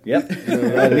have it. Yep.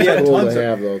 We had tons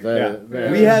of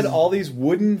We had all these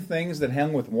wooden things that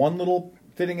hung with one little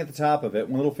fitting at the top of it,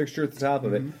 one little fixture at the top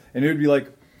of it, and it would be like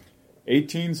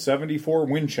 1874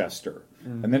 Winchester.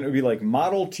 And then it would be like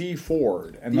Model T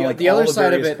Ford, and the other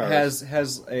side of it has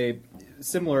a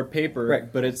similar paper,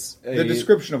 but it's the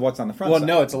description of what's on the front. Well, side.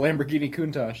 no, it's a Lamborghini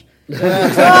Countach.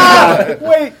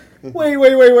 Wait!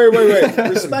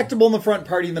 Respectable in the front,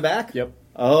 party in the back. Yep.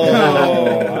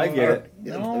 Oh, I get it.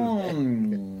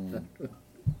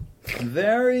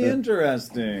 Very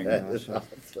interesting.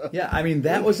 Yeah, I mean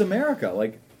that was America.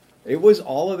 Like, it was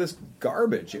all of this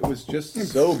garbage. It was just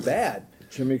so bad.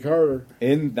 Jimmy Carter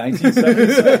in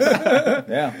 1976.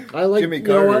 Yeah, I like Jimmy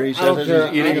Carter. He says he's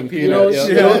eating a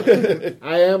peanut.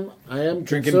 I am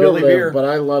drinking Billy beer, but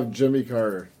I love Jimmy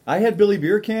Carter. I had Billy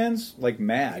beer cans like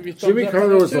mad. Jimmy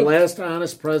Carter was the last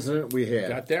honest president we had.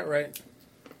 Got that right.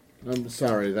 I'm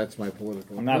sorry, that's my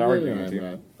political. I'm not arguing with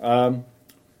you. I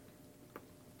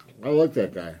like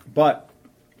that guy, but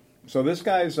so this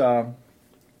guy's. I'm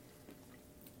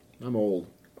old.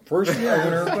 First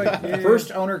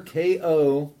owner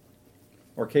KO,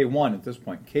 or K1 at this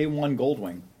point, K1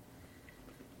 Goldwing.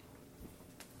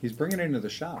 He's bringing it into the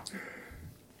shop.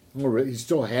 Oh, he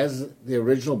still has the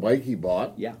original bike he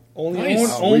bought? Yeah. Only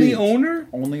owner?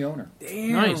 Only owner.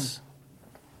 Damn. Nice.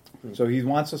 So he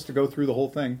wants us to go through the whole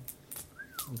thing.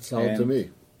 Sell it to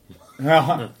me.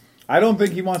 I don't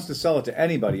think he wants to sell it to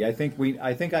anybody. I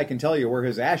think I can tell you where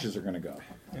his ashes are going to go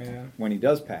when he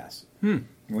does pass.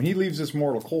 When he leaves this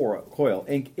mortal coil,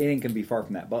 it ain't going to be far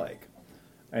from that bike.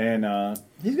 And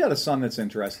he's got a son that's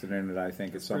interested in it, I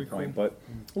think, at some point. Cool. But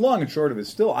long and short of it,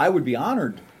 still, I would be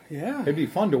honored. Yeah. It'd be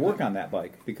fun to work on that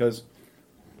bike because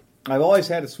I've always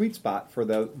had a sweet spot for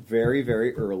the very,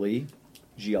 very early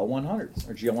GL100s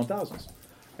or GL1000s.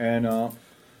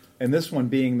 And this one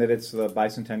being that it's the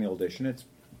bicentennial edition, it's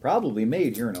probably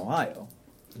made here in Ohio.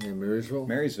 In Marysville?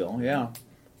 Marysville, yeah.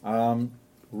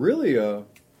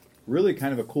 Really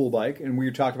kind of a cool bike. And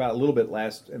we talked about it a little bit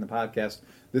last in the podcast.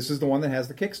 This is the one that has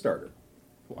the Kickstarter.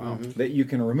 Wow. That you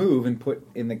can remove and put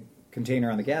in the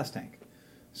container on the gas tank.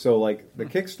 So, like, the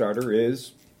Kickstarter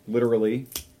is literally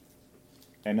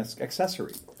an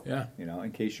accessory. Yeah. You know,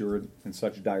 in case you were in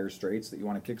such dire straits that you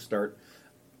want to kickstart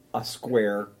a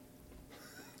square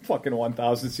fucking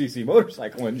 1,000cc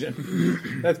motorcycle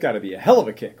engine. That's got to be a hell of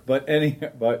a kick. Yeah.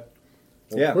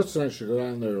 Chris and I should go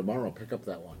down there tomorrow and pick up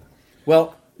that one.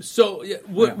 Well, so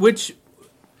which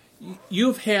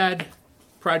you've had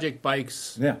project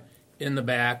bikes in the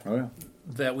back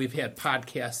that we've had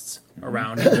podcasts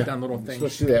around and done little things.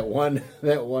 Especially that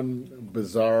one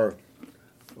bizarre.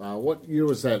 What year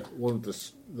was that one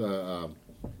with the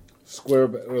square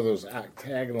or those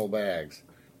octagonal bags?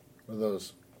 Or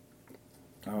those?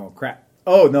 Oh crap!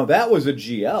 Oh no, that was a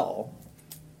GL.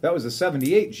 That was a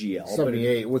 78 GL.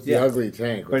 78 with the ugly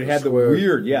tank. But it had the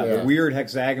weird, the weird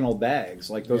hexagonal bags,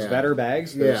 like those Vetter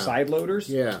bags. They're side loaders.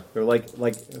 Yeah, they're like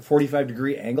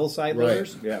 45-degree angle side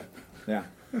loaders. Yeah, yeah.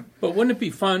 But wouldn't it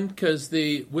be fun because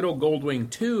the Widow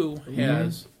Goldwing 2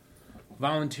 has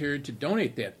volunteered to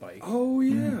donate that bike? Oh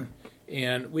yeah,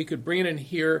 and we could bring it in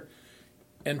here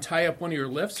and tie up one of your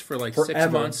lifts for like Forever.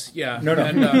 6 months. Yeah, no,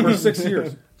 and, for 6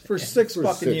 years. For six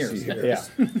years. Yeah.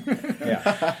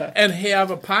 Yeah. And have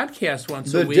a podcast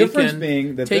once a week. The difference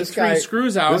being that take three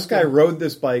screws out. This guy rode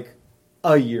this bike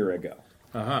a year ago.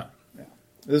 Uh-huh. Yeah.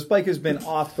 This bike has been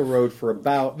off the road for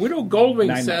about Widow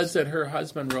Goldwing says that her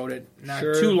husband rode it not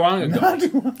too long ago.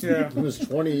 Yeah. It was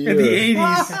 20 years. In the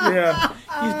 80s, yeah.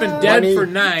 He's been dead for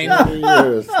 9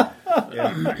 years.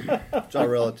 Yeah. It's all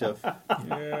relative.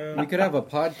 Yeah. We could have a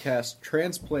podcast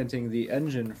transplanting the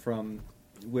engine from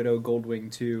Widow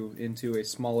Goldwing 2 into a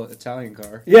small Italian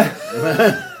car. Yeah.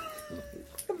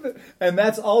 And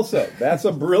that's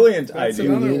a brilliant idea. Do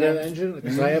you need that engine?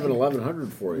 Because I have an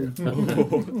 1100 for you.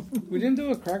 We didn't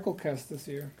do a crackle cast this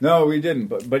year. No, we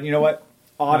didn't. But you know what?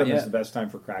 Autumn is the best time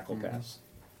for crackle casts.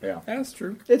 Yeah. That's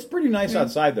true. It's pretty nice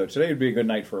outside, though. Today would be a good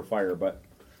night for a fire, but...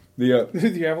 Do you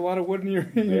have a lot of wood in your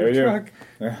truck?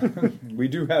 We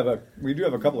do have a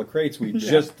couple of crates we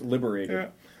just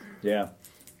liberated. Yeah.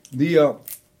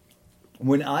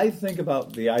 When I think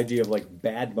about the idea of like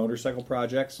bad motorcycle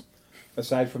projects,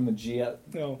 aside from the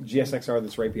GSXR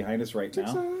that's right behind us right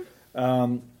now,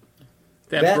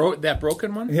 that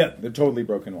broken one, the totally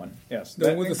broken one, yes, the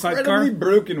one with the sidecar, incredibly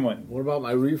broken one. What about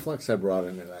my Reflex I brought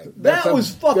in tonight? That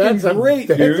was fucking great,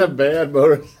 dude. That's a bad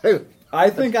motorcycle.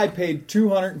 I think I paid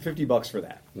 $250 for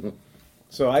that.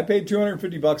 So I paid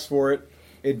 $250 for it.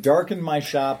 It darkened my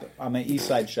shop on my east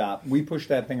side shop. We pushed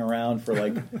that thing around for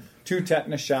like 2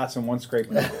 tetanus shots and 1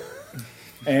 scrape.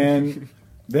 And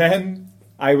then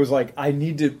I was like, I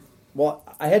had to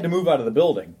move out of the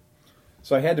building.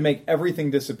 So I had to make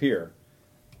everything disappear.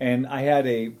 And I had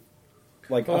a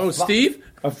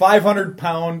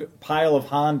 500-pound pile of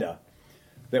Honda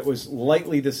that was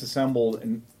lightly disassembled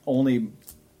and only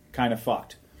kind of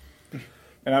fucked.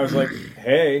 And I was like,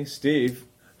 hey, Steve.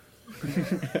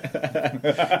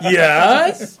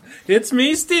 Yes, it's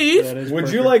me, Steve.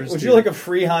 Would you like a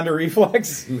free Honda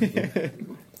Reflex?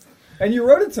 And you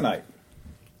rode it tonight.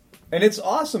 And it's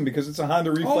awesome because it's a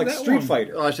Honda Reflex Street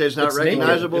Fighter. Oh, I say it's not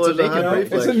recognizable as a Honda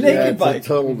Reflex. It's a naked bike.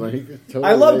 Totally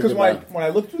I love because when I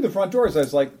looked through the front doors, I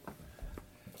was like,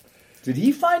 did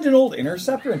he find an old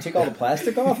Interceptor and take all the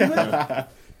plastic off of it?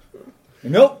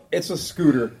 Nope, it's a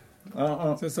scooter.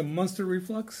 So it's a Monster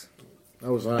Reflex? I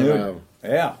was on. I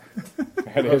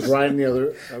was riding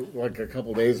a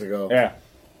couple days ago. Yeah.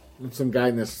 And some guy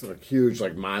in this huge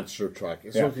monster truck.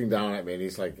 He's looking down at me, and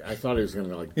he's like, I thought he was going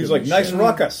to He's like, nice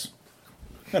ruckus.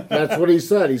 That's what he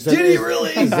said. He said, did he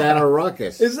really? Is that a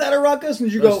ruckus? Is that a ruckus?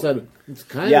 And you go, I said, it's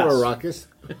kind of a ruckus.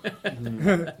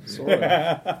 Sort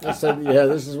of. I said, yeah,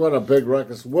 this is what a big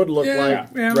ruckus would look like.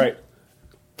 Yeah. Right.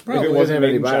 Probably. If it wasn't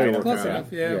made in China. Close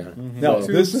enough, yeah. Mm-hmm. No,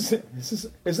 this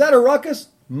is that a ruckus?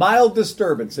 Mild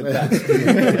disturbance at best.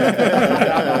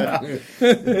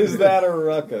 Is that a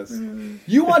ruckus?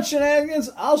 You want shenanigans?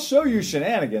 I'll show you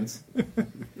shenanigans.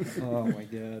 Oh my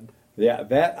god.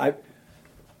 Yeah,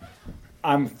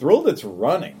 I'm thrilled it's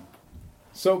running.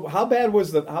 So how bad were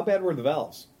the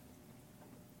valves?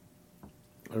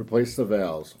 I replaced the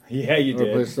valves. Yeah, you did. I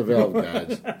replaced the valve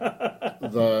guides.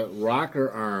 The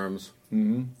rocker arms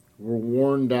were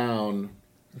worn down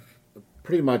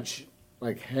pretty much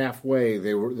like halfway.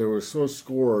 They were so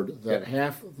scored that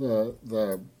half the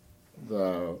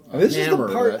this hammer.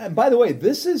 Is the part. And by the way,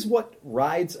 this is what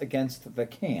rides against the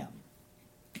cam.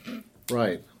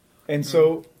 Right. And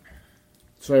so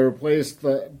I replaced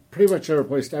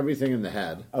everything in the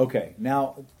head. Okay.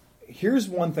 Now, here's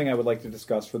one thing I would like to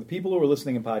discuss for the people who are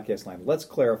listening in podcast land. Let's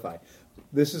clarify.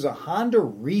 This is a Honda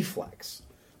Reflex.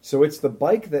 So it's the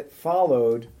bike that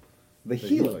followed the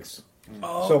Helix.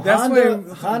 Oh, so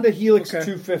that's Honda Helix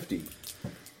 250.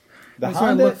 The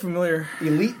Honda look familiar.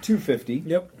 Elite 250.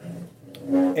 Yep.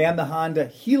 And the Honda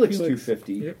Helix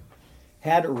 250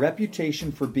 had a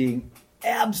reputation for being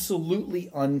absolutely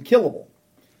unkillable.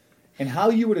 And how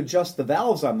you would adjust the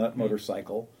valves on that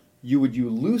motorcycle, you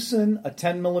loosen a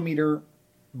 10 millimeter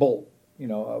bolt,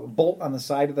 a bolt on the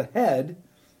side of the head,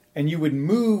 and you would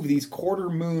move these quarter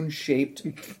moon shaped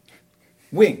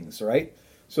wings, right?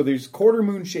 So there's quarter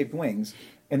moon shaped wings,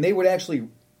 and they would actually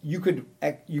you could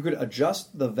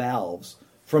adjust the valves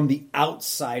from the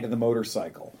outside of the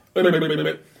motorcycle.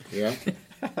 Yeah.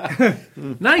 Nice.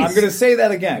 I'm going to say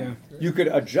that again. Yeah. You could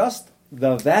adjust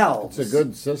the valves. It's a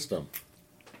good system.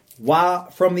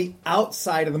 From the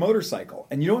outside of the motorcycle.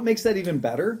 And you know what makes that even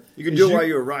better? You can do it while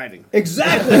you're riding.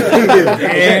 Exactly.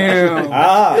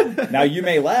 Damn. Now you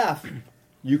may laugh.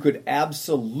 You could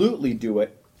absolutely do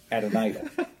it at an idle.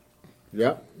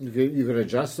 Yep. You could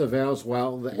adjust the valves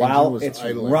while the engine was it's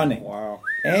idling. running. Wow.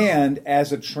 And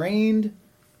as a trained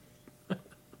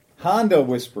Honda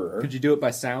whisperer... Could you do it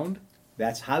by sound?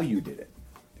 That's how you did it.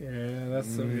 Yeah,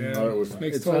 that's yeah. Oh,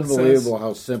 makes it's total unbelievable sense.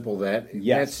 how simple that.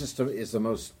 Yes. That system is the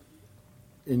most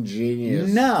ingenious.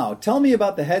 Now, tell me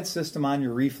about the head system on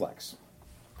your Reflex.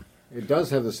 It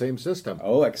does have the same system.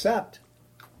 Oh, except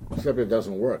it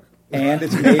doesn't work. And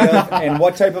it's made of. And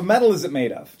what type of metal is it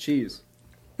made of? Cheese.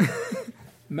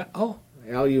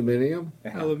 Aluminium.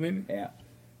 Aluminium. Yeah.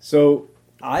 So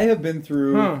I have been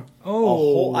through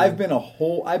I've been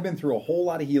through a whole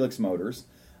lot of Helix motors.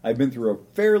 I've been through a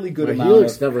fairly good amount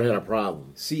Helix of never had a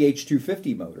problem.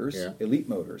 CH250 motors, Elite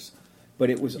motors. But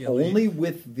it was only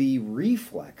with the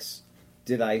Reflex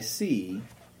did I see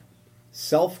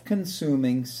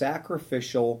self-consuming,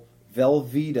 sacrificial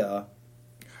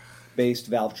Velveeta-based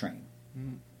valve train.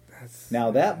 Now,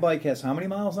 that bike has how many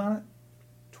miles on it?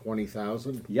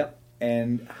 20,000. Yep.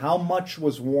 And how much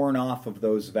was worn off of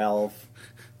those valve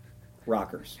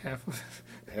rockers? Half of it.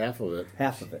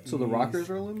 Half of it. So the rockers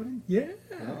are aluminum? Yeah.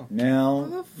 Oh.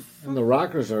 Now, and the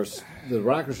rockers are steel, the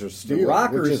rockers, which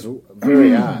is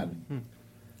very odd.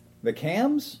 The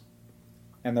cams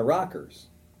and the rockers.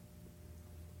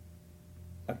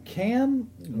 A cam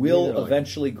will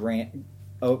eventually grant.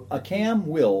 A cam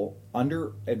will,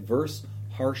 under adverse,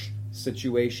 harsh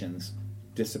situations,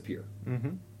 disappear.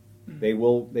 Mm-hmm. They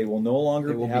will no longer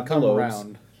have the loads.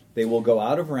 Round. They will go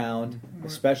out of round,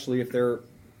 especially if they're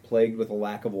plagued with a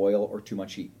lack of oil or too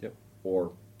much heat,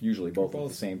 or usually both at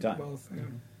the same time. Both, yeah.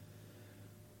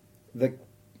 The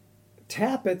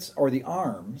tappets or the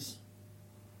arms,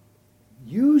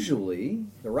 usually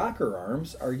the rocker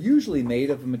arms are usually made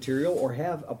of a material or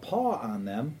have a paw on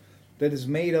them that is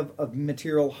made of a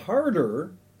material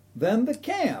harder than the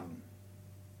cam.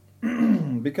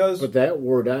 But that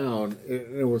wore down.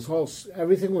 It was all,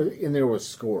 everything in there was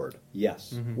scored.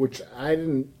 Yes. Mm-hmm. Which I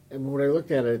didn't. And when I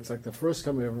looked at it, it's like the first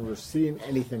time I've ever seen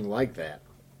anything like that.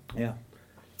 Yeah.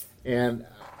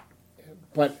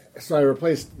 So I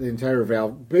replaced the entire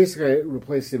valve. Basically, I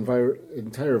replaced the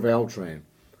entire valve train.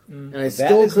 And I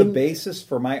that is the basis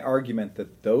for my argument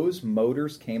that those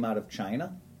motors came out of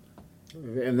China.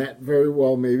 And that very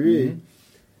well may be. Mm-hmm.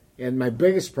 And my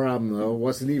biggest problem, though,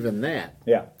 wasn't even that.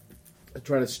 Yeah. I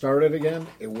tried to start it again.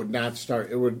 It would not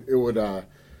start. It would.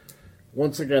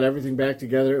 Once I got everything back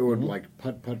together, it would like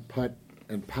putt, putt,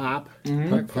 and pop.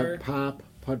 Putt, putt, pop.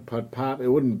 Putt, putt, pop. It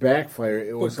wouldn't backfire.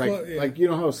 It was like you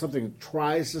know how something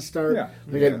tries to start? Yeah.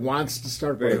 It wants to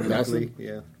start, but it doesn't.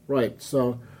 Yeah. Right.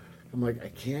 So I'm like, I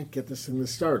can't get this thing to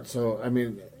start. So, I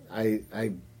mean, I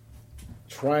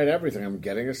tried everything. I'm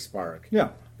getting a spark.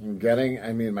 Yeah.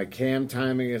 My cam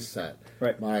timing is set.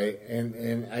 Right. I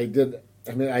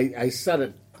set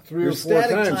it 3 Your or 4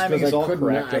 times because I couldn't.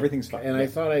 Correct. Everything's fine. And I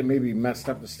thought I maybe messed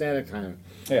up the static time.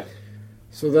 Yeah.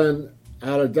 So then,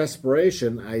 out of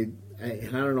desperation, and I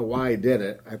don't know why I did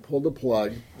it. I pulled the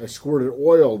plug. I squirted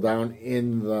oil down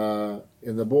in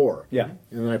the bore. Yeah.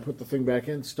 And then I put the thing back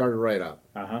in. Started right up.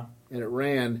 Uh-huh. And it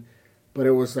ran, but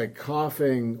it was like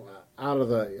coughing out of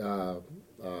the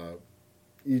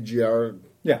EGR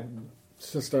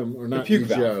system, or not the puke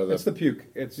EGR. Valve. It's the puke.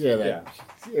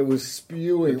 It was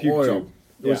spewing oil. Tube.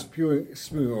 It was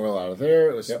spewing oil out of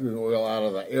there. It was spewing oil out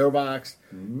of the airbox.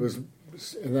 Mm-hmm.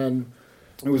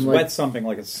 It was wet something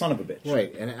like a son of a bitch.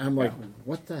 Right, and I'm like,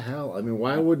 what the hell? I mean,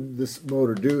 why would this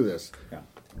motor do this? Yeah.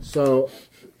 So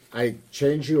I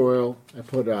changed the oil. I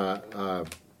put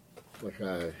like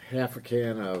a half a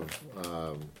can of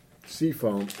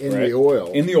Seafoam in the oil.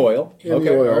 In the oil. In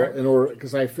the oil, right. In order,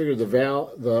 because I figured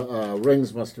the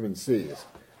rings must have been seized.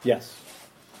 Yes.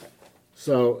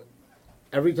 So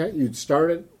every time you'd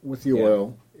start it with the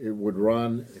oil, it would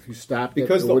run. If you stopped it,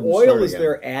 because the oil is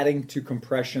there adding to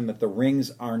compression that the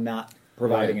rings are not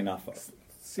providing enough of.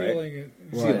 Sealing it.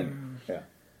 Sealing. Yeah.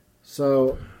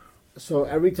 So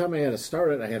every time I had to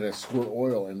start it, I had to squirt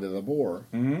oil into the bore,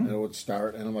 and it would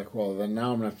start. And I'm like, well, then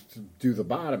now I'm going to have to do the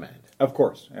bottom end. Of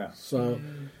course, yeah. So,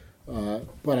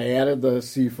 but I added the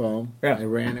Seafoam. Yeah. I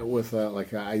ran it with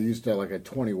I used like a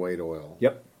 20 weight oil.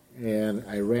 Yep. And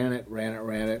I ran it,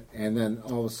 and then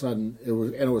all of a sudden it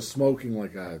was smoking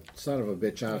like a son of a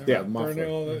bitch out of the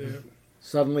muffler.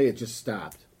 Suddenly it just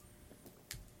stopped.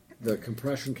 The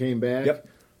compression came back. Yep.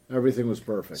 Everything was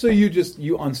perfect. So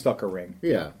you unstuck a ring.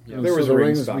 Yeah. There was a ring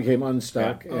rings stuck. Became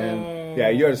unstuck. Yeah.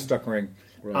 And you had a stuck ring.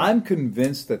 Right. I'm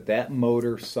convinced that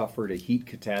motor suffered a heat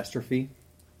catastrophe.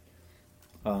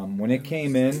 When it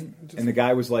came in, and the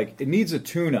guy was like, it needs a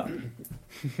tune-up.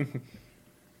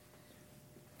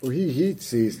 Well, he heat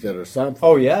seized it or something.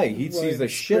 Oh, yeah, he heat seized the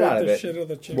shit out of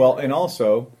it. Well, and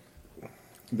also,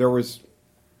 there was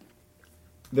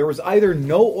either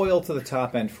no oil to the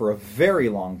top end for a very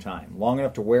long time, long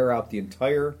enough to wear out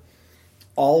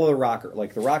all of the rocker,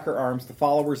 like the rocker arms, the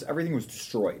followers, everything was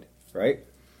destroyed, right?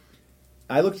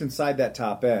 I looked inside that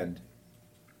top end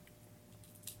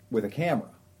with a camera,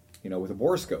 with a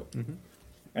borescope. Mm-hmm.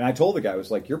 And I told the guy, I was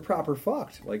like, you're proper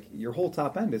fucked. Like, your whole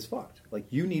top end is fucked. Like,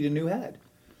 you need a new head.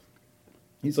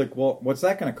 He's like, well, what's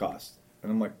that going to cost?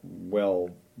 And I'm like, well,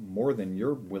 more than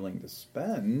you're willing to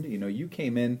spend. You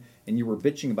came in and you were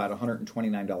bitching about a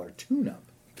 $129 tune-up.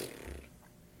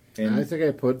 And I think I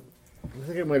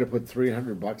might have put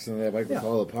 $300 in that bike with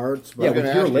all the parts. But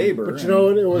with your labor. But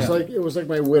it was like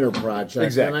my winter project.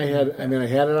 Exactly. And I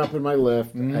had it up in my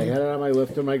lift. Mm-hmm. I had it on my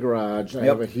lift in my garage. I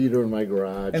have a heater in my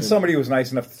garage. And somebody was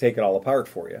nice enough to take it all apart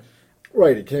for you.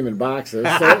 Right, it came in boxes.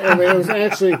 So, it was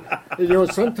actually,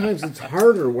 sometimes it's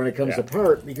harder when it comes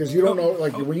apart because you don't know,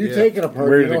 like when you take it apart,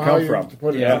 where you did know it how come you from? have to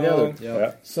put it together.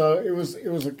 Yeah. So it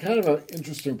was a kind of an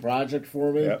interesting project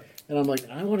for me, and I'm like,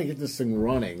 I want to get this thing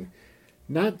running,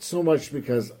 not so much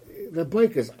because the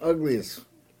bike is ugly as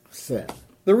sin.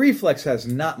 The Reflex has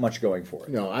not much going for it.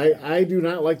 No, I do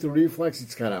not like the Reflex.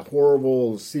 It's got a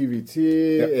horrible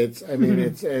CVT. Yep.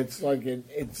 It's like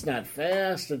it's not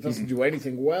fast. It doesn't do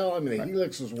anything well. I mean, the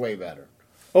Helix was way better.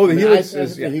 Oh, the Helix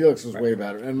the Helix was way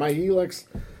better. And my Helix,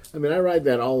 I write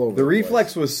that all over. The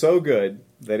Reflex was so good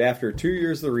that after 2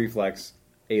 years of the Reflex,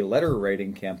 a letter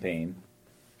writing campaign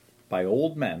by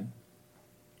old men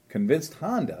convinced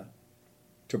Honda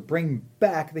to bring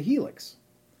back the Helix.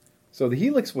 So the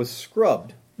Helix was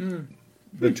scrubbed.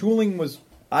 The tooling was,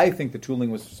 I think the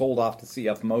tooling was sold off to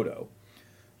CF Moto.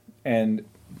 And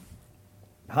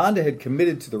Honda had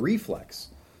committed to the Reflex,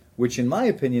 which in my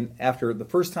opinion, after the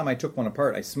first time I took one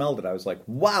apart, I smelled it. I was like,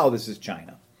 wow, this is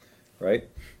China. Right?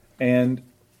 And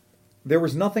there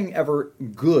was nothing ever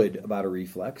good about a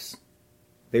Reflex.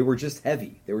 They were just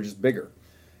heavy. They were just bigger.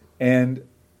 And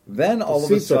then all of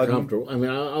a sudden... are comfortable.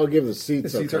 I'll give the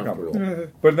seats are comfortable.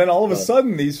 But then all of a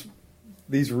sudden,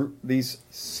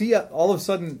 all of a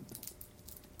sudden,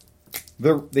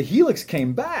 the Helix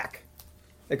came back,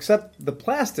 except the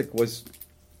plastic was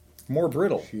more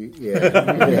brittle. Really.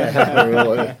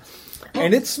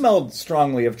 And it smelled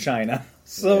strongly of China.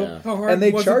 So, and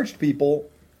they charged people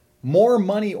more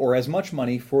money or as much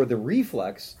money for the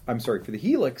Reflex. I'm sorry, for the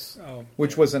Helix,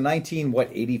 which was a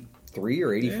 83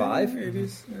 or 85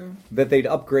 that they'd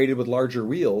upgraded with larger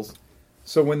wheels.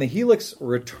 So when the Helix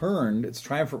returned, its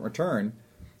triumphant return,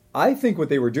 I think what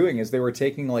they were doing is they were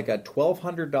taking like a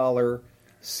 $1,200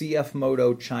 CF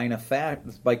Moto China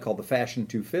bike called the Fashion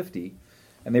 250,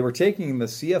 and they were taking the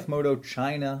CF Moto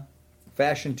China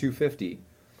Fashion 250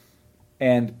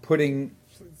 and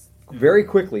very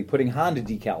quickly putting Honda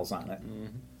decals on it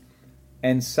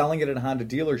and selling it at Honda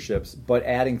dealerships, but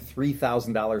adding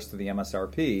 $3,000 to the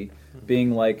MSRP,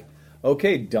 being like,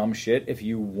 okay, dumb shit, if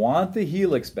you want the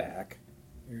Helix back,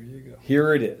 here you go.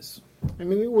 Here it is.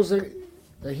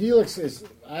 The Helix is,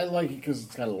 I like it because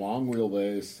it's got a long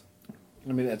wheelbase.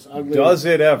 It's ugly. Does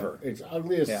it ever? It's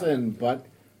ugly as sin, but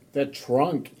that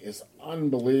trunk is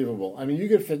unbelievable. I mean, you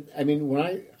could fit. I mean,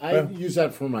 when I use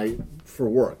that for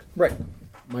work, right?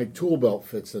 My tool belt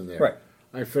fits in there, right?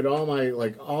 I fit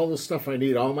all the stuff I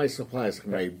need, all my supplies,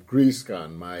 my grease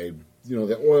gun,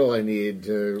 the oil I need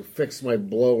to fix my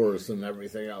blowers and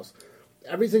everything else.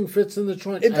 Everything fits in the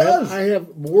trunk. It does. I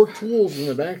have more tools in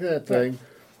the back of that thing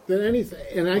than anything,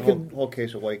 and I can whole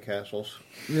case of White Castles.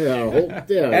 Yeah,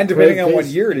 and depending on what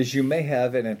year it is, you may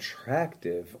have an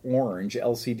attractive orange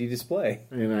LCD display.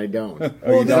 And I don't.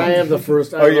 Don't? I have the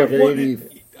first. I have like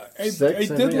 86. I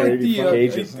did like the.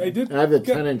 I have the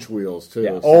 10-inch wheels too.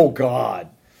 Yeah. Oh God.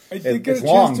 I did get it's a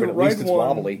long, chance to but at ride least it's one.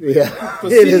 wobbly. Yeah, The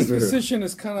seating position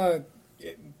is kind of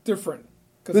different.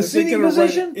 The seating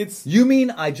position? You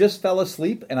mean I just fell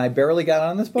asleep and I barely got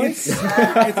on this bike?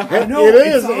 I know, it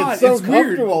is. It's so it's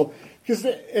comfortable because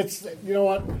it's. You know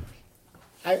what?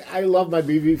 I love my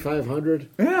BV500.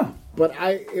 Yeah, but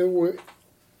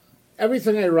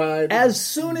everything I ride. As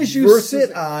soon as you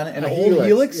sit on an old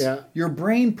Helix, your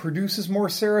brain produces more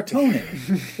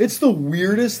serotonin. It's the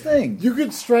weirdest thing. You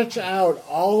could stretch out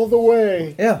all the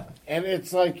way. Yeah. And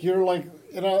it's like you're like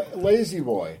in a lazy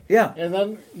boy. Yeah. And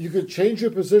then you could change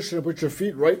your position and put your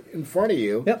feet right in front of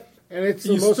you. Yep. And it's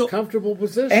the most comfortable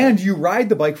position. And you ride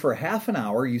the bike for half an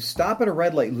hour. You stop at a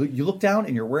red light. You look down,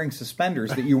 and you're wearing suspenders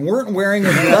that you weren't wearing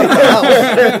when you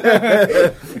left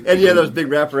the house. And you have those big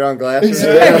wraparound glasses.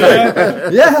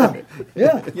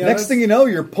 Yeah. Next thing you know,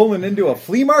 you're pulling into a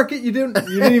flea market you didn't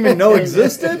even know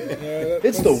existed.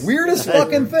 It's the weirdest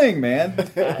fucking thing, man.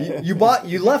 You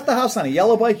left the house on a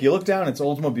yellow bike. You look down, it's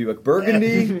Oldsmobile Buick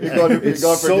Burgundy. You're going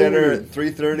for dinner at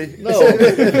 3:30.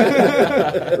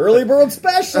 No, early bird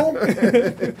special.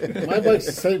 My bike's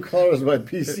the same color as my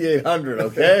PC800,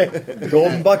 okay?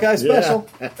 Golden Buckeye special.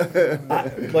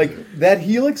 Like that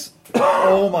Helix,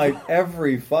 oh my,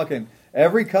 every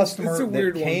customer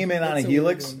that came in on a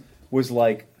Helix was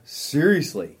like,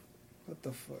 seriously. What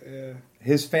the fuck? Yeah.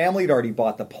 His family had already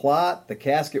bought the plot. The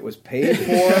casket was paid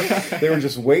for. They were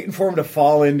just waiting for him to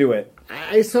fall into it.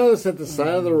 I saw this at the side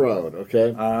of the road,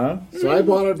 okay? Uh-huh. So I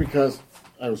bought it because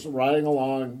I was riding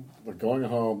along, going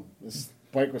home. This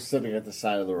bike was sitting at the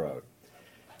side of the road.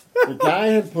 The guy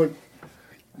had put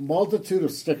multitude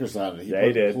of stickers on it. He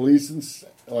did. Police and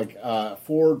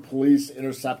Ford Police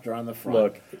Interceptor on the front.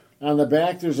 Look. On the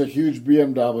back, there's a huge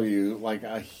BMW, like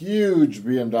a huge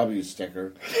BMW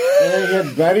sticker. And then he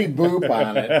had Betty Boop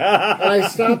on it. And I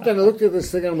stopped and I looked at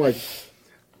this thing and I'm like,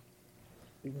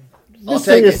 this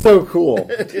thing is so cool.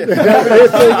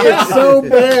 It's so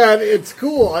bad, it's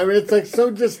cool. I mean, it's like so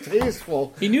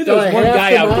distasteful. He knew there was one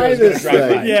guy out there who was going to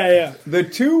drive by. Yeah. The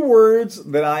two words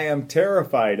that I am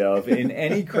terrified of in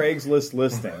any Craigslist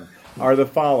listing are the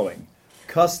following.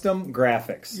 Custom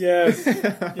graphics. Yes.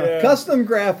 Yeah. Custom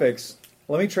graphics.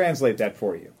 Let me translate that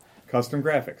for you. Custom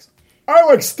graphics. I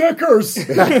like stickers!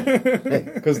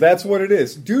 Because that's what it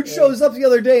is. Dude shows up the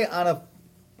other day on a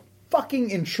fucking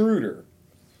Intruder.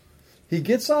 He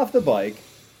gets off the bike.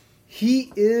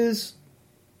 He is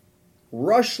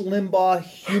Rush Limbaugh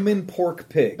human pork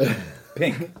pig.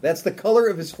 Pink. That's the color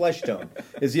of his flesh tone.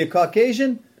 Is he a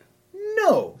Caucasian?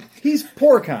 No. He's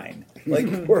porcine. Like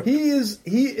he is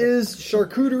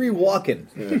charcuterie walking.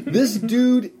 This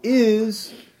dude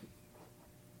is.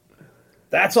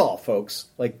 That's all, folks.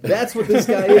 Like that's what this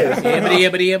guy is.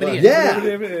 Yeah,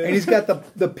 and he's got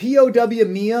the POW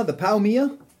Mia, the POW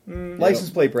Mia license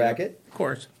plate bracket. Of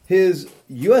course, his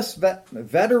U.S.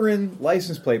 veteran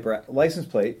license plate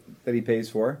that he pays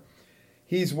for.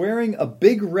 He's wearing a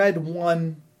Big Red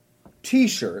One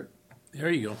T-shirt.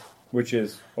 There you go. Which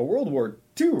is a World War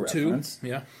II reference.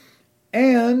 Yeah.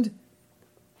 And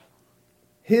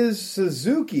his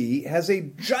Suzuki has a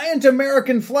giant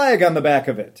American flag on the back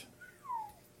of it.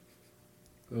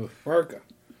 America.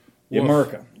 Yeah,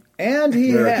 America. And he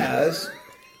has,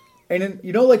 and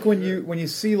you know, like when you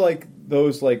see like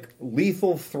those like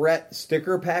Lethal Threat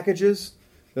sticker packages,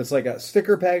 that's like a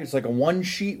sticker package, it's like a one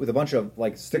sheet with a bunch of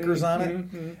like stickers on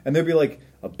it, and there'd be like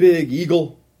a big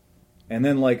eagle. And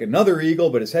then like another eagle,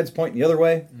 but his head's pointing the other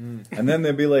way. And then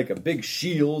there'd be like a big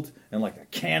shield and like a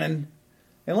cannon.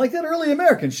 And like that early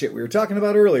American shit we were talking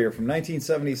about earlier from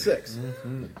 1976.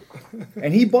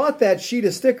 And he bought that sheet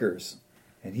of stickers.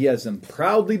 And he has them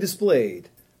proudly displayed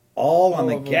all on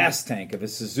the gas tank of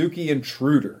his Suzuki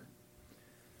Intruder.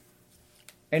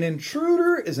 An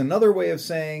Intruder is another way of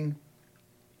saying,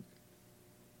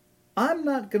 I'm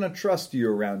not going to trust you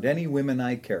around any women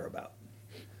I care about.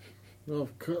 Well,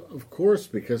 of course,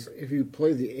 because if you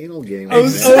play the anal game... I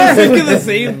was thinking the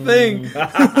same thing.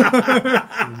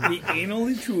 The anal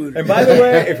intruder. And by the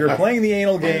way, if you're playing the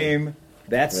anal game,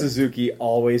 that Suzuki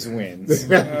always wins.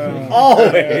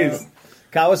 Always.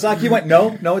 Kawasaki went,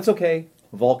 no, it's okay.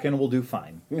 Vulcan will do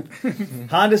fine.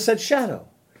 Honda said Shadow.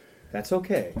 That's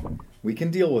okay. We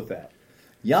can deal with that.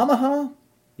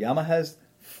 Yamaha's,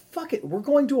 fuck it. We're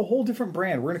going to a whole different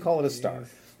brand. We're going to call it a Star.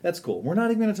 That's cool. We're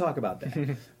not even going to talk about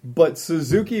that. But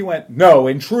Suzuki went, no,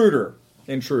 Intruder.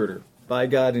 By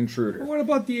God, Intruder. What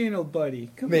about the Anal Buddy?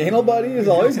 The Anal Buddy is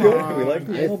always good. We like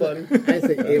the Anal Buddy. I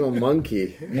think Anal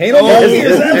Monkey. Anal Monkey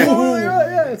is absolutely right.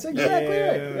 Yeah, it's exactly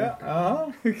right. Yeah.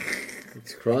 Uh-huh.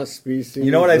 It's cross species.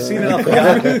 You know what? I've seen enough.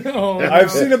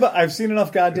 I've seen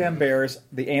enough goddamn bears.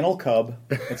 The anal cub.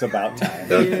 It's about time.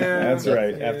 That's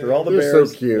right. After all the They're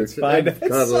bears, so cute. it's fine.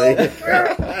 Cuddly.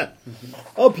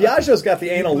 Piaggio's got the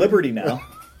anal liberty now.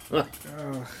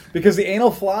 Because the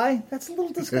anal fly, that's a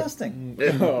little disgusting.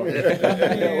 Anal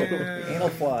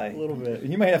fly. A little bit.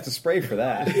 You might have to spray for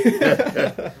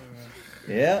that.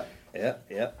 Yeah.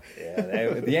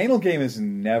 The anal game is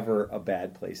never a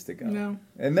bad place to go. No.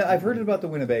 And I've heard it about the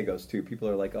Winnebagos, too. People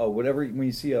are like, when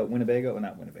you see a Winnebago,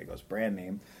 not Winnebago's brand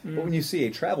name, but when you see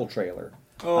a travel trailer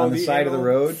on the side of the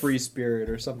road. Free Spirit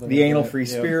or something. The anal free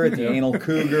spirit, the anal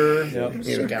cougar,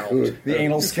 the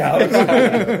anal scout,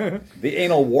 the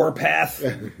anal warpath.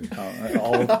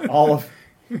 All of.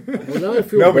 Well, now I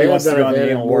feel Nobody bad wants to that go on I've the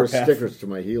added anal more warpath. stickers to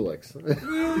my Helix.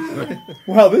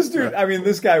 Well, this dude,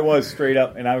 this guy was straight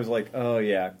up, and I was like, oh,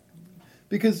 yeah.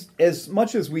 Because as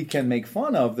much as we can make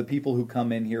fun of the people who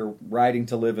come in here riding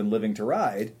to live and living to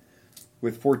ride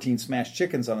with 14 smashed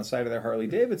chickens on the side of their Harley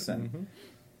Davidson,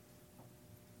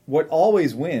 what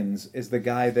always wins is the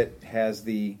guy that has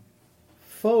the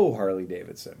faux Harley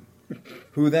Davidson,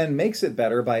 who then makes it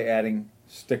better by adding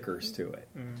stickers to it.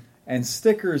 And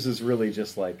stickers is really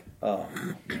just like, well,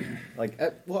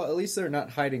 at least they're not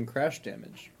hiding crash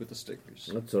damage with the stickers.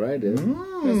 That's what I did.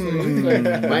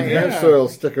 My air soil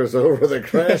stickers over the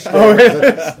crash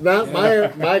damage. Not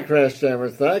my crash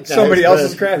damage. That guy's somebody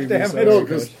else's crash damage. No,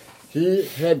 because he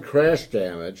had crash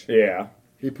damage. Yeah.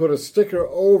 He put a sticker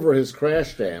over his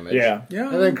crash damage. Yeah.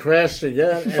 And then crashed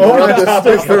again and rubbed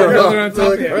the sticker up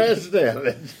to the crash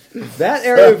damage. That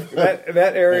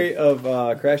area of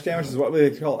crash damage is what we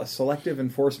call a selective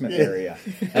enforcement area.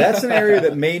 That's an area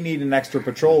that may need an extra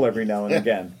patrol every now and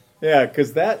again. Yeah,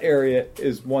 because that area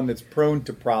is one that's prone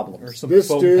to problems. This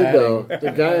dude, though,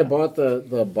 the guy I bought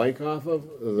the bike off of,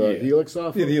 the Helix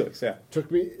off of, the Helix,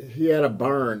 he had a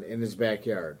barn in his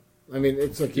backyard. I mean,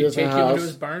 it's like he has a house. house. You into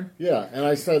his barn? Yeah, and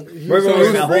I said, wait,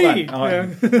 now, hold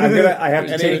on. I have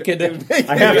to take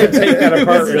that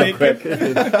apart real quick.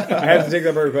 I have to take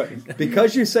that apart real quick.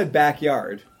 Because you said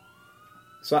backyard.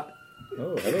 So,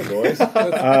 hello, boys.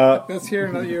 Let's hear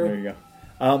another year. There you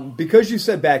go. Because you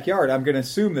said backyard, I'm going to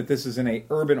assume that this is in a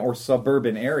urban or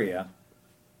suburban area.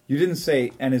 You didn't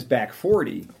say, and his back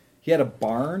 40. He had a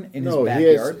barn in his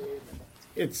backyard?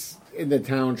 It's in the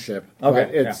township.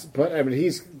 Okay. But I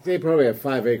mean, they probably have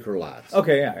 5-acre lots.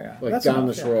 Okay, yeah. Like that's down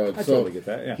this road. I totally get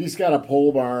that, yeah. He's got a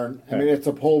pole barn. I mean, it's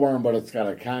a pole barn, but it's got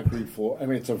a concrete floor. I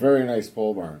mean, it's a very nice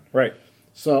pole barn. Right.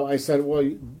 So I said, well,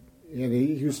 and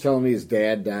he was telling me his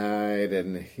dad died,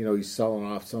 and he's selling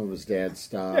off some of his dad's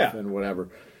stuff and whatever.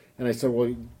 And I said,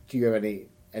 well, do you have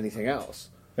anything else?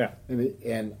 Yeah.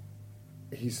 And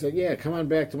he said, yeah, come on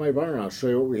back to my barn. I'll show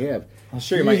you what we have. I'll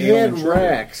show you my had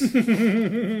racks.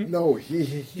 No,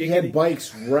 he had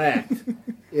bikes racked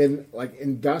in like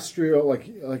industrial,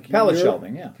 like pallet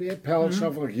shelving. Yeah, he had pallet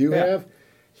shelving like you have.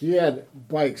 He had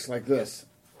bikes like this.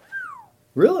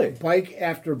 Really, bike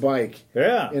after bike.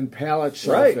 Yeah, in pallet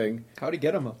shelving. Right. How'd he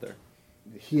get them up there?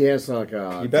 He has like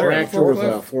a tractor with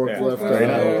a forklift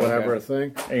or whatever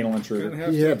thing. Anal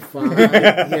intruder. He had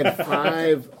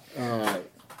five.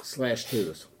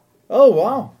 /2s. Oh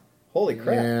wow! Holy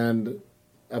crap! And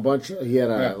a bunch. He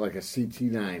had like a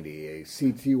CT90, a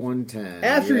CT110.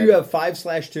 After you have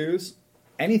 5/2s,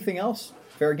 anything else,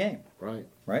 fair game. Right.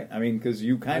 I mean, because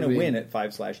you kind of win at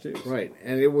 5/2s. Right,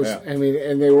 and it was. I mean,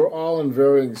 and they were all in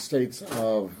varying states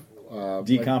of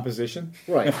decomposition.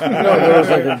 Right. There was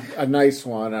like a nice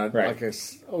one, like a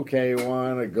okay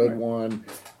one, a good one,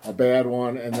 a bad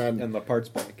one, and then the parts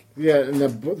bike. Yeah, and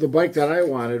the bike that I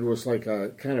wanted was like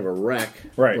a kind of a wreck.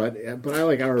 Right. But I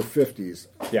like R50s.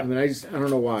 Yeah. I mean, I don't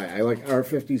know why. I like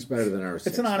R50s better than R60s.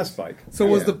 It's an honest bike. So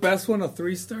was the best one a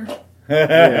 3-star?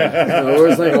 Yeah. No, it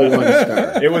was like a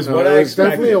 1-star. It was what I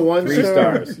expected. Definitely a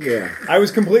 1-star. 3 stars. Yeah. I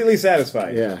was completely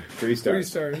satisfied. Yeah. 3 stars.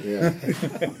 3 stars. Yeah.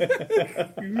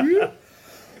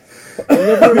 I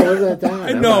never wrote that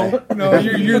down. No,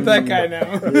 you're that guy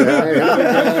now.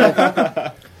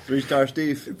 Yeah, 3-star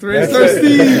Steve. 3-star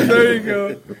Steve. There you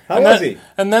go. How was he?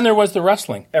 And then there was the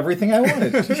wrestling. Everything I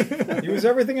wanted. He was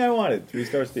everything I wanted.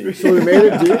 3-star Steve. So we made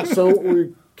a deal. So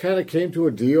we kind of came to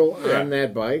a deal on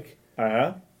that bike.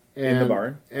 In the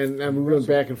barn. And we went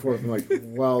back and forth. I'm like,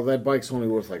 well, that bike's only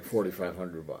worth like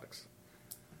 $4,500.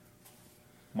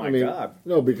 My God.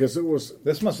 No, because it was...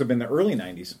 This must have been the early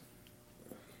 90s.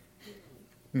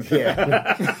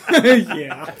 Yeah.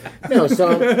 Yeah. No, so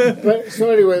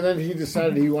anyway, then he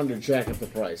decided he wanted to jack up the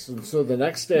price. And so the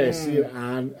next day I see it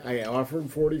I offered him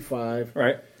 $45.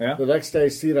 Right, yeah. The next day I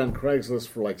see it on Craigslist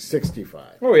for like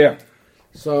 $65. Oh, yeah.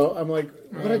 So I'm like,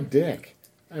 what a dick.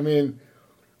 I mean,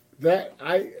 that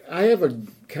I have a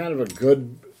kind of a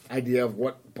good idea of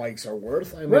what bikes are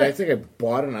worth. I mean, I think I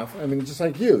bought enough. I mean, just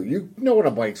like you know what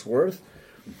a bike's worth.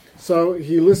 So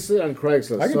he listed it on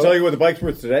Craigslist. I can tell you what the bike's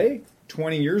worth today,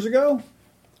 20 years ago,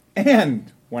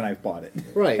 and when I bought it.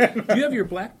 Right. Do you have your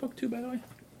black book too, by the way?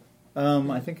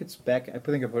 I think it's back. I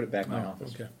think I put it back in my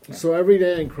office. Okay. So every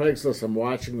day on Craigslist, I'm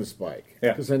watching this bike.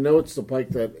 Yeah. Because I know it's the bike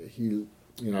that he,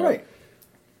 Right.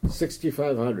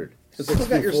 6,500. It's still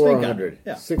got your stink on 6,400, it.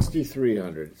 Yeah.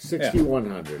 6,300,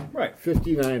 6,100, Right.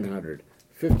 5,900,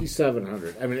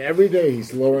 5,700. I mean, every day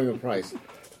he's lowering the price.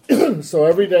 So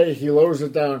every day he lowers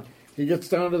it down. He gets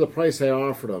down to the price I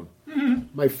offered him.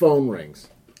 My phone rings.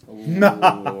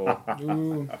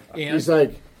 And He's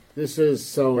like, "This is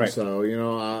so and so." You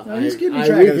know, he's keeping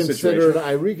track of the situation.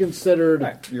 I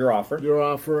reconsidered Your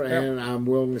offer. and I'm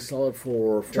willing to sell it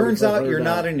for. Turns out you're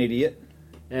not an idiot.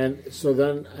 And so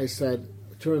then I said,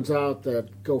 turns out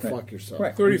that go fuck yourself.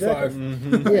 Right. 35.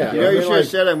 Exactly. Yeah. You should have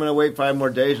said I'm going to wait 5 more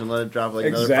days and let it drop like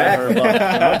another Exactly. $500.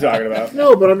 That's what I'm talking about.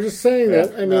 No, but I'm just saying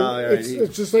that. I mean, No,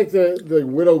 it's just like the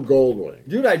Widow Goldwing.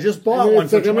 Dude, I just bought I mean, one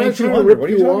it's for like, I'm not trying to $2,200. rip What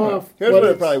are you you talking off. about? Here's but what it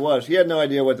it's- probably was. He had no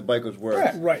idea what the bike was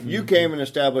worth. Right. You came and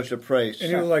established a price. And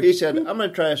he was like- he said, I'm going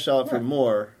to try to sell it for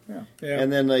more. Yeah.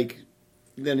 And then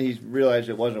then he realized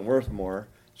it wasn't worth more.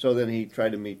 So then he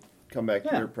tried to come back to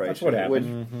Yeah, your price. that's what At which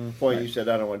happened. point you said,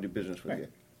 I don't want to do business with you.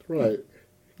 Right.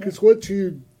 Because once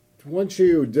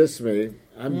you diss me,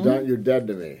 I'm done. You're dead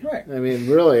to me. Right. I mean,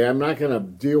 really, I'm not going to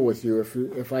deal with you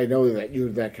if I know that you're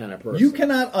that kind of person. You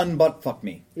cannot unbutt fuck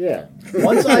me. Yeah.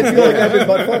 Once I feel like I've been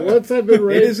butt fucked, Once I've been it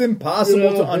raped, is impossible you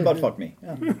know, to unbutt fuck me.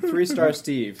 Yeah. 3-star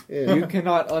Steve. Yeah. You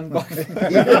cannot unbuck.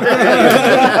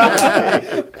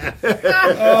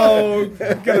 Oh,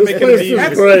 gotta This make place it a is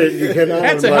meme. great. You cannot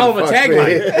That's a unbutt hell of a fuck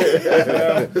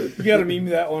tagline. me. You gotta meme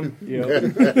that one.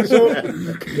 So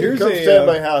here's Come a stay at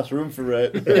my house, room for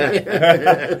rent.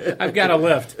 I've got a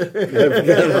lift. I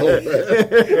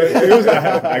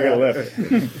got a lift.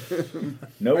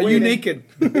 No Are way you in. naked?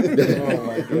 Oh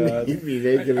my god! You'd be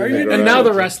naked Are in you- the And garage. now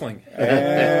the wrestling.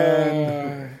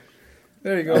 And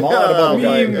There you go. I'm all out of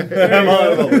Meme. bubble. I'm all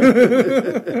out of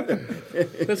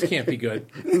bubble. This can't be good.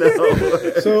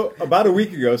 So about a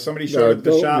week ago, somebody showed No, up at the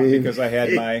don't shop mean- because I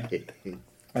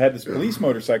had this police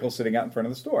motorcycle sitting out in front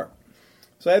of the store.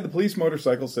 So I had the police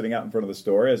motorcycle sitting out in front of the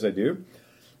store, as I do,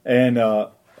 and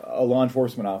a law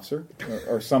enforcement officer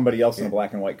or somebody else in a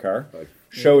black and white car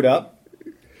showed up,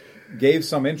 gave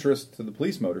some interest to the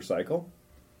police motorcycle,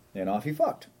 and off he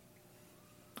fucked.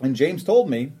 And James told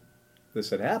me this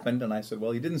had happened, and I said,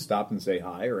 well, he didn't stop and say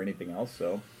hi or anything else,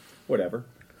 so whatever.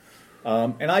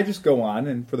 And I just go on,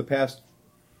 and for the past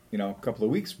couple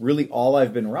of weeks, really all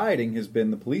I've been riding has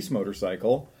been the police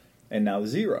motorcycle and now the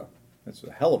Zero. That's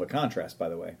a hell of a contrast, by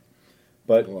the way.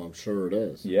 But Well, I'm sure it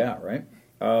is. yeah, right?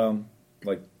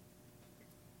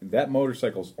 That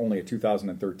motorcycle's only a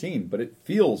 2013, but it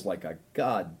feels like a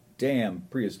goddamn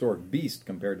prehistoric beast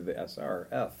compared to the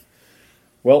SRF.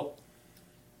 Well,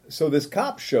 so this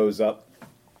cop shows up a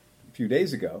few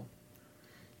days ago,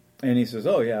 and he says,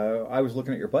 oh, yeah, I was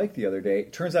looking at your bike the other day.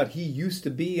 It turns out he used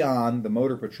to be on the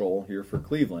motor patrol here for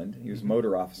Cleveland. He was a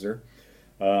motor officer.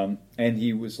 And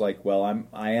he was like, well,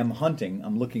 I am hunting.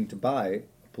 I'm looking to buy a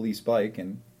police bike,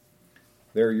 and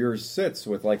there yours sits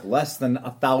with like less than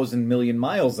 1,000 million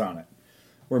miles on it,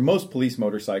 where most police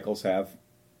motorcycles have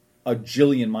a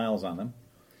jillion miles on them.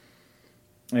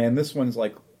 And this one's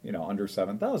like, under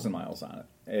 7,000 miles on it.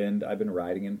 And I've been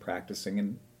riding and practicing,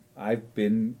 and I've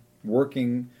been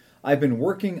working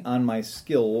on my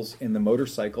skills in the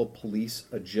motorcycle police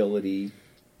agility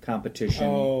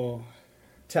competition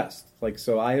test.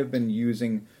 So I have been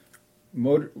using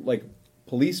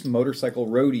police motorcycle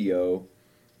rodeo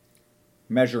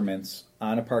measurements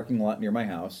on a parking lot near my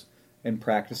house and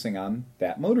practicing on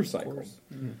that motorcycle.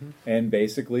 Mm-hmm. And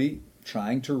basically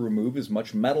trying to remove as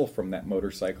much metal from that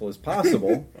motorcycle as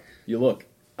possible.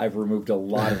 I've removed a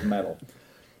lot of metal.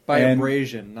 By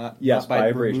abrasion, not by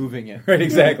abrasion. removing it. Right,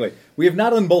 exactly. We have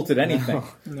not unbolted anything.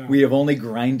 No. We have only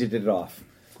grinded it off.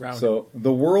 Ground So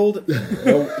the world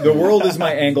is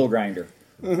my angle grinder,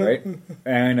 right?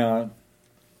 And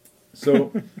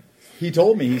so he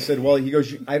told me, he said, well, he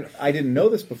goes, I didn't know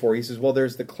this before. He says, well,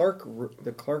 there's the Clark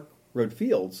Road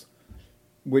Fields,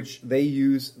 which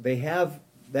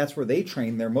that's where they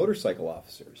train their motorcycle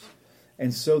officers.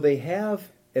 And so they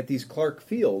have, at these Clark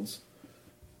Fields,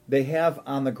 they have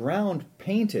on the ground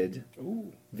painted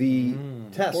the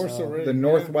test, the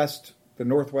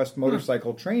Northwest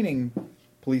Motorcycle Training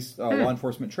Police Law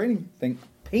Enforcement Training thing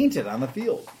painted on the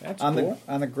field. That's on cool.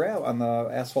 on the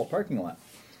asphalt parking lot.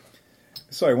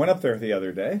 So I went up there the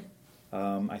other day.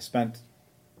 I spent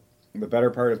the better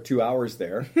part of 2 hours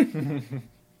there.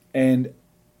 And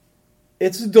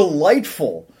it's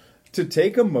delightful to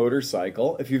take a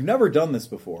motorcycle. If you've never done this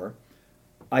before,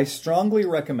 I strongly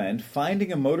recommend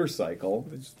finding a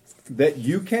motorcycle that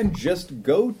you can just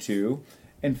go to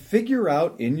and figure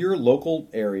out in your local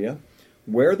area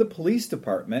where the police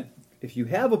department, if you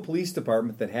have a police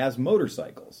department that has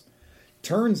motorcycles,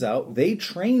 turns out they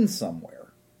train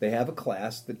somewhere. They have a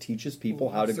class that teaches people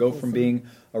how to go from being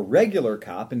a regular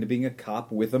cop into being a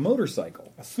cop with a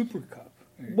motorcycle. A super cop.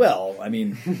 Well, I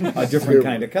mean, a different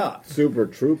kind of cop. Super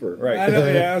Trooper. Right. I know,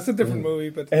 yeah, it's a different movie,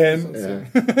 but... And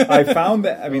I found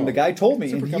that, I mean, the guy told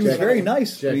me, and he was very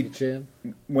nice. Jackie Chan.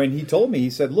 When he told me, he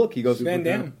said, look, he goes, Van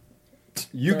Damme.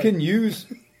 You can use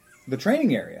the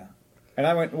training area. And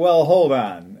I went, well, hold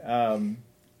on.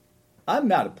 I'm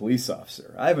not a police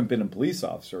officer. I haven't been a police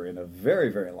officer in a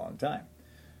very, very long time.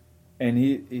 And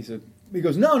he said, he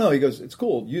goes, no, he goes, it's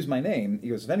cool, use my name. He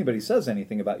goes, if anybody says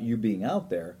anything about you being out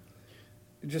there,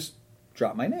 just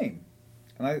drop my name.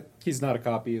 And he's not a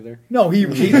cop either. No, he's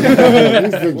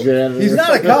the janitor. He's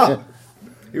not a cop.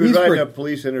 He was riding a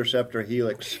police interceptor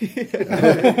Helix.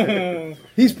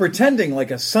 He's pretending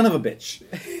like a son of a bitch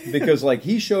because, like,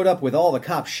 he showed up with all the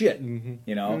cop shit,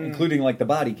 including like the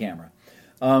body camera.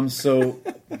 So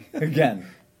again,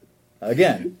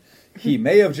 he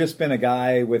may have just been a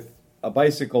guy with a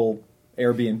bicycle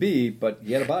Airbnb, but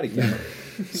he had a body camera.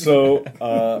 So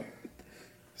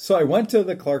I went to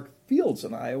the Clark Fields,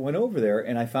 and I went over there,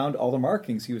 and I found all the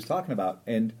markings he was talking about,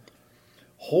 and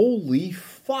holy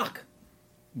fuck.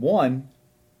 One,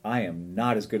 I am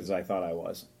not as good as I thought I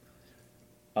was.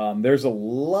 There's a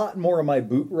lot more of my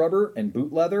boot rubber and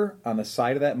boot leather on the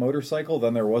side of that motorcycle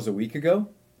than there was a week ago.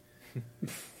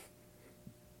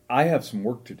 I have some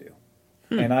work to do.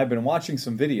 And I've been watching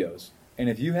some videos, and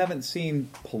if you haven't seen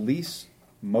police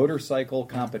motorcycle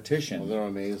competition they're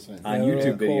amazing. on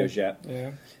YouTube videos yet,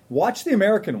 watch the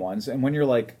American ones, and when you're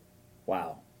like,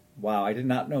 wow, I did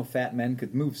not know fat men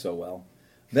could move so well.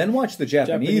 Then watch the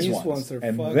Japanese ones.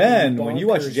 And then when you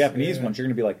watch the Japanese ones, you're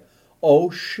going to be like, oh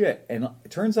shit. And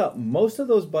it turns out most of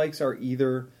those bikes are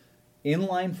either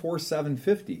inline 4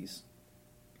 750s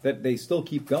that they still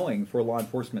keep going for law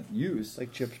enforcement use.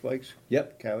 Like Chip's bikes?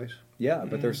 Yep. Cowies? Yeah,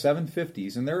 but they're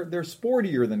 750s, and they're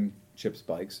sportier than Chip's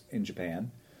bikes in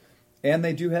Japan. And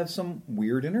they do have some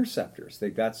weird interceptors.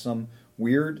 They've got some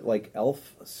weird, like,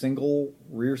 Elf single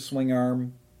rear swing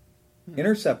arm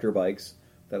interceptor bikes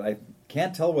that I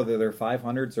can't tell whether they're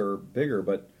 500s or bigger,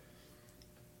 but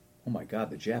oh my god,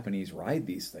 the Japanese ride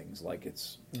these things like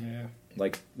it's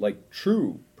like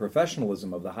true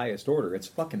professionalism of the highest order. It's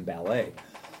fucking ballet.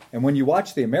 And when you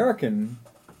watch the American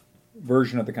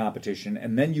version of the competition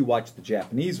and then you watch the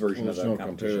Japanese version of the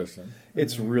competition,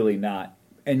 it's really not.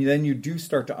 And then you do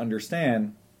start to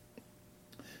understand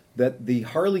that the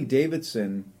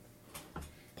Harley-Davidson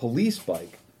police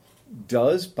bike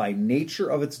does, by nature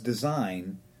of its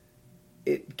design,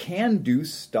 it can do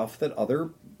stuff that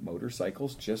other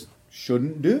motorcycles just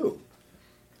shouldn't do.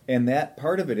 And that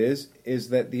part of it is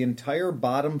that the entire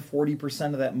bottom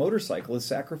 40% of that motorcycle is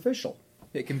sacrificial.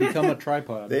 It can become a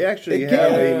tripod. They actually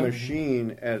have a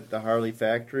machine at the Harley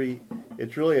factory.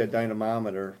 It's really a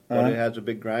dynamometer, but it has a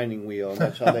big grinding wheel, and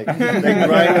that's how they grind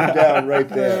them down right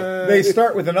there. They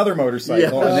start with another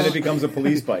motorcycle, and then it becomes a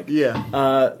police bike.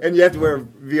 Yeah. And you have to wear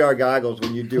VR goggles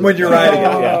when you do it. When you're riding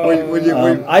it,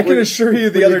 yeah. I can assure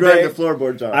you the other day, the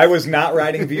floorboards off. I was not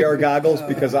riding VR goggles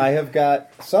because I have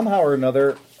got, somehow or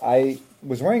another, I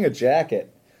was wearing a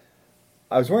jacket.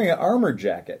 I was wearing an armored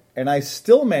jacket, and I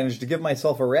still managed to give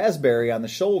myself a raspberry on the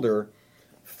shoulder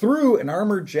through an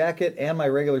armored jacket and my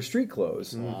regular street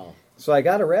clothes. Wow. So I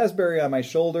got a raspberry on my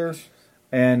shoulder,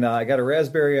 and I got a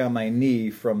raspberry on my knee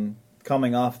from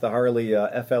coming off the Harley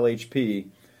FLHP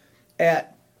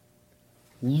at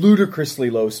ludicrously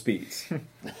low speeds.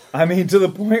 I mean, to the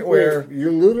point where...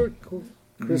 You're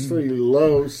ludicrously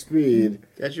low speed.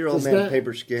 That's your old man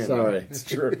paper skin. Sorry. It's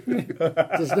true.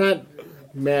 Does not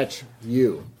match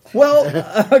you. Well,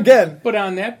 again, but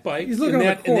on that bike, he's looking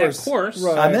at in that course.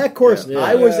 Right. On that course,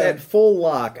 I was at full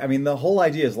lock. I mean, the whole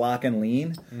idea is lock and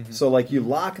lean. Mm-hmm. So, like, you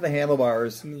lock the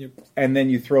handlebars, and then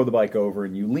you throw the bike over,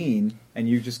 and you lean, and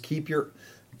you just keep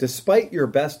despite your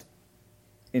best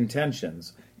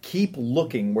intentions, keep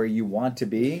looking where you want to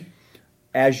be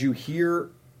as you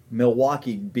hear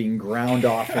Milwaukee being ground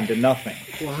off into nothing.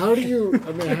 Well, how do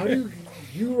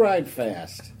you ride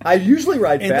fast? I usually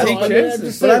ride fast, take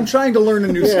chances, but I'm trying to learn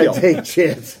a new skill. Take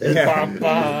chances. No, how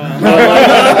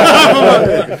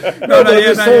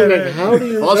do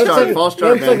you? False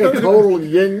start, That's like a total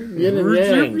yin and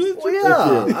yang. Well,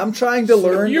 yeah, I'm trying to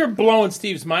learn. You're blowing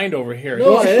Steve's mind over here.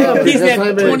 No, I am. He's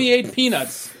at 28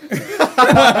 peanuts. He's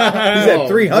at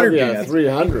 300 peanuts.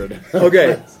 300.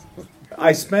 Okay.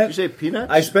 I spent. You say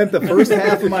peanuts? I spent the first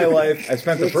half of my life.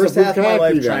 Trying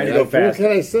to go fast. What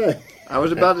can I say? I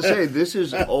was about to say, this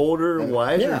is older,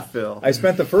 wiser Phil. I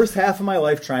spent the first half of my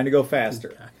life trying to go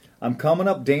faster. I'm coming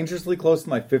up dangerously close to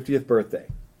my 50th birthday.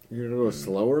 You're going to go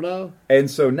slower now? And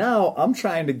so now I'm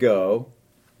trying to go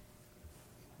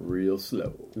real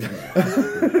slow.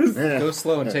 Go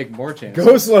slow and take more chances.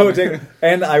 Go slow and take...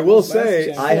 And I will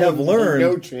say, I have learned...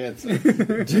 No chances.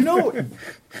 Do you know...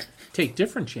 Take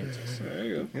different chances. There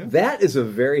you go. That is a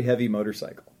very heavy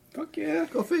motorcycle. Fuck yeah.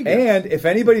 Go figure. And if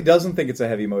anybody doesn't think it's a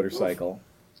heavy motorcycle...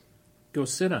 Go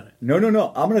sit on it. No.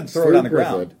 I'm going to throw it on the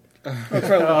ground.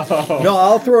 Oh. No,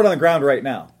 I'll throw it on the ground right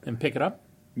now. And pick it up?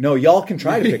 No, y'all can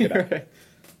try to pick it up.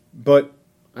 But...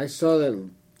 I saw that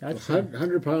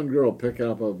 100-pound girl pick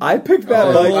up a... I picked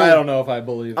that bike... I don't know if I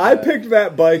believe that. I picked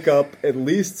that bike up at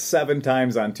least 7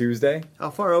 times on Tuesday. How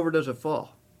far over does it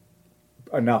fall?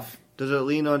 Enough. Does it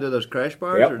lean onto those crash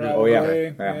bars? Yep. Or Oh,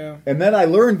 yeah. And then I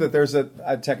learned that there's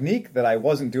a technique that I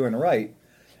wasn't doing right.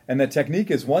 And the technique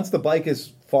is once the bike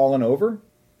is fallen over,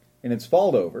 and it's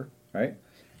falled over, right,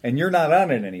 and you're not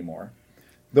on it anymore,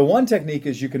 the one technique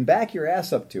is you can back your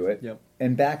ass up to it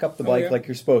and back up the bike like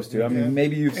you're supposed to. I mean,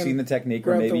 maybe you've seen the technique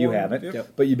or maybe you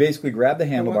haven't. But you basically grab the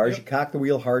handlebars, you cock the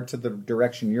wheel hard to the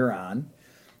direction you're on,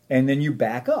 and then you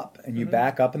back up. And you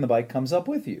back up and the bike comes up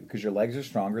with you because your legs are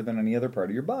stronger than any other part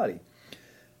of your body.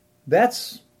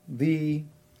 That's the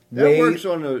way... That works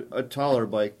on a taller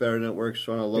bike better than it works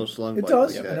on a low-slung bike. It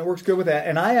does, like and it works good with that.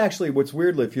 And I actually, what's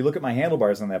weird, if you look at my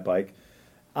handlebars on that bike,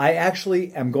 I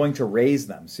actually am going to raise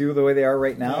them. See the way they are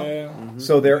right now? Yeah. Mm-hmm.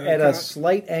 So they're at a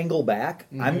slight angle back.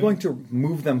 Mm-hmm. I'm going to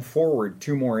move them forward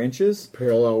 2 more inches.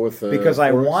 Parallel with the... Because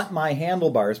I want my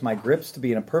handlebars, my grips, to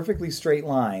be in a perfectly straight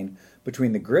line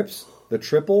between the grips, the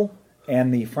triple,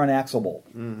 and the front axle bolt.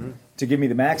 Mm-hmm. To give me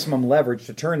the maximum leverage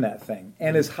to turn that thing.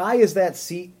 And as high as that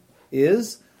seat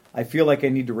is, I feel like I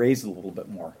need to raise it a little bit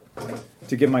more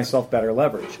to give myself better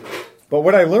leverage. But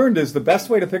what I learned is the best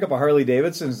way to pick up a Harley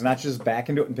Davidson is not just back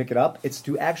into it and pick it up. It's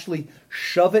to actually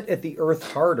shove it at the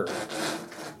earth harder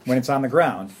when it's on the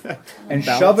ground. And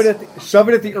shove it at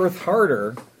the earth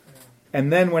harder.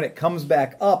 And then when it comes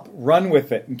back up, run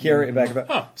with it and carry it back up.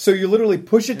 Huh. So you literally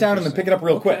push it down and then pick it up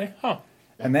real quick. Huh.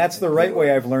 And that's the right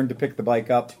way I've learned to pick the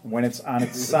bike up when it's on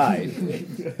its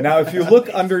side. Now, if you look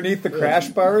underneath the crash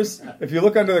bars, if you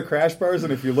look under the crash bars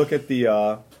and if you look at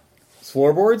the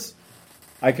floorboards,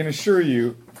 I can assure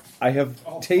you I have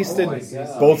tasted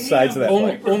both sides of that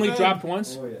bike. Only dropped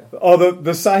once? Oh,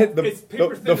 the side,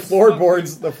 the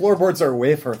floorboards are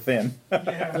wafer thin.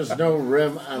 There's no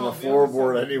rim on the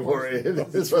floorboard anymore.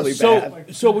 It's really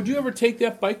bad. So would you ever take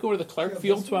that bike over to the Clark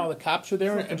Fields while the cops are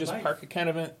there and just park it kind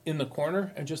of in the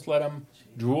corner and just let them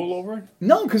drool over it?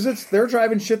 No, because they're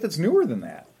driving shit that's newer than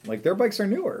that. Like, their bikes are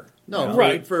newer. No,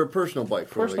 right. For a personal bike.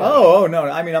 Oh, no.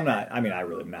 I mean, I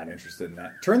really am not interested in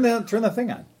that. Turn the thing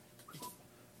on.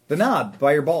 The knob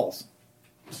by your balls.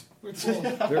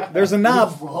 There's a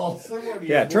knob.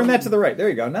 Yeah, turn that to the right. There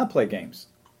you go. Now play games.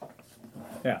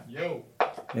 Yeah. Yo.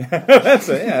 That's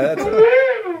it. Yeah, that's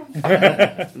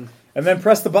it. And then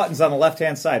press the buttons on the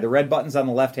left-hand side. The red buttons on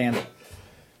the left handle.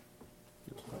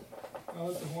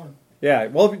 Oh, that's the horn. Yeah,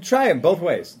 well, try them both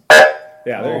ways.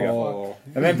 Yeah, there you go.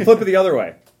 And then flip it the other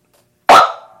way.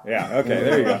 Yeah, okay,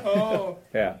 there you go. Oh.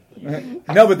 Yeah.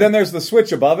 No, but then there's the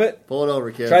switch above it. Pull it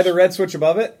over, kids. Try the red switch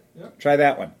above it. Yep. Try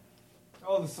that one.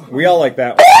 Oh, we all like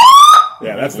that one.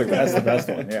 Yeah, that's the best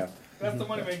one, yeah. That's the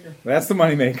moneymaker. That's the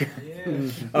moneymaker.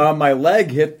 Yeah. My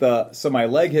leg hit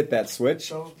that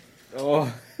switch.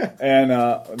 Oh. And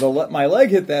my leg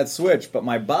hit that switch, but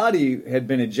my body had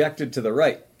been ejected to the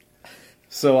right.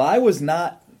 So I was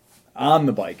not on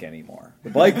the bike anymore.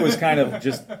 The bike was kind of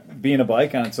just being a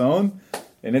bike on its own,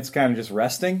 and it's kind of just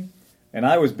resting, and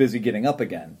I was busy getting up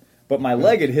again. But my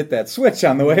leg had hit that switch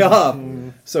on the way off.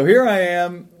 So here I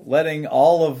am letting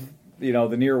all of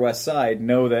the near West Side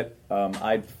know that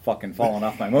I'd fucking fallen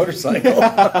off my motorcycle.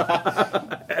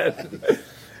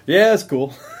 Yeah, it's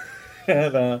cool.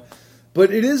 And,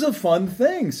 but it is a fun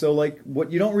thing. So, like,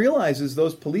 what you don't realize is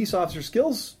those police officer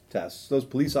skills tests, those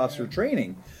police officer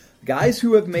training, guys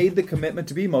who have made the commitment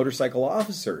to be motorcycle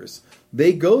officers,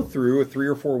 they go through a 3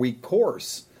 or 4 week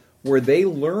course where they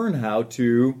learn how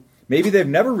to, maybe they've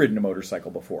never ridden a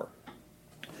motorcycle before.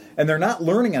 And they're not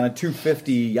learning on a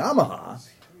 250 Yamaha.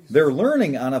 They're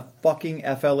learning on a fucking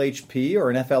FLHP or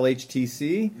an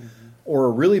FLHTC or a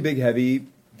really big, heavy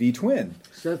V-twin.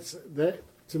 So that,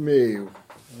 to me,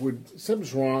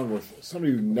 something's wrong with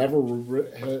somebody who never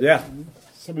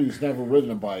somebody who's never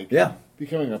ridden a bike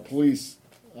becoming a police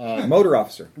motor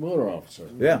officer.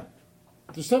 Yeah.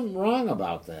 There's something wrong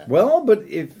about that. Well, but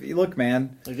look,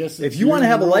 man, I guess if you want to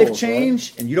have a life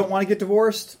change and you don't want to get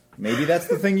divorced, maybe that's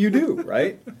the thing you do,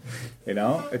 right?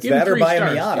 It's Give that or buy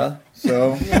stars, a Miata.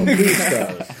 So 3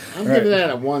 stars. I'm giving that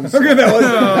a 1 star.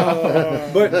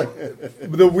 But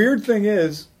the weird thing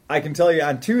is, I can tell you,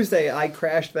 on Tuesday I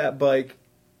crashed that bike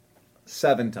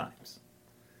 7 times.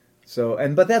 So,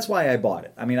 but that's why I bought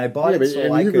it. I mean, I bought it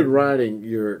so you've been riding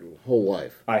your whole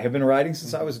life. I have been riding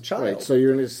since I was a child. Right. So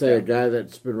you're going to say a guy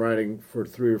that's been riding for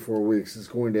 3 or 4 weeks is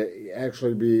going to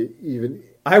actually be even.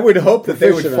 I would hope that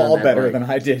they would fall better than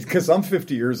I did, because I'm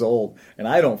 50 years old and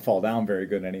I don't fall down very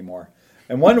good anymore.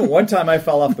 And one time I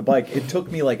fell off the bike. It took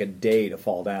me like a day to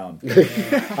fall down.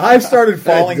 I started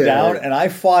falling down and I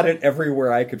fought it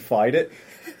everywhere I could fight it.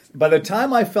 By the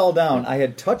time I fell down, I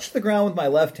had touched the ground with my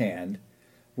left hand,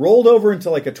 rolled over into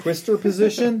like a twister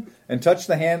position, and touched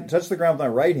the ground with my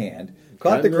right hand,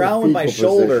 caught the ground with my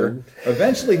shoulder,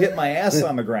 eventually hit my ass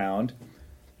on the ground,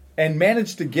 and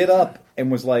managed to get up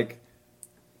and was like,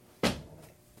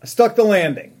 I stuck the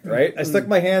landing, right? I stuck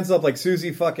my hands up like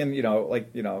Susie fucking,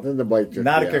 Then the bike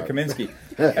Nautica Kaminsky.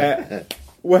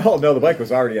 Well, no, the bike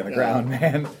was already on the ground,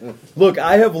 man. Look,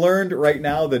 I have learned right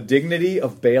now the dignity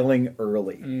of bailing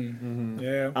early. Mm-hmm.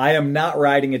 Yeah. I am not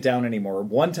riding it down anymore.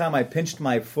 One time I pinched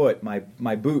my foot,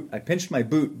 my boot. I pinched my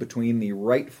boot between the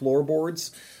right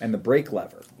floorboards and the brake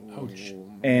lever. Ouch.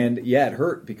 And yeah, it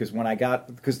hurt because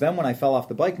then when I fell off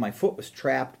the bike, my foot was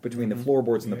trapped between the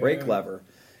floorboards and the brake lever.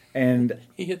 And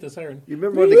he hit the siren. You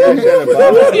remember what the guy said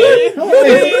about it?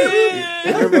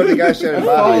 You remember what the guy said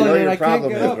about it? You know your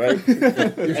problem is,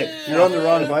 right? You're on the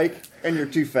wrong bike and you're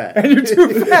too fat. And you're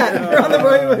too fat. You're on the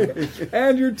right bike.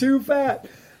 And you're too fat.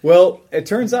 Well, it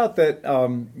turns out that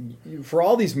for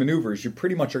all these maneuvers, you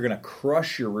pretty much are going to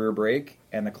crush your rear brake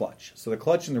and the clutch. So the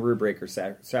clutch and the rear brake are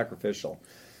sacrificial.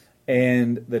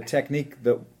 And the technique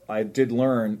that I did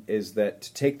learn is that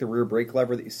to take the rear brake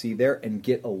lever that you see there and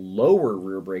get a lower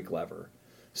rear brake lever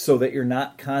so that you're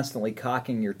not constantly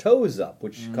cocking your toes up,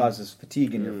 which causes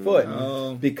fatigue in your foot.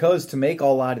 Oh. Because to make a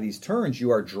lot of these turns,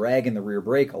 you are dragging the rear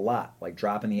brake a lot, like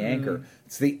dropping the anchor.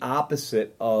 It's the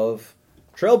opposite of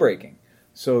trail braking.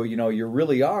 So, you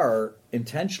really are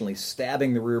intentionally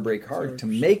stabbing the rear brake hard to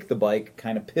make the bike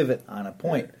kind of pivot on a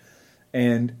point.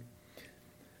 And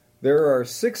there are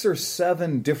 6 or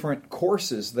 7 different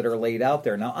courses that are laid out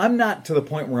there. Now, I'm not to the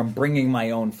point where I'm bringing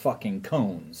my own fucking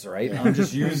cones, right? I'm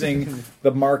just using the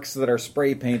marks that are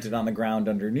spray painted on the ground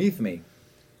underneath me.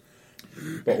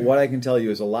 But what I can tell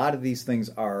you is a lot of these things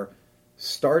are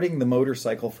starting the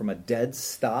motorcycle from a dead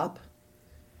stop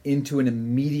into an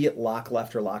immediate lock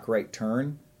left or lock right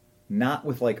turn, not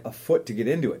with like a foot to get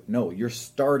into it. No, you're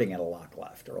starting at a lock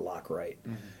left or a lock right.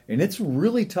 And it's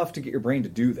really tough to get your brain to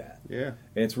do that. Yeah.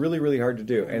 And it's really, really hard to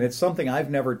do. And it's something I've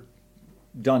never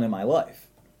done in my life.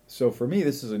 So for me,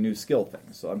 this is a new skill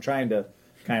thing. So I'm trying to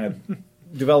kind of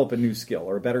develop a new skill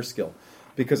or a better skill.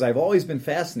 Because I've always been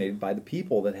fascinated by the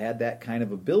people that had that kind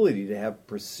of ability to have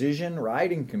precision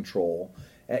riding control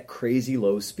at crazy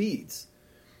low speeds.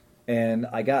 And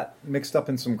I got mixed up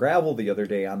in some gravel the other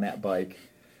day on that bike.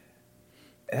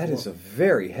 That is a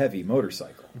very heavy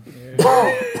motorcycle.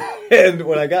 Yeah. And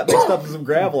when I got mixed up in some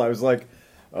gravel, I was like,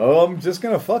 oh, I'm just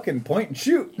going to fucking point and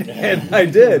shoot. And I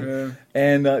did. Yeah.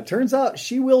 And it turns out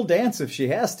she will dance if she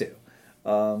has to.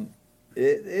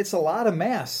 It's a lot of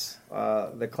mass.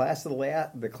 The class of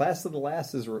the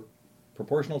lass is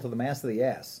proportional to the mass of the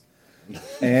ass.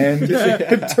 And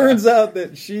it turns out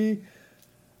that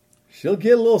she'll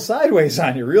get a little sideways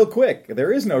on you real quick.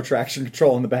 There is no traction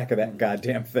control in the back of that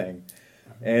goddamn thing.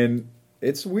 And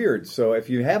it's weird. So if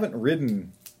you haven't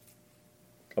ridden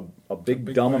a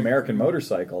big dumb American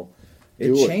motorcycle,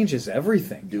 it changes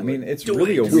everything. I mean, it's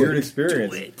really a weird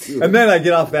experience. And then I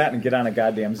get off that and get on a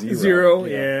goddamn Zero.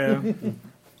 Yeah.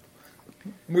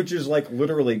 Which is like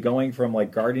literally going from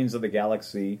like Guardians of the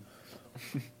Galaxy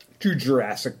to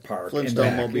Jurassic Park.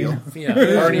 Flintstone Mobile. Yeah,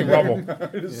 Barney Rubble.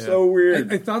 It is so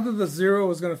weird. I thought that the Zero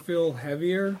was going to feel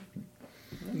heavier.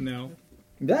 No.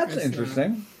 That's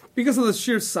interesting. Because of the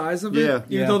sheer size of it, Yeah.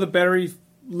 even though the battery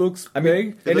looks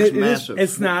big, It looks massive.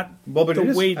 it's not Well, but the it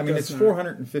is, weight. I mean, it's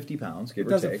 450 pounds, give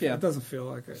or take. It doesn't feel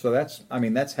like it. So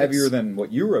that's heavier than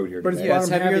what you rode here But today. it's It's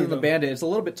heavier heavy, than the though. Bandit. It's a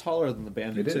little bit taller than the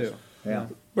Bandit, It is. too. Yeah.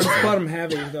 But it's bottom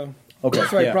heavy, though. Okay.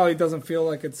 That's why Yeah. it probably doesn't feel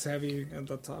like it's heavy at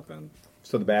the top end.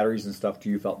 So the batteries and stuff to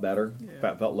you felt better?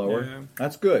 Yeah. Felt lower? Yeah.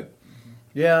 That's good.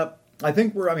 Yeah. I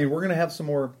think we're going to have some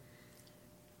more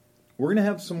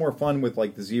fun with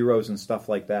like the Zeros and stuff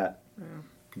like that. Yeah.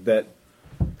 That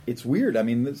it's weird. I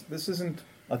mean, this isn't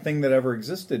a thing that ever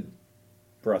existed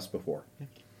for us before.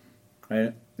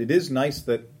 And it is nice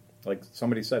that, like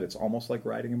somebody said, it's almost like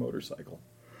riding a motorcycle.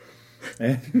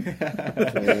 It's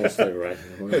almost like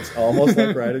riding. It's almost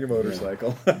like riding a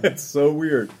motorcycle. It's so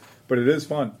weird, but it is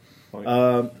fun.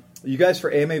 You guys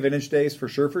for AMA Vintage Days for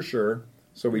sure.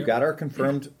 So we've got our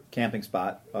confirmed camping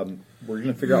spot. We're going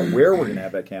to figure out where we're going to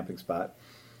have that camping spot.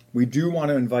 We do want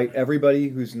to invite everybody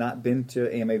who's not been to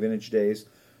AMA Vintage Days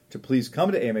to please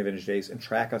come to AMA Vintage Days and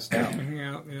track us down. Hang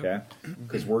out, yeah. Okay,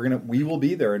 because we will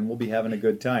be there and we'll be having a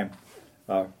good time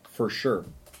for sure.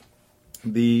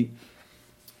 The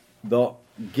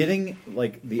getting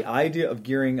like the idea of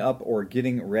gearing up or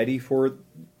getting ready for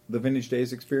the Vintage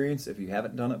Days experience, if you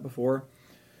haven't done it before,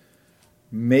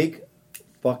 make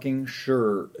fucking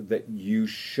sure that you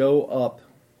show up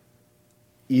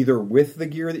either with the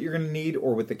gear that you're going to need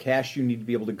or with the cash you need to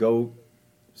be able to go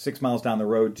 6 miles down the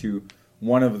road to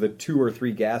one of the 2 or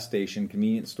 3 gas station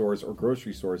convenience stores or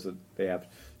grocery stores that they have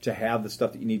to have the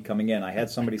stuff that you need coming in. I had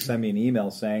somebody send me an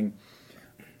email saying,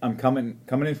 I'm coming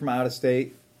in from out of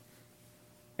state,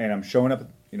 and I'm showing up,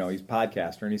 he's a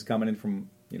podcaster, and he's coming in from,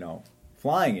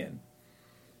 flying in.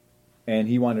 And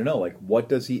he wanted to know, like, what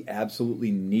does he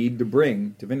absolutely need to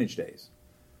bring to Vintage Days?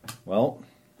 Well,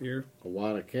 Beer. A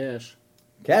lot of cash.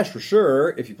 Cash for sure,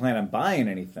 if you plan on buying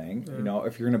anything. Yeah.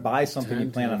 If you're going to buy something you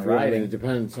plan on riding. It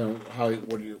depends on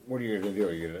what are you going to do?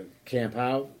 Are you going to camp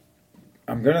out?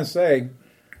 I'm going to say,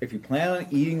 if you plan on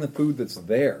eating the food that's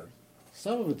there,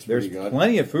 some of it's there's pretty good.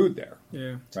 plenty of food there.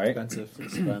 Yeah. Right?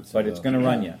 Expensive. But it's going to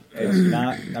run you. It's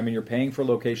not, you're paying for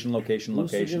location.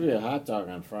 Who's to give you a hot dog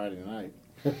on Friday night?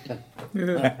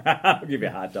 I'll give you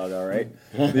a hot dog, all right?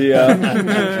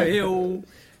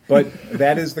 But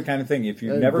that is the kind of thing. If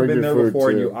you've never been there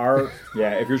before and you are,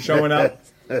 if you're showing up,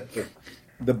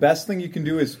 the best thing you can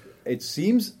do is, it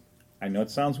seems, I know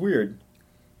it sounds weird,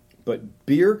 but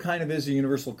beer kind of is a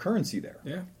universal currency there.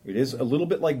 Yeah. It is a little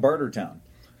bit like Bartertown.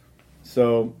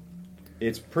 So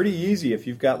it's pretty easy if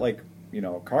you've got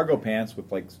cargo pants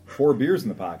with 4 beers in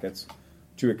the pockets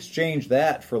to exchange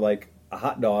that for a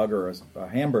hot dog or a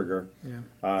hamburger.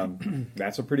 Yeah.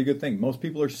 That's a pretty good thing. Most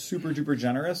people are super duper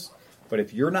generous, but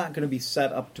if you're not going to be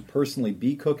set up to personally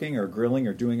be cooking or grilling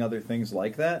or doing other things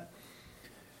like that,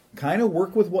 kind of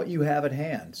work with what you have at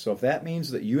hand. So if that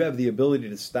means that you have the ability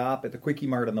to stop at the Quickie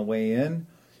Mart on the way in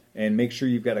and make sure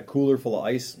you've got a cooler full of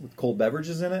ice with cold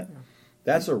beverages in it,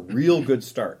 that's a real good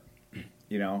start.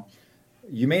 You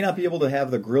may not be able to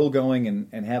have the grill going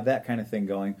and have that kind of thing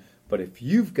going, but if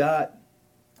you've got,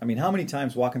 how many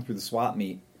times walking through the swap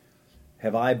meet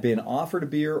have I been offered a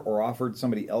beer or offered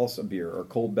somebody else a beer or a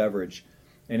cold beverage,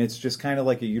 and it's just kind of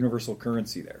like a universal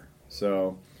currency there.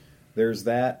 So there's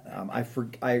that.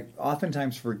 I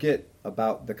oftentimes forget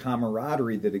about the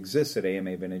camaraderie that exists at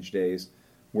AMA Vintage Days,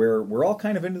 where we're all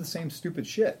kind of into the same stupid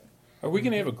shit. Are we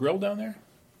going to have a grill down there?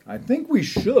 I think we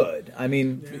should.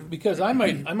 Because I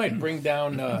might bring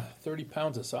down 30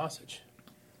 pounds of sausage.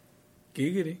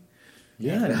 Giggity.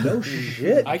 Yeah, no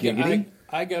shit.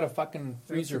 I got a fucking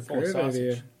freezer full of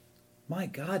sausage. Idea. My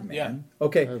God, man. Yeah.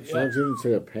 Okay. As long as you didn't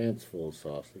say a pants full of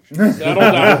sausage. Settle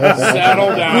down.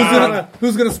 Settle down.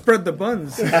 Who's gonna spread the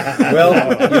buns?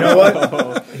 Well, you know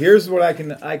what? Here's what I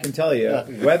can tell you.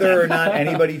 Whether or not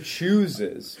anybody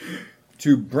chooses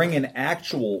to bring an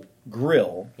actual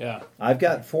grill, I've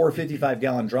got 4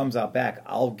 55-gallon drums out back.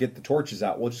 I'll get the torches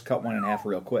out. We'll just cut one in half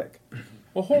real quick.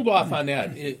 Well, hold off on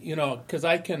that, because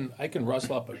I can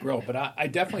rustle up a grill, but I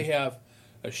definitely have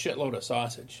a shitload of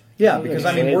sausage. Yeah, because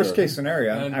worst case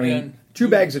scenario, and 2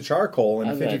 bags of charcoal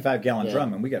and a 55-gallon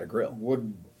drum, and we got a grill.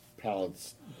 Wood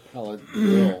pellet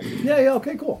grill. Yeah.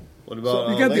 Okay, cool. What about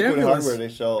you got the Lakewood ambulance. Hardware?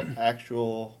 They sell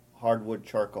actual hardwood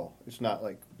charcoal. It's not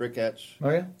like briquettes. Oh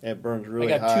yeah. It burns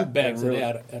really hot. I got 2 bags of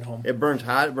that at home. It burns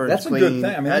hot. It burns That's clean. a good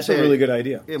thing. That's a really good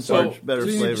idea. It imparts better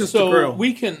flavor. So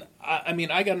we can.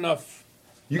 I got enough.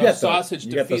 Enough sausage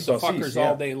to feed the fuckers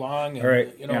all day long,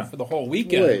 and for the whole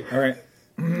weekend. Wait. All right.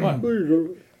 What?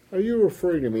 Are you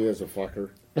referring to me as a fucker?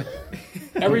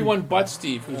 Everyone but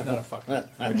Steve, who's not a fucker.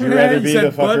 Would you rather be the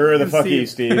fucker or the fucky,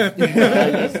 Steve?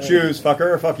 Choose fucker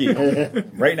or fucky.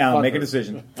 Right now, make a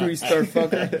decision. 3-star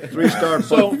fucker. 3-star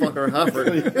fucker hopper.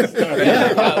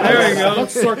 There we go.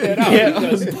 Let's sort that out.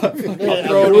 I'm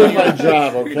doing my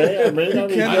job, okay? I may not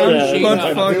be good at it,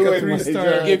 but I'm doing my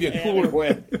job. Give you a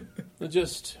cooler.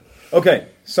 Just okay.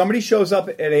 Somebody shows up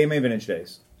at AMA Vintage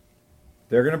Days.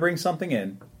 They're going to bring something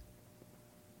in.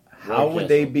 How would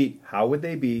they be?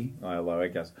 I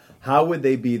guess. How would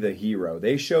they be the hero?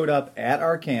 They showed up at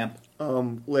our camp.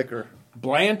 Liquor.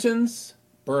 Blanton's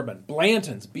bourbon.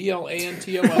 Blanton's. Blanton.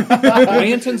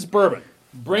 Blanton's bourbon.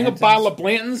 Bring a bottle of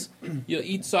Blanton's. You'll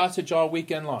eat sausage all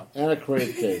weekend long. And a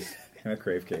crave case. And a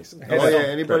crave case. Oh yeah.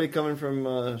 Anybody coming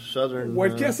from southern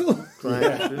White Castle?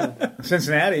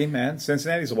 Cincinnati, man.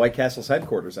 Cincinnati's White Castle's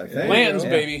headquarters, I think. Blanton's,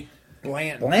 baby.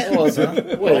 Blanton's. Blanton's, huh?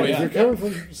 If you're coming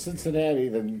from Cincinnati,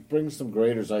 then bring some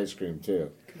Grater's ice cream, too.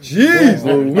 Jeez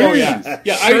Louise. Oh, yeah.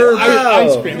 Yeah,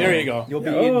 ice cream. There you go. You'll be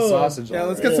eating sausage. Yeah,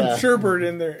 let's get some sherbet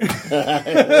in there.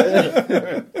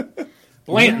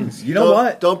 Blanton's. You know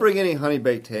what? Don't bring any honey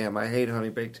baked ham. I hate honey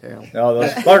baked ham. Oh,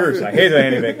 those buggers. I hate the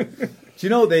honey baked. Do you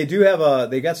know they do have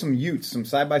they got some utes, some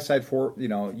side-by-side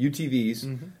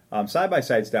UTVs,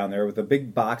 side-by-sides down there with a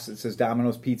big box that says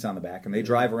Domino's Pizza on the back, and they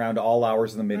drive around to all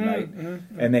hours of the midnight,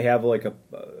 and they have like a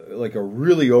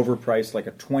really overpriced, like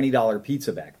a $20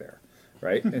 pizza back there,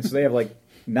 right? And so they have like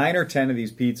 9 or 10 of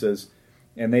these pizzas,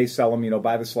 and they sell them,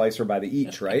 by the slice or by the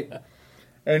each, right?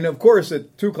 And of course,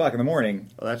 at 2:00 in the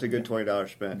morning, well, that's a good $20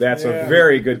 spent. That's a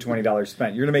very good $20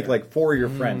 spent. You're gonna make like 4 of your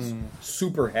friends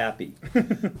super happy.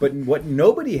 But what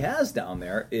nobody has down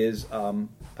there is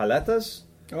paletas.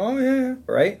 Oh yeah.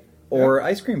 Right? Or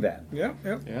ice cream van. Yeah.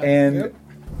 And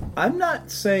I'm not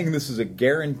saying this is a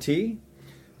guarantee,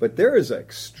 but there is an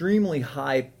extremely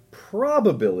high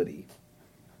probability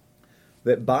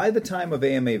that by the time of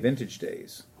AMA Vintage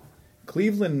Days,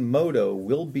 Cleveland Moto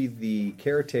will be the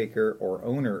caretaker or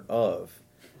owner of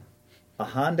a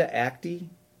Honda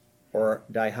Acti or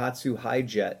Daihatsu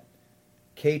Hi-Jet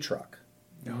K-Truck.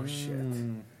 Oh, shit.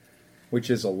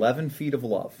 Which is 11 feet of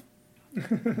love.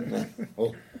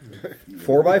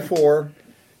 4x4.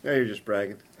 Yeah, you're just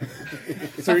bragging.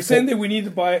 So you're saying that we need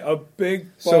to buy a big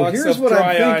box so here's of what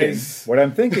dry I'm thinking. ice. What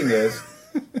I'm thinking is,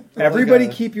 everybody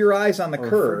keep your eyes on the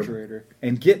curb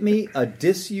and get me a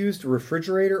disused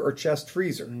refrigerator or chest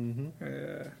freezer. And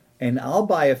I'll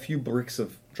buy a few bricks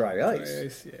of dry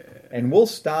ice. And we'll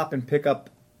stop and pick up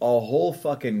a whole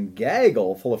fucking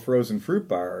gaggle full of frozen fruit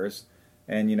bars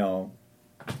and,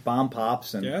 bomb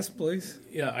pops. And yes, please.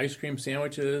 Yeah, ice cream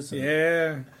sandwiches.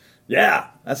 Yeah,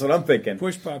 that's what I'm thinking.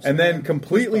 Push pops. And then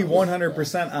completely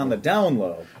 100% on the down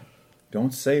low.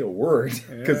 Don't say a word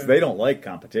because they don't like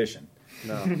competition.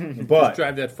 No, but just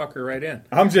drive that fucker right in.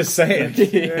 I'm just saying.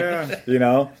 If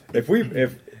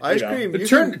ice cream,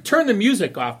 turn the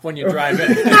music off when you drive in.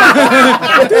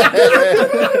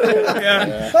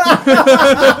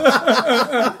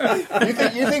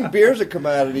 You think beer's a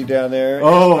commodity down there?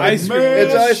 Oh, ice cream!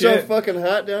 It's always so fucking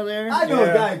hot down there. I know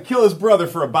a guy who'd kill his brother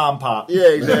for a bomb pop. Yeah,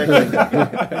 exactly.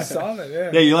 I saw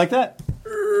that. Yeah, you like that?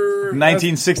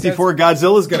 1964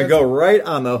 Godzilla's going to go right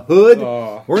on the hood.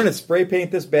 We're going to spray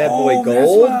paint this bad boy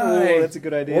gold. That's a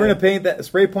good idea. We're going to paint that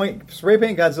spray paint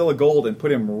Godzilla gold and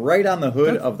put him right on the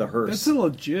hood of the hearse. That's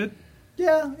legit.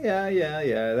 Yeah.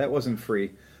 That wasn't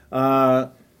free.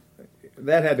 That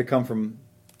had to come from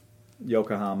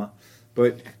Yokohama,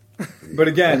 but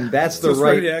again, that's the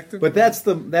right. But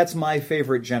that's my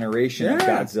favorite generation of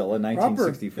Godzilla,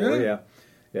 1964.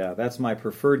 Yeah, that's my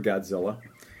preferred Godzilla.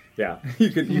 Yeah,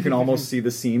 you can almost see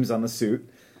the seams on the suit.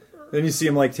 Then you see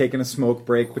him like taking a smoke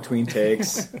break between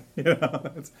takes.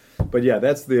 But yeah,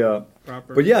 that's the.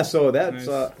 Proper. But yeah, so that's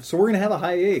so we're gonna have a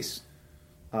high ace,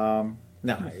 not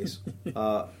high ace,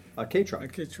 a K-Truck. A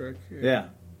K-Truck. Yeah,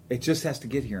 it just has to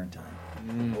get here in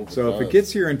time. So if it gets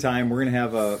here in time, we're gonna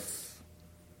have a.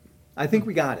 I think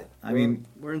we got it. I mean,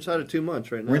 we're inside of 2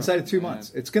 months right now. We're inside of 2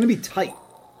 months. It's gonna be tight.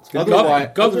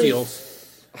 Gov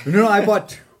deals. No, I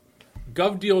bought.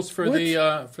 Gov deals for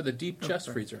the deep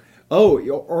chest freezer. Oh,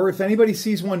 or if anybody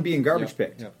sees one being garbage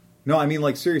picked. No, I mean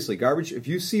like seriously, garbage. If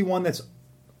you see one that's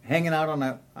hanging out on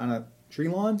a tree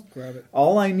lawn, grab it.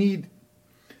 All I need.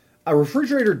 A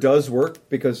refrigerator does work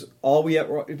because we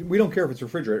don't care if it's a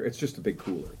refrigerator. It's just a big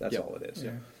cooler. That's all it is.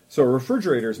 Yeah. So a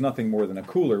refrigerator is nothing more than a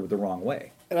cooler with the wrong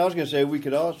way. And I was going to say we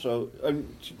could also.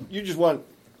 You just want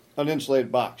an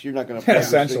insulated box. You're not going to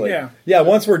essentially. Yeah.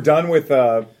 Once we're done with.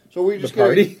 So we just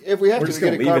if we have to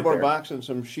get a cardboard box and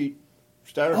some sheet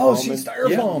styrofoam. Oh, sheet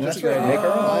styrofoam. That's right. Make our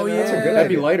own. Oh, yeah. That's a good That'd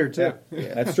idea. be lighter too.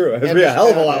 Yeah. That's true. It'd be a hell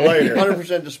of a lot lighter.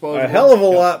 100% disposable. A hell of a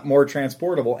lot more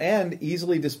transportable and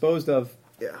easily disposed of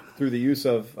through the use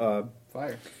of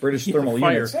Fire. British thermal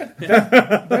units.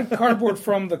 That cardboard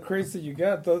from the crates that you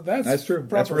got, that's true.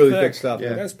 proper That's really thick. thick stuff.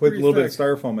 Yeah. That's Put a little pretty bit of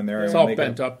styrofoam in there. It's and all make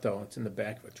bent it. up, though. It's in the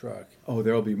back of a truck. Oh,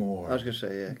 there'll be more. I was going to say,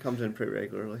 it comes in pretty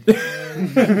regularly.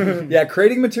 Yeah,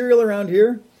 crating material around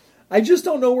here. I just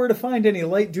don't know where to find any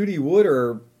light duty wood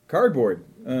or cardboard.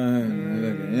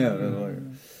 Tomorrow.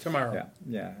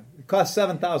 Yeah. It costs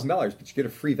 $7,000, but you get a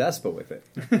free Vespa with it.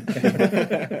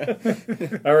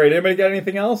 All right, anybody got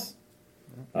anything else?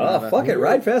 Fuck it,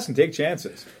 ride fast and take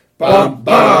chances. Zero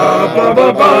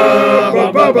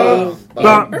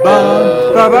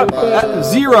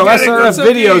SRF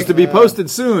videos to be posted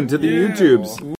soon to the YouTubes.